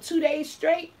drink for 2 days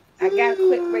straight. I got to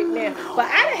quit right now. But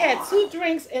I done had 2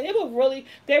 drinks and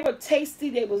they were tasty.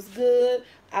 They was good.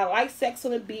 I like Sex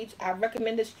on the Beach. I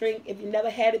recommend this drink if you never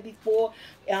had it before.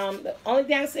 The only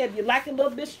thing I said, if you like it a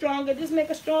little bit stronger, just make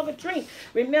a stronger drink.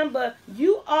 Remember,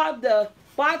 you are the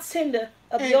bartender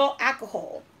of your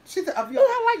alcohol. She said, Oh,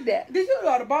 I like that. Did you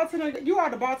are the bartender? You are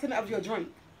the bartender of your drink,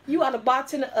 You are the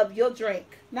bartender of your drink.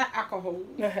 not alcohol.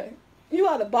 You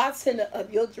are the bartender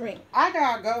of your drink. I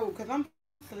gotta go because I'm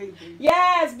sleepy.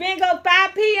 Yes, bingo,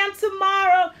 5 p.m.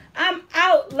 tomorrow. I'm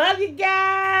out. Love you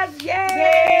guys. Yay!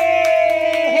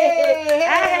 Yay!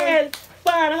 I had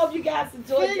fun. I hope you guys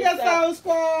enjoyed See ya, yourself. Soul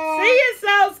Squad. See you,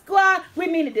 Soul Squad. We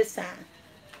mean it this time.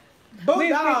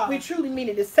 Booyah. We truly mean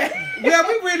it this time. Yeah,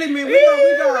 we really mean we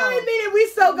we gone. really mean it. We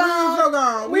so gone. We so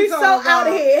gone. We so out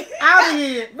of here. Out of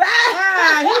here. Bye.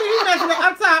 Ah, he messing up.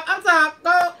 Up top. Go.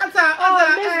 Up top.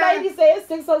 Oh, Miss Lady said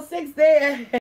it's 6:06 there.